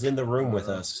 Wami was in the room with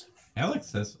us. Alex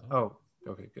says Oh,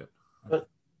 okay, good.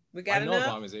 We got I know enough.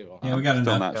 Bomb is evil. Yeah, we got I'm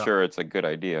still enough. not sure it's a good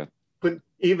idea. But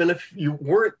even if you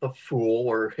weren't the fool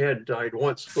or had died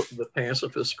once, the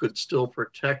pacifist could still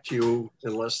protect you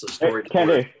unless the Hey, story.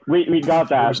 Candice, we got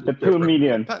that. The 2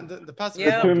 million. The past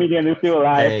The 2 million is still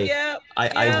alive. Hey, Yep.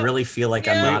 I really feel like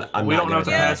I'm not. I'm we not don't know if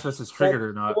the gonna die. pacifist is triggered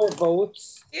or not. 4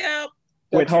 votes. Yep.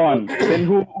 Wait, hold on. Then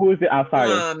who is the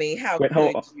outsider? Mommy, how Wait,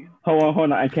 could hold you?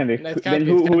 on, I can't. It can't Then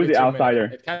be- who it can't is be the 2 outsider?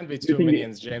 minions. It can't be two think-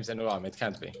 minions, James and Uam. It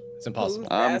can't be. It's impossible.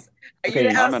 Are you Okay,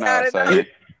 the I'm an outsider? outsider.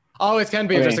 Oh, it can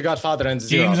be if Okay. there's a Godfather and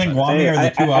zero. James and outsiders. Guami are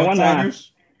the two I wanna ask,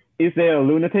 outsiders. is there a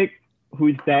lunatic who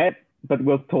is dead but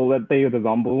was told that they are the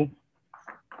zombie?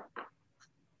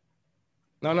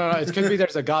 No. It could be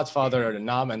there's a Godfather or a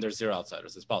Nam and there's zero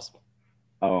outsiders. It's possible.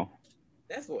 Oh.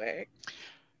 That's whack.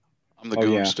 I'm the Oh,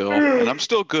 goon yeah. still, and I'm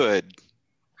still good.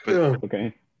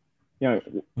 Okay. Yeah.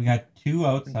 We got 2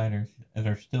 outsiders that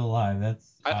are still alive.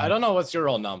 That's I don't know what's your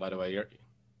role now, by the way.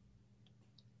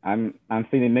 I'm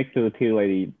sitting next to the tea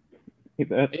lady.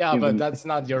 Yeah, but that's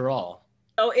not your role.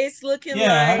 So it's looking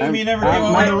Yeah, how like come you never came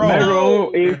on the my roll?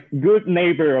 role is good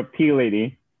neighbor of tea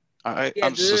lady. I'm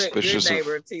good suspicious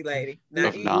neighbor of. of tea lady. of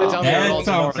Not Nam. evil. Tell me your That roles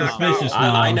sounds more now. suspicious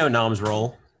I now. know Nam's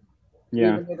role. Do you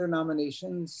Yeah. have any other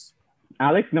nominations?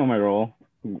 Alex know my role.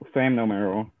 Sam know my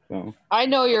role. So. I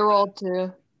know your role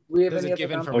too. We have Does any it other give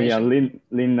nominations? Oh yeah,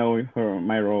 Lynn know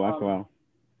my role as well.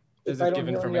 Does If I it don't give hear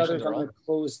any information others, to I'm roll? going to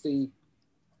close the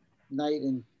night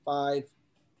in 5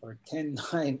 or 10,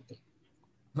 9.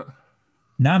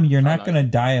 Nam, you're not no. going to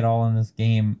die at all in this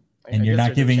game, and I you're guess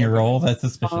not you're giving the your champion. role. That's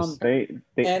suspicious. They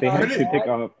And have on to that- pick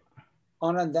up.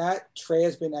 On that, Trey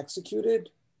has been executed.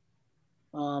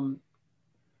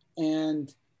 And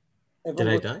Did I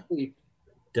everyone die? asleep.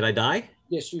 Did I die?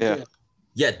 Yes, you Yeah. did.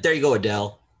 Yeah, there you go,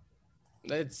 Adele.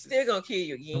 It's Still gonna kill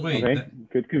you again. Oh, wait, Okay,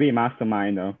 could be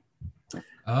mastermind though.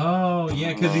 Oh,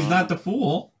 yeah, because he's not the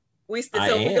fool. We still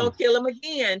so we're gonna kill him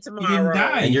again tomorrow. He didn't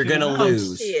die. And you're gonna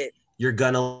lose. Shit. You're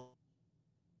gonna.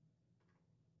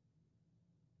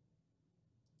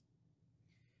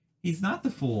 He's not the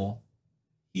fool.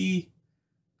 He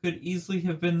could easily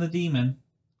have been the demon,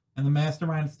 and the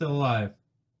mastermind's still alive.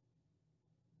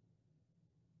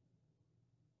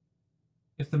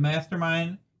 If the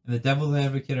mastermind and the devil's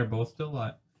advocate are both still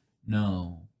alive,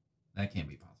 no, that can't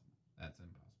be possible. That's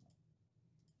impossible.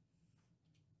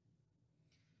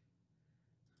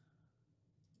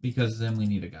 Because then we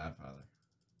need a godfather.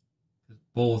 Because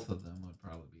both of them would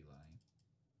probably be lying.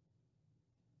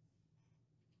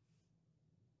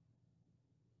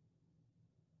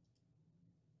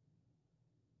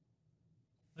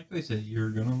 Like they said, you're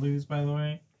going to lose, by the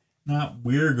way. Not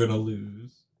we're going to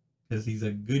lose. Because he's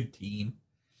a good team.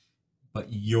 But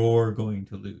you're going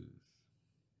to lose.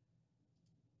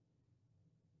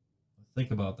 Let's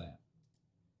think about that.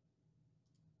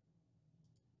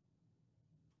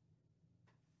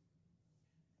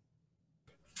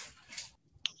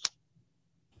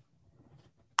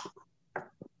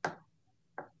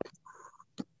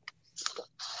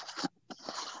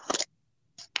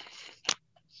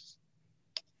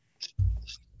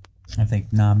 I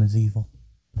think Nam is evil.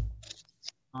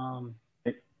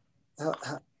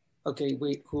 Okay,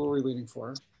 wait. Who are we waiting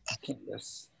for?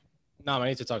 Candace. No, I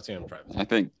need to talk to him in private. I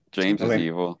think James is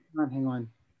evil. Hang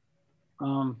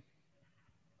on.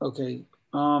 Okay.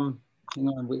 Hang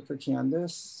on. Wait for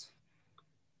Candace.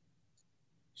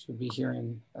 Should be here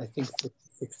in, I think,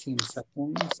 16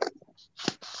 seconds.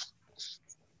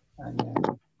 And then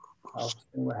I'll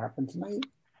explain what happened tonight.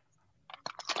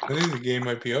 I think the game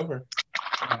might be over.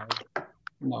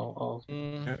 No,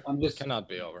 I'm just cannot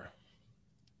be over.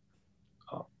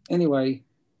 Oh, anyway,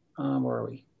 where are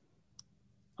we?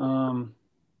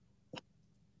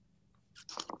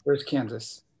 Where's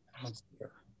Candace? Let's see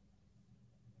here.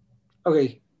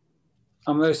 Okay,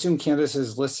 I'm gonna assume Candace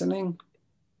is listening.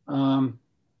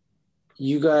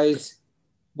 You guys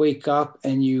wake up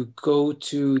and you go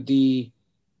to the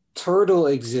turtle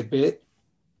exhibit,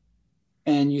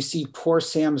 and you see poor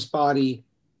Sam's body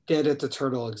dead at the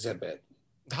turtle exhibit.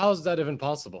 How is that even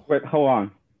possible? Wait, hold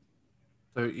on.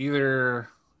 So either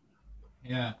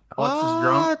Alex is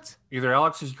drunk. Either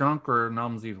Alex is drunk or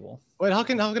Nam's evil. Wait, how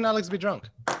can Alex be drunk?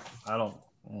 I don't.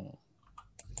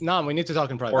 Nam, we need to talk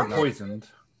in private. Or Nam. poisoned.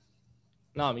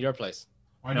 Nam, your place.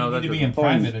 Why do you need to be in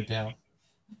private, Adele?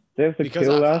 There's a Because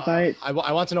kill last night. I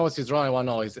want to know what's wrong. I want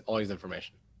to know all his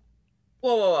information.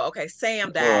 Whoa. Okay,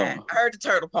 Sam died. I heard the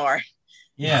turtle part.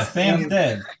 Yeah, Sam's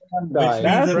dead. Which means That's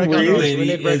that the breakout rooms. lady We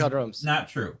need breakout is rooms. not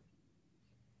true.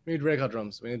 We need breakout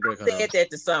rooms. We need breakout Said rooms. that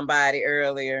to somebody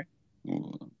earlier.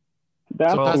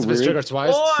 That's So pacifist trigger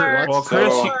twice. Or- Well,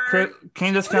 Chris,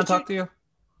 Candace, can I talk to you?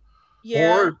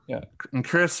 Yeah. Yeah. And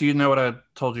Chris, you know what I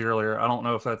told you earlier. I don't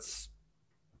know if that's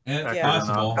It's Yeah.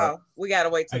 possible. Oh, we gotta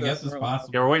wait I till guess the it's room.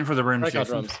 possible. Yeah, we're waiting for the room. Breakout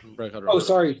Jason. rooms. Breakout rooms. Oh,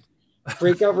 sorry.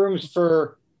 Breakout rooms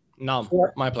for No,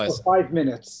 my place. for 5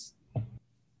 minutes.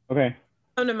 Okay.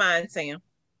 Come to mine, Sam.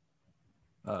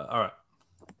 All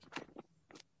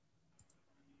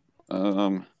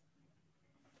right.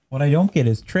 What I don't get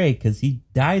is Trey, because he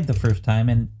died the first time,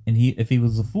 and if he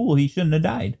was a fool, he shouldn't have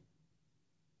died.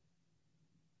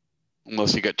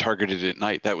 Unless he got targeted at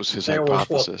night. That was his That was what-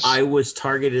 hypothesis. I was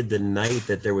targeted the night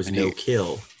that there was And no he-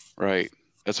 kill. Right.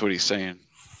 That's what he's saying.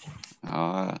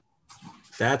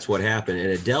 That's what happened. And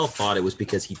Adele thought it was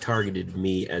because he targeted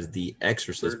me as the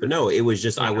exorcist. But no, it was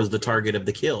just I was the target of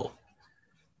the kill.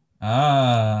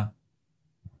 Ah.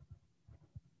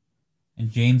 And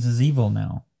James is evil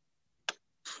now.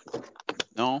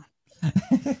 No.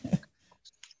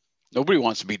 Nobody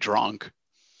wants to be drunk.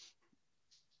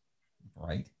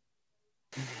 Right.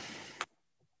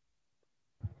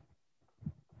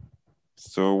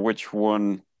 So which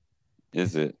one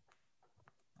is it?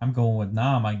 I'm going with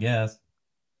Nam, I guess.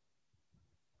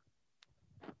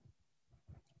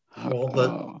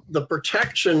 Well, the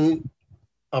protection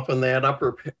up in that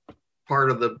upper part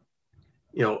of the,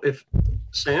 if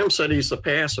Sam said he's a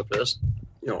pacifist,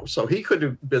 so he could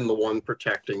have been the one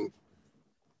protecting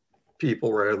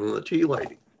people rather than the tea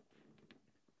lady.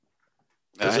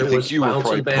 I It think was you were bouncing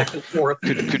probably. back and forth.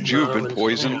 Could you have been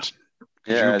poisoned?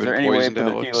 Could you Yeah, have is there been any way poisoned, for the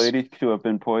tea Alex? lady to have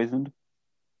been poisoned?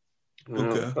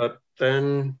 Okay. But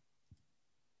then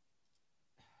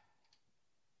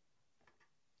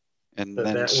And That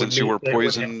then would since you mean- were that would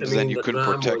have to poisoned, mean then you that couldn't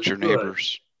Nam protect was your good.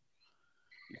 neighbors.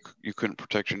 You couldn't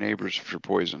protect your neighbors if you're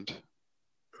poisoned.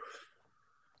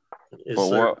 is, But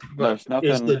there, what- there's but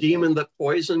is the nothing- demon that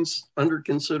poisons under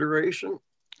consideration?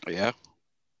 Yeah.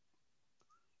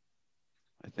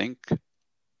 I think.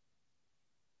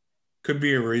 Could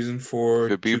be a reason for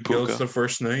Could be two kills Puka. the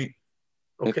first night.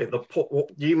 Okay, the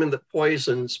demon that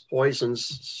poisons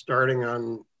starting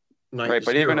on night Right,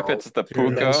 but even if 0, it's the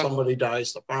and then Puka, somebody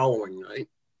dies the following night.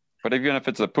 but even if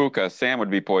it's the Puka, Sam would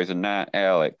be poisoned, not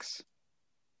Alex.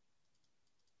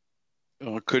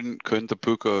 Couldn't the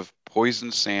Puka have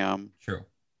poisoned Sam? True.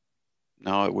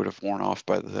 No, it would have worn off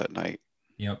by that night.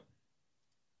 Yep.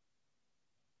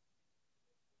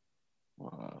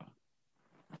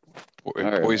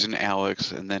 Poison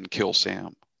Alex and then kill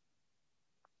Sam.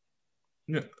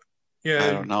 Yeah.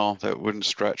 I don't know. That wouldn't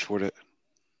stretch, would it?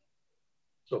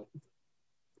 So,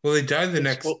 well, they died the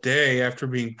next day after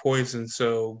being poisoned,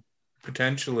 so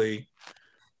potentially,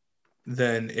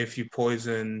 then if you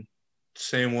poison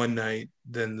Sam one night,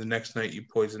 then the next night you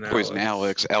poison Alex. Poison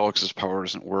Alex. Alex's power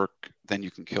doesn't work. Then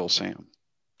you can kill Sam.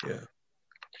 Yeah.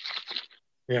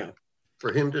 Yeah.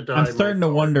 For him to die. I'm starting to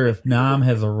wonder if Nam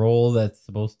has a role that's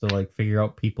supposed to like figure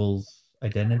out people's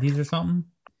identities or something.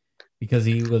 Because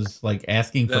he was like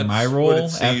asking for my role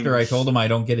after I told him I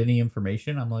don't get any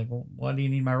information. I'm like, well, what do you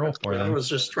need my role for then? I was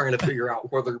just trying to figure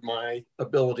out whether my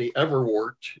ability ever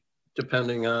worked,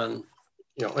 depending on,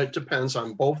 it depends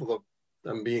on both of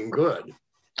them being good.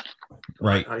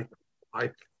 Right.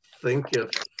 I think if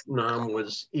Nam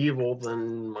was evil,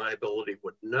 then my ability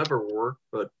would never work.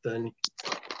 But then,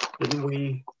 didn't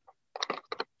we?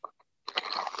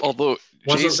 Although,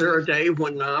 wasn't there a day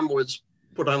when Nam was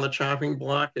put on the chopping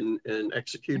block and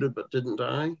executed but didn't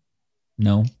die?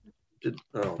 No.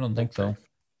 I don't think so.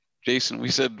 Jason, we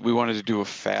said we wanted to do a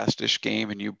fast-ish game,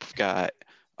 and you've got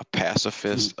a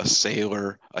pacifist, a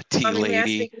sailor, a tea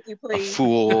lady, a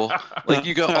fool. Like,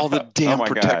 you got all the damn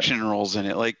protection rolls in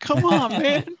it. Like, come on,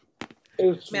 man.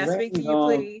 It's May I speak to you,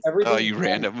 please? Oh, you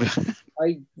random.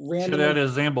 I Should add a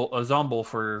Zomble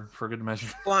for good measure.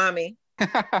 Kwame.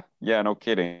 Yeah, no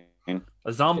kidding. A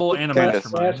Zomble and a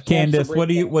mastermind. Candace, what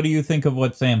do you think of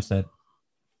what Sam said?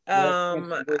 I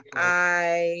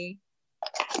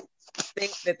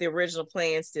think that the original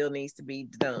plan still needs to be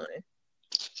done.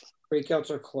 Breakouts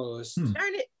are closed.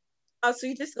 Darn it. Oh, so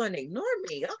you're just going to ignore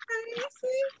me. Okay,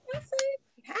 I see.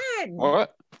 Hiding.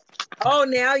 What? Oh,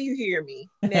 now you hear me.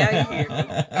 Now you hear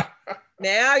me.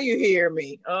 Now you hear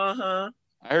me. Uh-huh.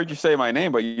 I heard you say my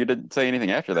name, but you didn't say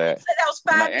anything after that. That was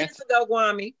 5 minutes ago,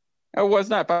 Kwame. It was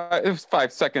not 5. It was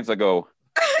 5 seconds ago.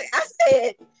 I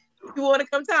said, you want to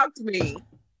come talk to me?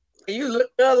 And you look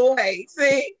the other way.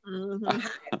 See?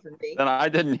 Then I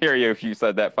didn't hear you if you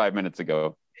said that 5 minutes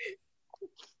ago.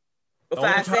 The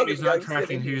only time he's not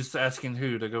tracking who's asking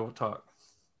who to go talk.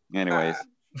 Anyways.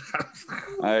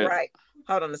 Right.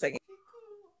 Hold on a second.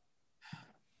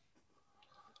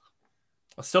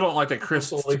 I still don't like that Chris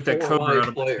took that Cobra out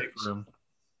of my snake room.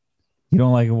 You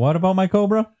don't like what about my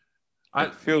Cobra?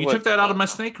 You took that out of my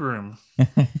snake room.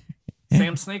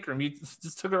 Sam's snake room. You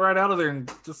just took it right out of there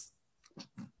and just...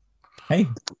 Hey.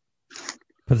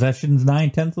 Possession's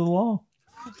 9/10 of the law.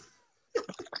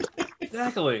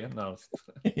 Exactly. No.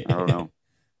 I don't know.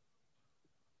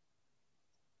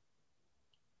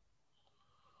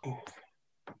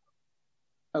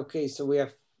 Okay, so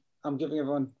I'm giving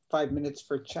everyone 5 minutes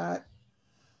for chat.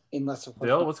 Unless of course.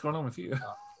 Dale, what's going on with you?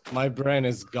 My brain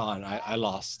is gone. I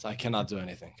lost. I cannot do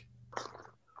anything.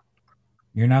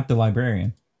 You're not the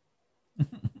librarian.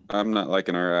 I'm not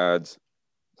liking our odds.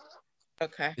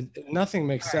 Okay. Nothing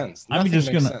makes sense. I'm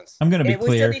Nothing gonna be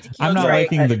clear. I'm not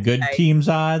liking the good team's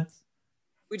odds.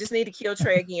 We just need to kill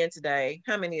Trey again today.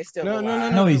 How many is still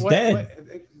alive? No, he's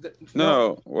dead.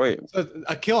 Wait. So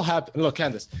a kill happened. Look,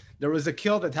 Candace, there was a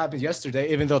kill that happened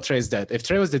yesterday, even though Trey's dead. If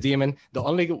Trey was the demon, the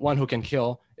only one who can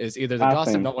kill is either the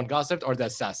gossip, no one gossiped, or the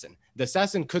assassin. The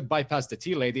assassin could bypass the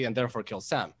tea lady and therefore kill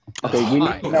Sam. Okay, we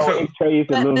need to know if Trey is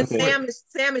a lunatic.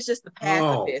 Sam is just the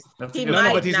pacifist.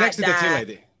 No, but he's next to the tea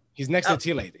lady. He's next to the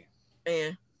tea lady.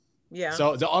 Yeah.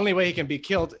 So the only way he can be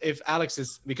killed if Alex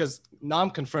is, because Nam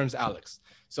confirms Alex.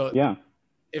 So yeah.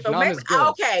 If so Nam maybe, is good,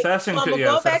 okay. So I'm gonna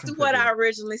go back to what I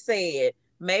originally said.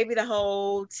 Maybe the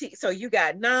whole so you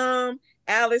got Nam,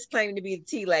 Alex claiming to be the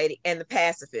tea lady, and the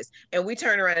pacifist, and we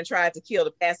turned around and tried to kill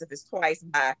the pacifist twice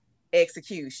by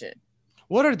execution.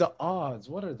 What are the odds?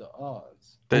 What are the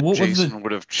odds? That Jason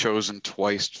would have chosen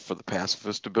twice for the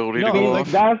pacifist ability to I mean, go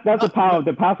off. that's the power of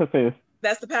the pacifist.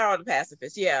 That's the power of the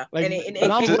pacifist, yeah. Like, and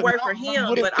it worked for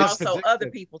him, but also other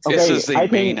people too. It says they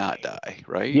may not die,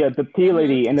 right? Yeah, the tea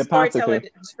lady and the pacifist.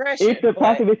 If the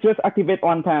pacifist just activate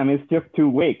one time, it's just too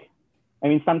weak. I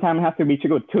mean, sometimes it has to be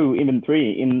triggered 2, even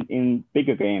 3 in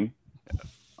bigger game.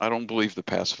 I don't believe the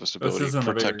pacifist ability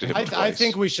protected him twice. I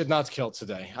think we should not kill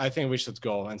today. I think we should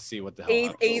go and see what the hell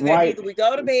happens. Either we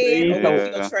go to bed or we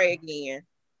kill Trey again.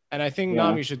 And I think,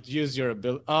 Nam, you should use your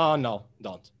ability. Oh, no,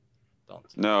 don't.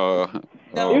 No.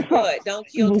 Don't what? Don't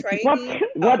kill Trey again?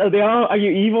 What are they all? Are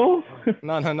you evil?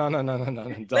 No.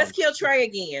 Let's kill Trey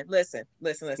again. Listen.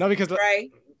 No, because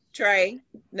Trey.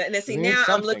 Now see, now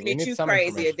I'm looking at you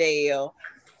crazy, Adele.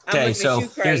 Okay, so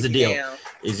here's the deal: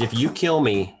 is if you kill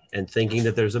me and thinking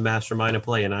that there's a mastermind at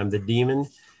play and I'm the demon,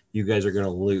 you guys are gonna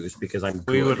lose because I'm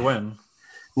good. We would win.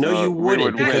 No, you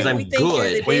wouldn't because I'm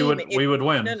good. We would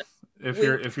win. No. If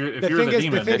you're the demon.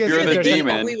 If you're the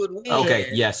demon. We would win. Okay,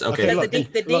 yes, okay. Because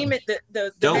the demon,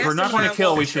 the if we're not going to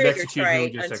kill, we should execute who we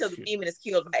just until the demon is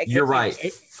killed by execution. You're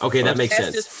right. Okay, that makes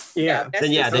sense.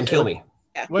 Then kill me.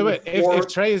 Wait. If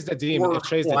Trey is the demon,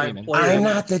 I'm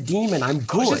not the demon. I'm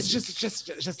good.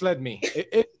 Just let me.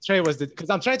 If Trey was because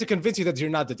I'm trying to convince you that you're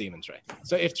not the demon, Trey.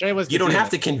 So if Trey was, you don't have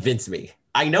to convince me.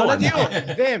 I know no, I'm not.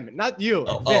 Them, not you.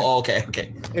 Okay.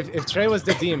 If Trey was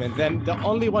the demon, then the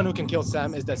only one who can kill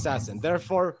Sam is the assassin.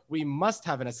 Therefore, we must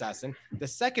have an assassin. The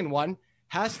second one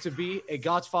has to be a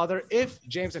godfather if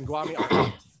James and Guami are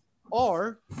out,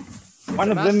 or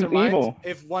one of them is evil.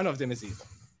 If one of them is evil.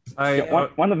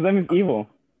 One of them is evil.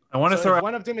 I want to throw if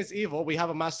one of them is evil, we have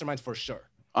a mastermind for sure.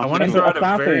 I want to throw out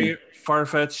a very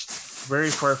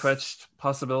far-fetched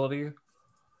possibility.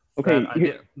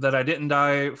 Okay. That I didn't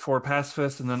die for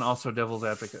pacifist and then also devil's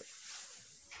advocate.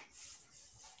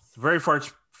 It's a very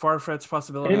far-fetched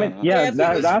possibility.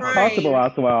 That's possible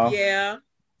as well. Yeah.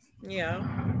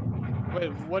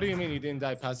 Wait, what do you mean you didn't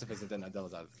die pacifist and then not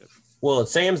devil's advocate? Well,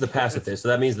 Sam's the pacifist, so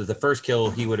that means that the first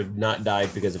kill he would have not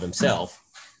died because of himself,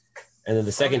 and then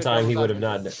the second time he would have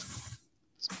not.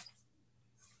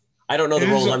 I don't know the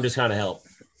rules. I'm just trying to help.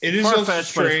 It is also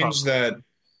strange that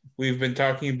we've been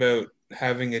talking about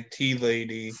having a tea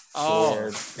lady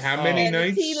for how many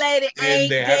nights? The tea lady ain't they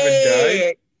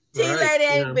dead. Tea Right, lady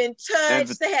ain't been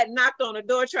touched. They had knocked on the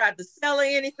door, tried to sell her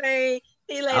anything.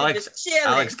 Tea lady just chilling.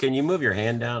 Alex, can you move your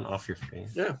hand down off your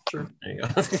face? Yeah, sure. There you go.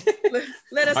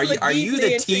 Let us are you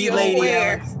the tea lady,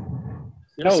 Alex?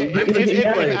 No,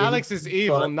 if Alex is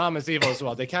evil, Nam is evil as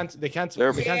well. They can't be on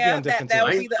different teams. That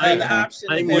would be the other option.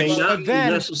 But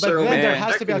then there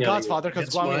has to be a godfather because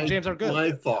Guami and James are good.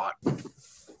 My thought.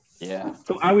 Yeah.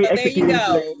 So are we executing?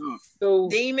 There you go. So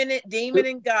demon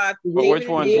and God. But which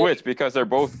one's which? Because they're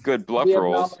both good bluff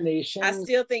rolls. I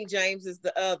still think James is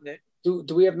the other.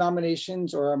 Do we have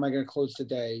nominations, or am I going to close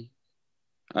today?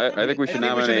 I think we should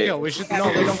nominate. We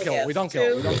don't kill. We don't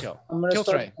kill. I'm going to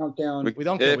start countdown. We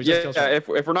don't kill. We just kill Trey. If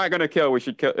we're not going to kill, we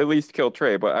should at least kill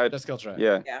Trey. But just kill Trey.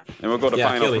 Yeah. And we'll go to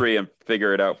final three and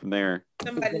figure it out from there.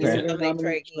 Somebody needs to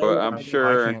nominate Trey. But I'm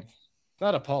sure. It's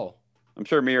not a poll. I'm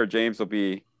sure me or James will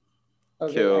be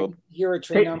killed. You're a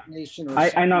Trey nomination. Or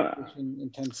I know.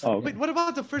 In 10 seconds. Wait, what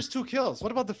about the first two kills?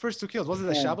 Was it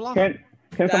the Shabalov?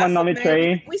 Can someone nominate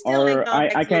Trey? Or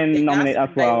I can nominate as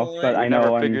well, but I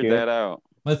know I'm figured that out.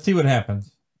 Let's see what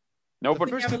happens. No, but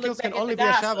the first two kills can only be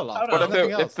a Shabalov. But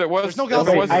if there was, no guys.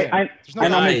 I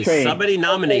nominate Trey. Somebody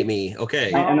nominate me.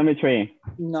 Okay. I nominate Trey.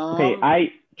 No.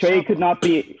 Okay, Trey could not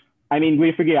be. I mean,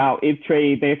 we figure out if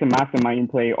Trey there's a mastermind in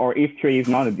play, or if Trey is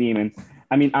not a demon.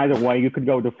 I mean, either way, you could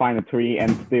go to final three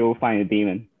and still find a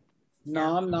demon.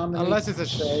 Unless it's a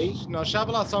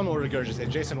Shabalov's son will regurgitate.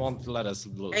 Jason won't let us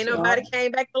lose. Ain't nobody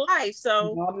came back to life,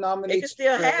 so it could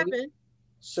still happen.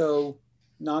 So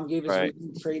Nam gave us a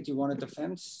trade. Do you want a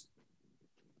defense?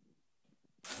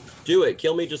 Do it.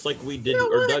 Kill me just like we did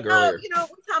or Doug earlier. We're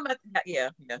talking about that. Yeah,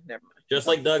 never mind. Just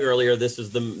like Doug earlier, this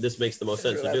makes the most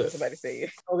sense to do it. Somebody say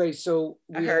it. Okay, so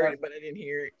I heard it, but I didn't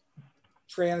hear it.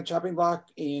 Trey on the chopping block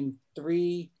in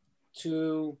 3,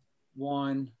 2,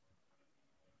 1.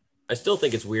 I still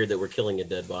think it's weird that we're killing a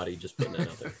dead body. Just putting that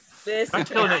out there.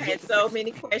 Listen, I had so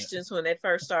many questions when that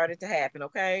first started to happen.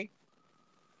 Okay.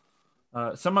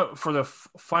 For the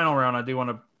final round, I do want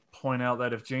to point out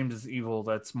that if James is evil,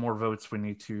 that's more votes we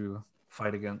need to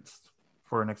fight against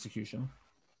for an execution.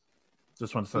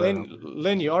 Just want to say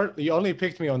Lynn, you only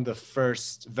picked me on the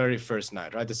very first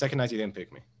night, right? The second night you didn't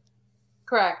pick me.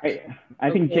 Correct. I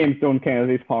think James don't care at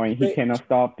this point. He cannot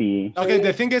stop the. Okay,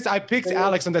 the thing is, I picked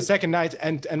Alex on the second night,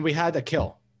 and we had a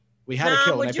kill. We had a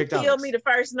kill, and I picked Alex. Would you kill me the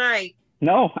first night?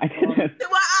 No, I didn't. Oh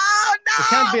no! It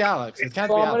can't be Alex. It can't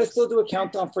be Alex. I'm gonna still do a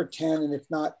countdown for 10, and if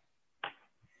not,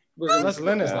 unless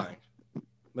Lynn is lying.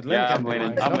 But Lynn can't be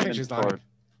lying. I don't think she's lying.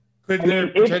 Could there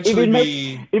potentially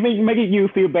be? If it makes you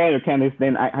feel better, Candice,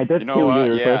 then I just killed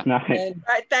you the first night.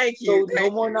 Thank you. So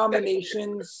no more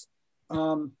nominations.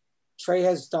 Trey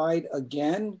has died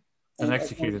again. And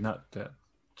executed, not dead.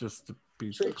 Just to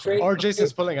be or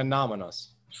Jason's pulling a nom on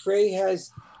us. Trey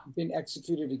has been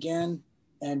executed again,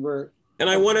 and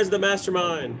I won as the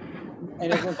mastermind.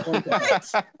 And everyone's going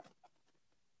to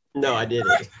No, I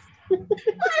didn't.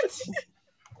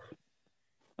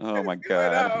 Oh my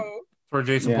god. Where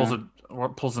Jason Yeah.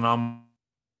 pulls an arm.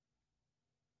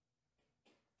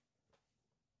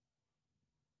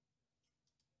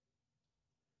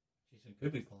 Jason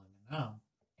could be pulling it now.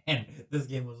 And this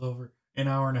game was over an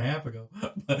hour and a half ago.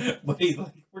 But he's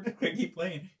like, we're just gonna keep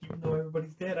playing, even though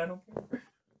everybody's dead. I don't care.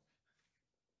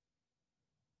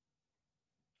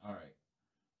 All right,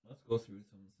 let's go through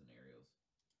some scenarios.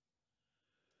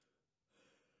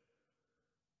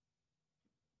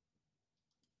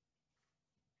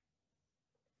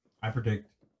 I predict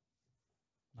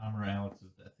Nom or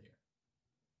Alex's death here,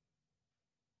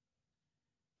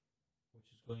 which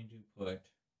is going to put.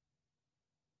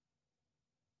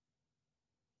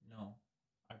 No,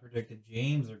 I predicted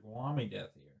James or Guami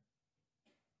death here,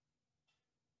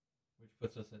 which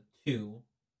puts us at 2.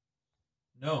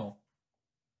 No.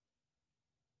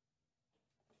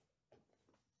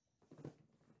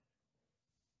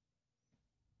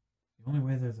 The only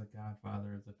way there's a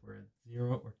Godfather is if we're at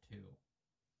 0 or 2.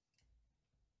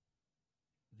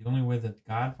 The only way that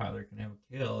Godfather can have a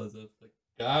kill is if the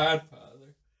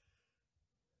Godfather.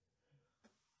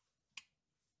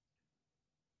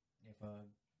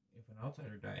 If an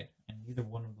outsider died and neither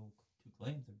one of the 2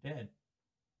 claims are dead.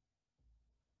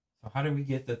 So how do we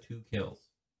get the 2 kills?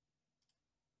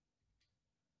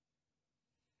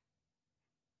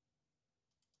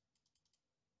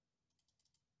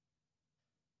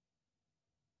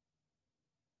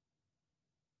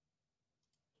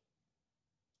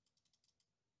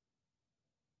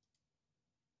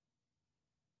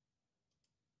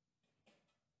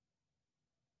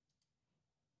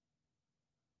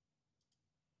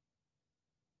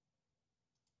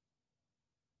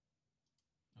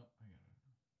 Oh, I got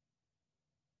it.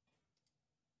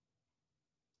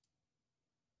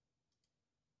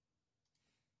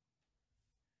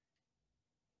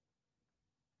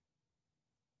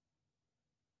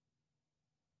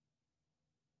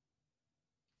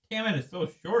 Damn it, it's so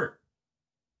short.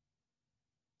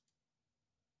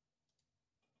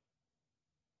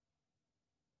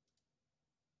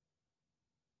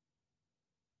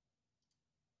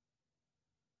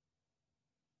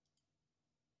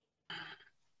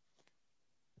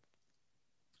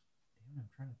 Damn, I'm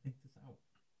trying to think this out.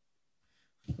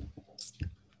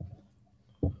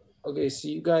 Okay, so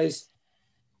you guys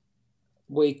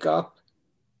wake up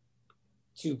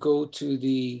to go to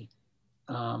the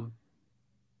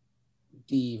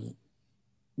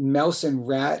mouse and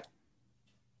rat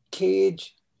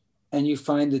cage, and you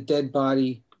find the dead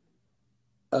body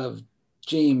of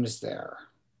James there.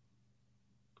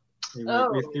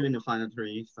 We're still in the final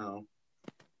 3, so.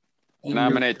 And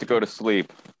Nominate to go to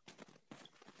sleep.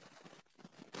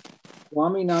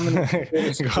 Guami nominated.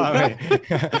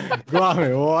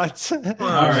 Guami, what?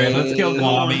 All right, let's kill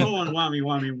Guami. Hold on,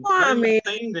 Guami.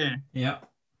 Staying there. Yeah.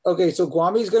 Okay, so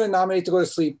Guami's going to nominate to go to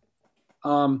sleep.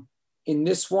 In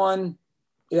this one,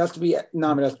 it has to be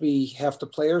nominated. It has to be half the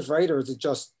players, right? Or is it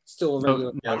just still a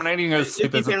regular? Nominating a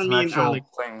sleep is an actual Alex.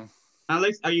 thing.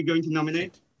 Alex, are you going to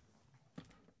nominate?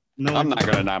 No, I'm not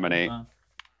going to nominate.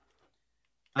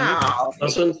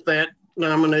 Doesn't that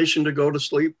nomination to go to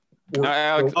sleep? No,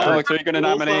 Alex, are you going to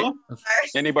nominate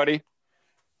anybody?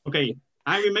 Okay,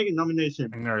 I will make a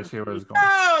nomination. I never see where it's going.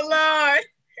 Oh Lord!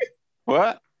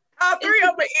 What? All 3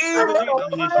 of them evil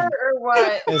or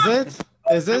what? Is it?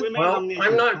 Is it? Well,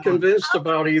 I'm not convinced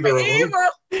about either of them.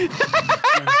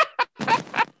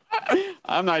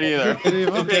 I'm not either.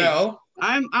 Okay,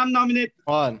 I'm nominate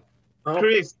One.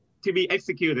 Chris to be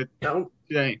executed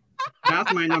today.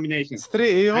 That's my nomination. It's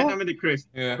 3 evil. I nominate Chris.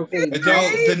 Yeah. Okay.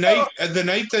 Adele, the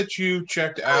night that you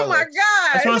checked Alex. Oh my I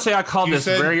God! just want to say I called this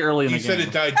very early in the You game. said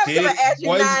it died. I'm gonna ask you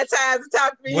 9 times to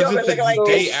talk to me. Was You're it looking like the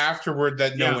day this. afterward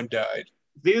that no one died?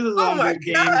 This is Oh my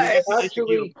game. God!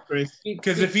 Actually,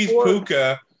 Because if he's Puka,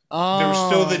 there was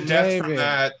still the death from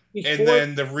that, and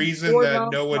then the reason that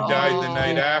no one died the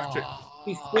night after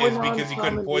is because he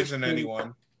couldn't poison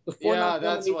anyone. Yeah,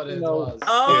 that's what it was.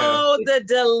 Oh, the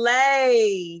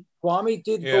delay. Guami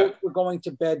did vote for going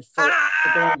to bed for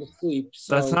going to sleep.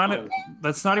 So.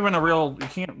 That's not even a real. You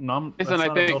can't Jason,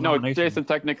 I think no. Jason,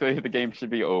 technically the game should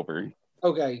be over.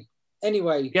 Okay.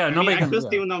 Anyway. Yeah, nobody I could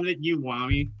still nominate you,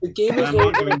 Guami. The game is I'm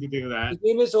over. not going to do that. The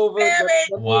game is over. Let me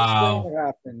explain what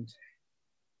happened.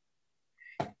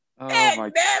 Oh my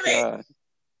God.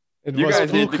 You was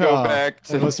guys need to go back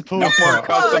to it was no more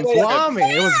custom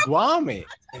Guami. It was Guami.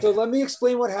 So let me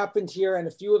explain what happened here and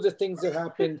a few of the things that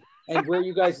happened and where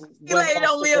you guys You ain't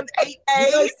only lived 8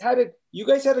 days. You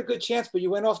guys had a good chance, but you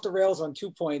went off the rails on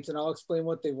 2 points, and I'll explain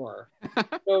what they were.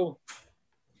 So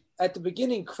at the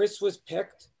beginning, Chris was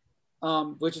picked,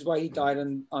 which is why he died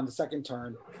on the second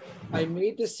turn. I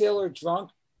made the sailor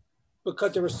drunk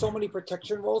because there were so many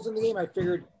protection rolls in the game, I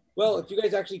figured, well, if you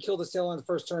guys actually kill the sailor on the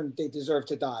first turn, they deserve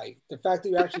to die. The fact that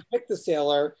you actually picked the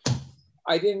sailor,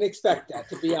 I didn't expect that,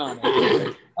 to be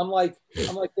honest. I'm like,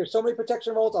 there's so many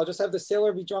protection rolls. I'll just have the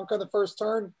sailor be drunk on the first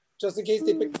turn, just in case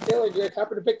they pick the sailor. You guys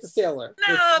happen to pick the sailor.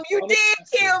 No, you did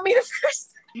kill me the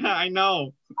first. Yeah, I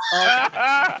know.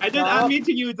 I didn't admit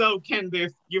to you though,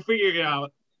 Candice. You figured it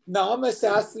out. Nom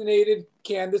assassinated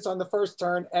Candace on the first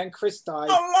turn, and Chris died.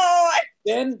 Oh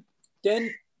Lord! Then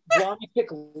Guami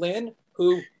picked Lynn,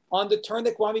 who on the turn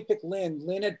that Guami picked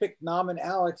Lynn had picked Nom and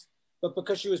Alex, but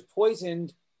because she was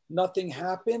poisoned, nothing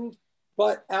happened.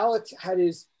 But Alex had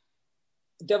his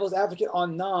devil's advocate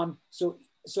on Nom,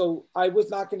 so I was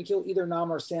not going to kill either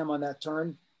Nom or Sam on that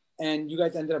turn, and you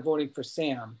guys ended up voting for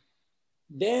Sam.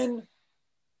 Then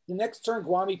the next turn,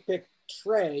 Guami picked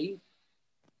Trey,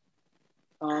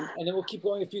 and then we'll keep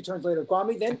going a few turns later.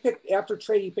 Guami then picked, after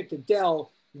Trey, he picked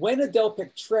Adele. When Adele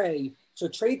picked Trey, so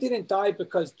Trey didn't die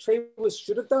because Trey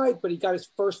should have died, but he got his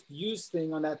first use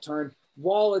thing on that turn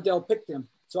while Adele picked him.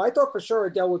 So I thought for sure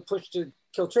Adele would push to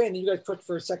kill Trey, and then you guys pushed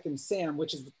for a second Sam,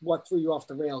 which is what threw you off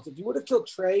the rails. If you would have killed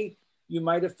Trey, you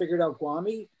might have figured out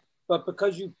Guami, but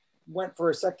because you went for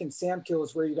a second Sam kill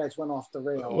is where you guys went off the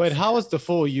rails. Wait, how was the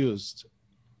fool used?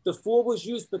 The fool was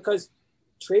used because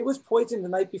Trey was poisoned the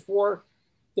night before,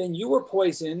 then you were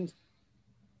poisoned,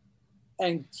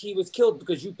 and he was killed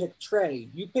because you picked Trey.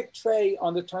 You picked Trey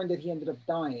on the turn that he ended up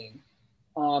dying.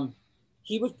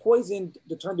 He was poisoned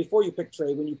the turn before you picked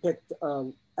Trey when you picked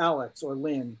Alex or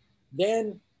Lynn.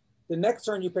 Then the next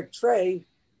turn you picked Trey,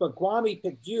 but Guami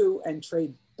picked you, and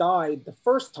Trey died the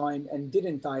first time and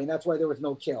didn't die, and that's why there was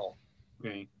no kill.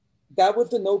 Okay. That was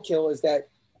the no kill, is that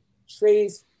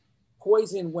Trey's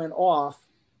poison went off.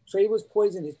 Trey was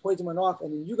poisoned, his poison went off,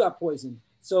 and then you got poisoned.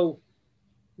 So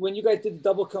when you guys did the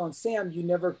double kill on Sam, you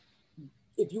never,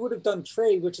 if you would have done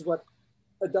Trey, which is what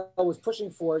Adele was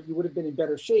pushing for, you would have been in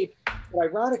better shape. But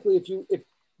ironically, if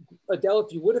Adele,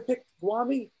 if you would have picked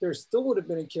Guami, there still would have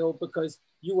been a kill because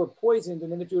you were poisoned.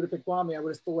 And then if you would have picked Guami, I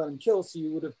would have still let him kill. So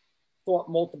you would have thought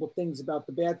multiple things about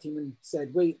the bad team and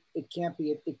said, wait, it can't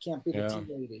be the team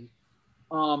lady.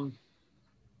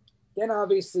 Then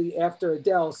obviously after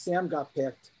Adele, Sam got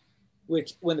picked,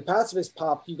 which when the pacifist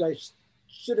popped, you guys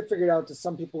should have figured out that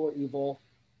some people were evil.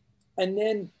 And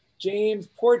then James,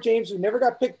 poor James, who never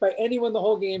got picked by anyone the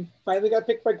whole game, finally got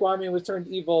picked by Guami and was turned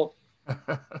evil.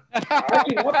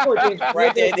 Actually, not poor James.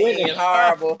 Right there,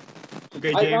 horrible.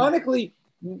 Okay, ironically,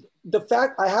 the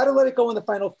fact I had to let it go in the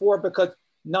final four because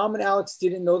Nom and Alex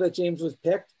didn't know that James was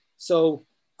picked. So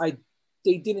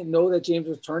they didn't know that James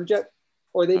was turned yet,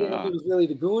 or they didn't know he was really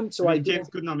the goon. So James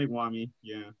could nominate Guami.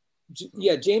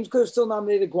 Yeah, James could have still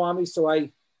nominated Guami. So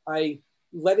I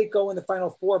let it go in the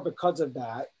final four because of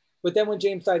that. But then when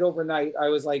James died overnight, I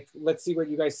was like, let's see what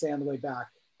you guys say on the way back.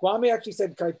 Guami actually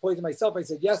said, can I poison myself? I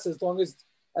said, yes, as long as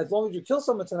you kill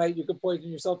someone tonight, you can poison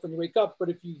yourself when you wake up. But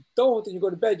if you don't and you go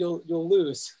to bed, you'll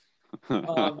lose.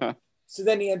 So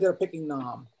then he ended up picking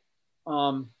Nom.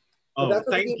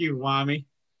 Thank you, Guami.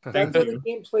 That's how the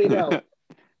game played out.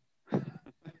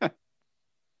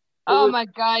 Oh my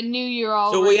God, I knew you were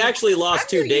all. So we actually lost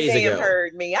 2 days ago.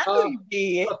 Heard me. I knew you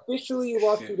did. Officially, you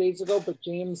lost 2 days ago, but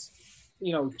James,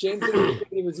 James didn't think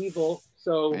he was evil.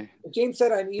 So if James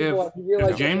said I'm evil, and he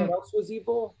realized everyone else was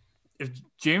evil. If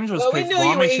James was picked,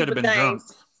 Guami should have been drunk.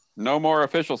 No more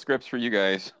official scripts for you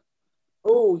guys.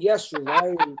 Oh yes, you're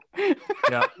right.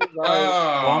 Yeah.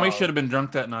 Guami should have been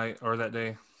drunk that night or that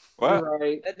day. What? You're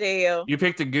right. Adele. You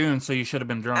picked a goon, so you should have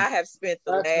been drunk. I have spent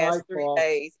the last 3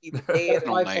 days either dead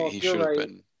All night, he should have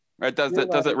been. Right? Does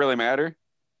it really matter?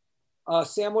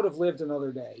 Sam would have lived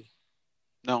another day.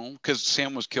 No, because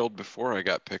Sam was killed before I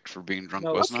got picked for being drunk,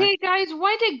 No. wasn't I? Okay, guys,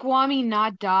 why did Guami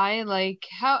not die? Like,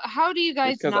 how do you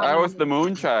guys Because not? I was the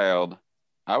moon child.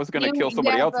 I was going to kill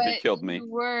somebody else if he killed me. You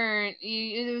weren't.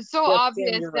 It was so Yes, Sam,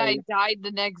 obvious you're that I right. died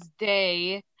the next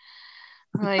day.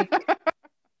 Like,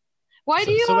 why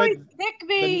do you always pick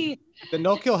me? The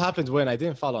no kill happened when? I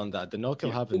didn't follow on that. The no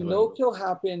kill happened The when? no kill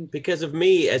happened Because of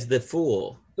me as the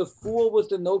fool. The fool was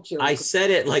the no kill. I said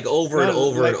it like over and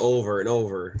over and over and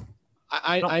over.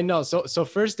 I know. So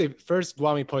first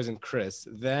Guami poisoned Chris.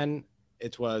 Then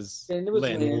it was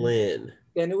Lynn.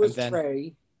 Then it was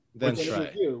Trey. Then Trey. Trey. It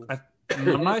was you.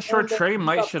 I'm not sure And then Trey you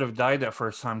might got- should have died that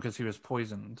first time because he was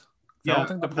poisoned. I Yeah, don't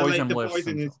think the but, poison the lifts.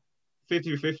 poison is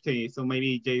 50-50, so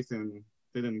maybe Jason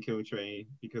didn't kill Trey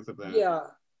because of that. Yeah,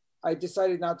 I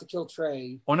decided not to kill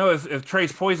Trey. Oh no, if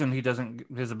Trey's poisoned,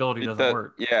 his ability doesn't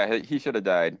work. Yeah, he should have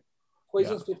died.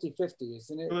 Poison's 50-50,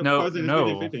 isn't it? No,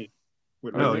 no.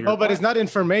 No, but it's not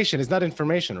information. It's not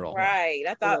information roll. Right.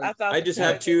 I thought. I just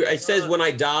have to. It says when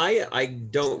I die, I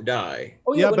don't die.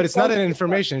 Oh, Yeah, when but he it's not died, an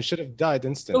information. It should have died No,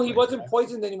 instantly. he wasn't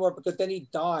poisoned anymore because then he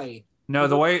died. No,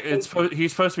 the way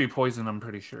he's supposed to be poisoned, I'm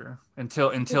pretty sure,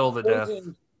 until the death.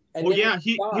 Oh yeah,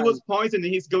 he was poisoned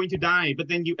and he's going to die, but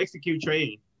then you execute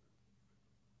Trey.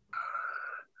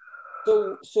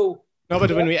 So. No, but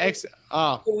when we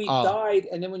so he died,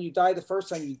 and then when you die the first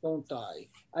time, you don't die.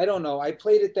 I don't know. I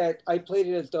played it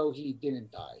as though he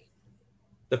didn't die.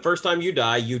 The first time you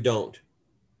die, you don't.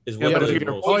 Is Yeah, what but the if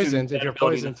you're rules. poisoned, it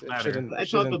shouldn't. I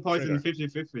thought the poison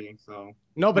 50-50, so.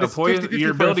 No, but No, it's poison- 50-50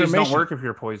 your for abilities don't information. work if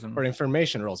you're poisoned. For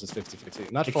information rolls, it's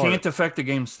 50-50. Not It for. can't affect the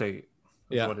game state.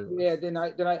 Yeah. Yeah. Then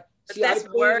I. But See, that's I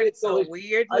played worded it so it's-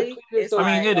 weirdly. It's I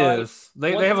mean, like, it is.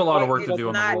 They have a lot of work to it's do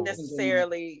on the not rules.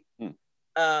 necessarily.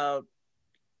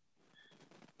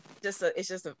 It's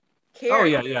just a. Oh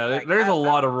yeah, character. yeah. Like, There's a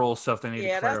lot of rule stuff they need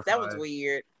Yeah, to clarify. that was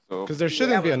weird. Because there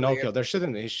shouldn't be a no kill. There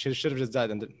shouldn't. He should have just died,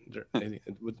 and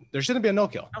there shouldn't be a no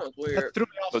kill. That was weird. That threw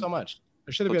me off so much.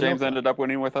 There shouldn't So be a no James kill. ended up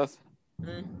winning with us.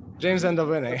 James ended up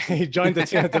winning. He joined the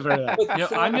team at the very end. Yeah,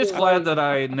 I'm just glad that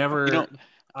I never. You know,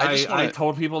 I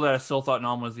told people that I still thought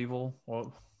Nom was evil.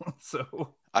 Well,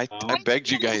 so I begged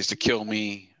you guys to kill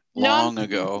me long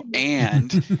ago,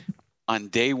 and on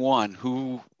day one,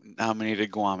 who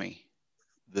nominated Guami?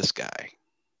 This guy.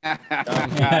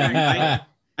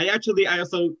 I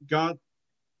also got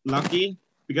lucky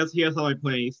because here's how I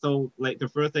play. So like the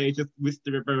first day I just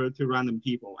whispered to random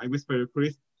people. I whispered to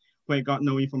Chris, who I got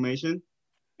no information.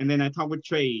 And then I talked with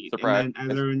Trey. Surprise. And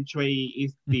then I learned Trey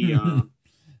is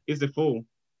the fool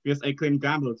because I claimed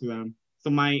gambler to them. So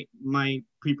my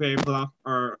prepared bluff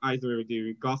are either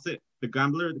the gossip, the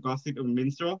gambler, the gossip, or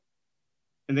minstrel.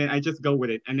 And then I just go with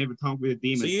it. I never talk with a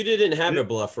demon. So you didn't have a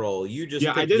bluff roll. You just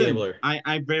I picked didn't. gambler.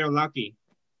 I very lucky.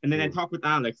 And then I talked with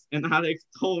Alex, and Alex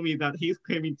told me that he's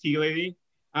claiming Tea Lady.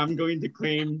 I'm going to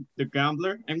claim the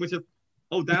gambler, and which is,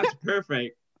 oh, that's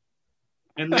perfect.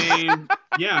 And then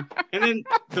and then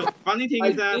the funny thing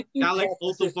is that Alex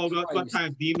also forgot what kind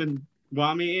of demon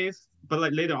Guami is. But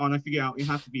like later on, I figured out it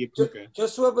has to be a puka.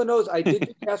 Just so everyone knows, I did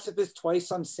do pacifist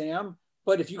twice on Sam.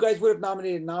 But if you guys would have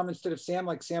nominated Nom instead of Sam,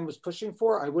 like Sam was pushing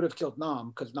for, I would have killed Nom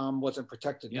because Nom wasn't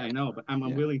protected. Yeah, I know, but I'm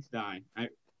willing to die. I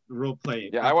role play.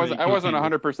 Yeah, I wasn't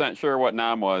 100% sure what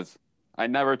Nam was. I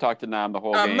never talked to Nam the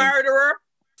whole game. Murderer.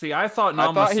 See, I thought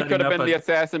Nom was he setting could have up been the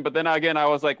assassin, but then again, I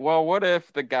was like, well, what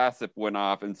if the gossip went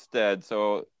off instead?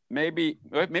 So maybe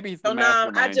he's the So now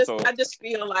mastermind. I just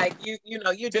feel like you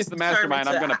just the mastermind.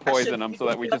 I'm gonna poison him so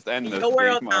that we just end this game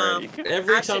already.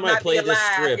 Every time I play this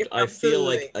script, I feel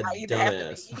like a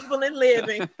dumbass. Evil and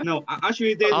living. No,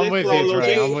 actually, there's I'm with you,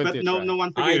 Trey. I'm with but you, no Trey.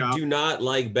 one figured I out. do not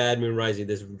like Bad Moon Rising.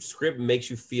 This script makes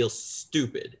you feel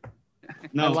stupid.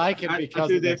 No, I like it because I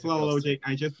do it that makes flow it feel logic.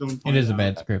 I just don't. It is a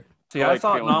bad script. See, I I like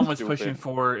thought feeling Nom was stupid. pushing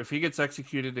for if he gets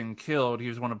executed and killed, he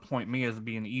was going to point me as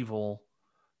being evil I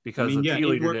because mean, the yeah, tea it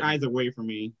leader worked didn't. either way for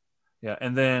me. Yeah,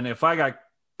 and then if I got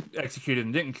executed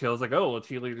and didn't kill, it's like, oh, well,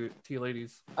 tea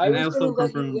ladies. I And I was also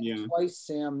going to let you confirmed, live yeah. twas,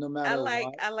 Sam, no matter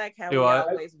what. I like how Do we I?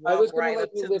 always I was walk going right to let up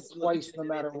you to the live twice, solution no and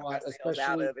matter then what, take ourselves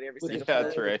out especially of it every with single the time.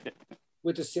 That's right.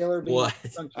 with the sailor being. What?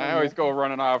 I always go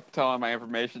running off telling my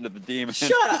information to the demon.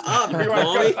 Shut up, You want to go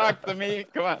Chloe. talk to me?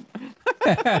 Come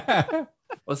on.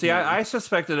 Well, see, I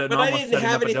suspected that But Nom I was didn't setting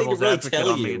have up a anything to devil's really advocate tell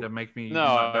on me you. to make me No,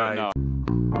 not die. no.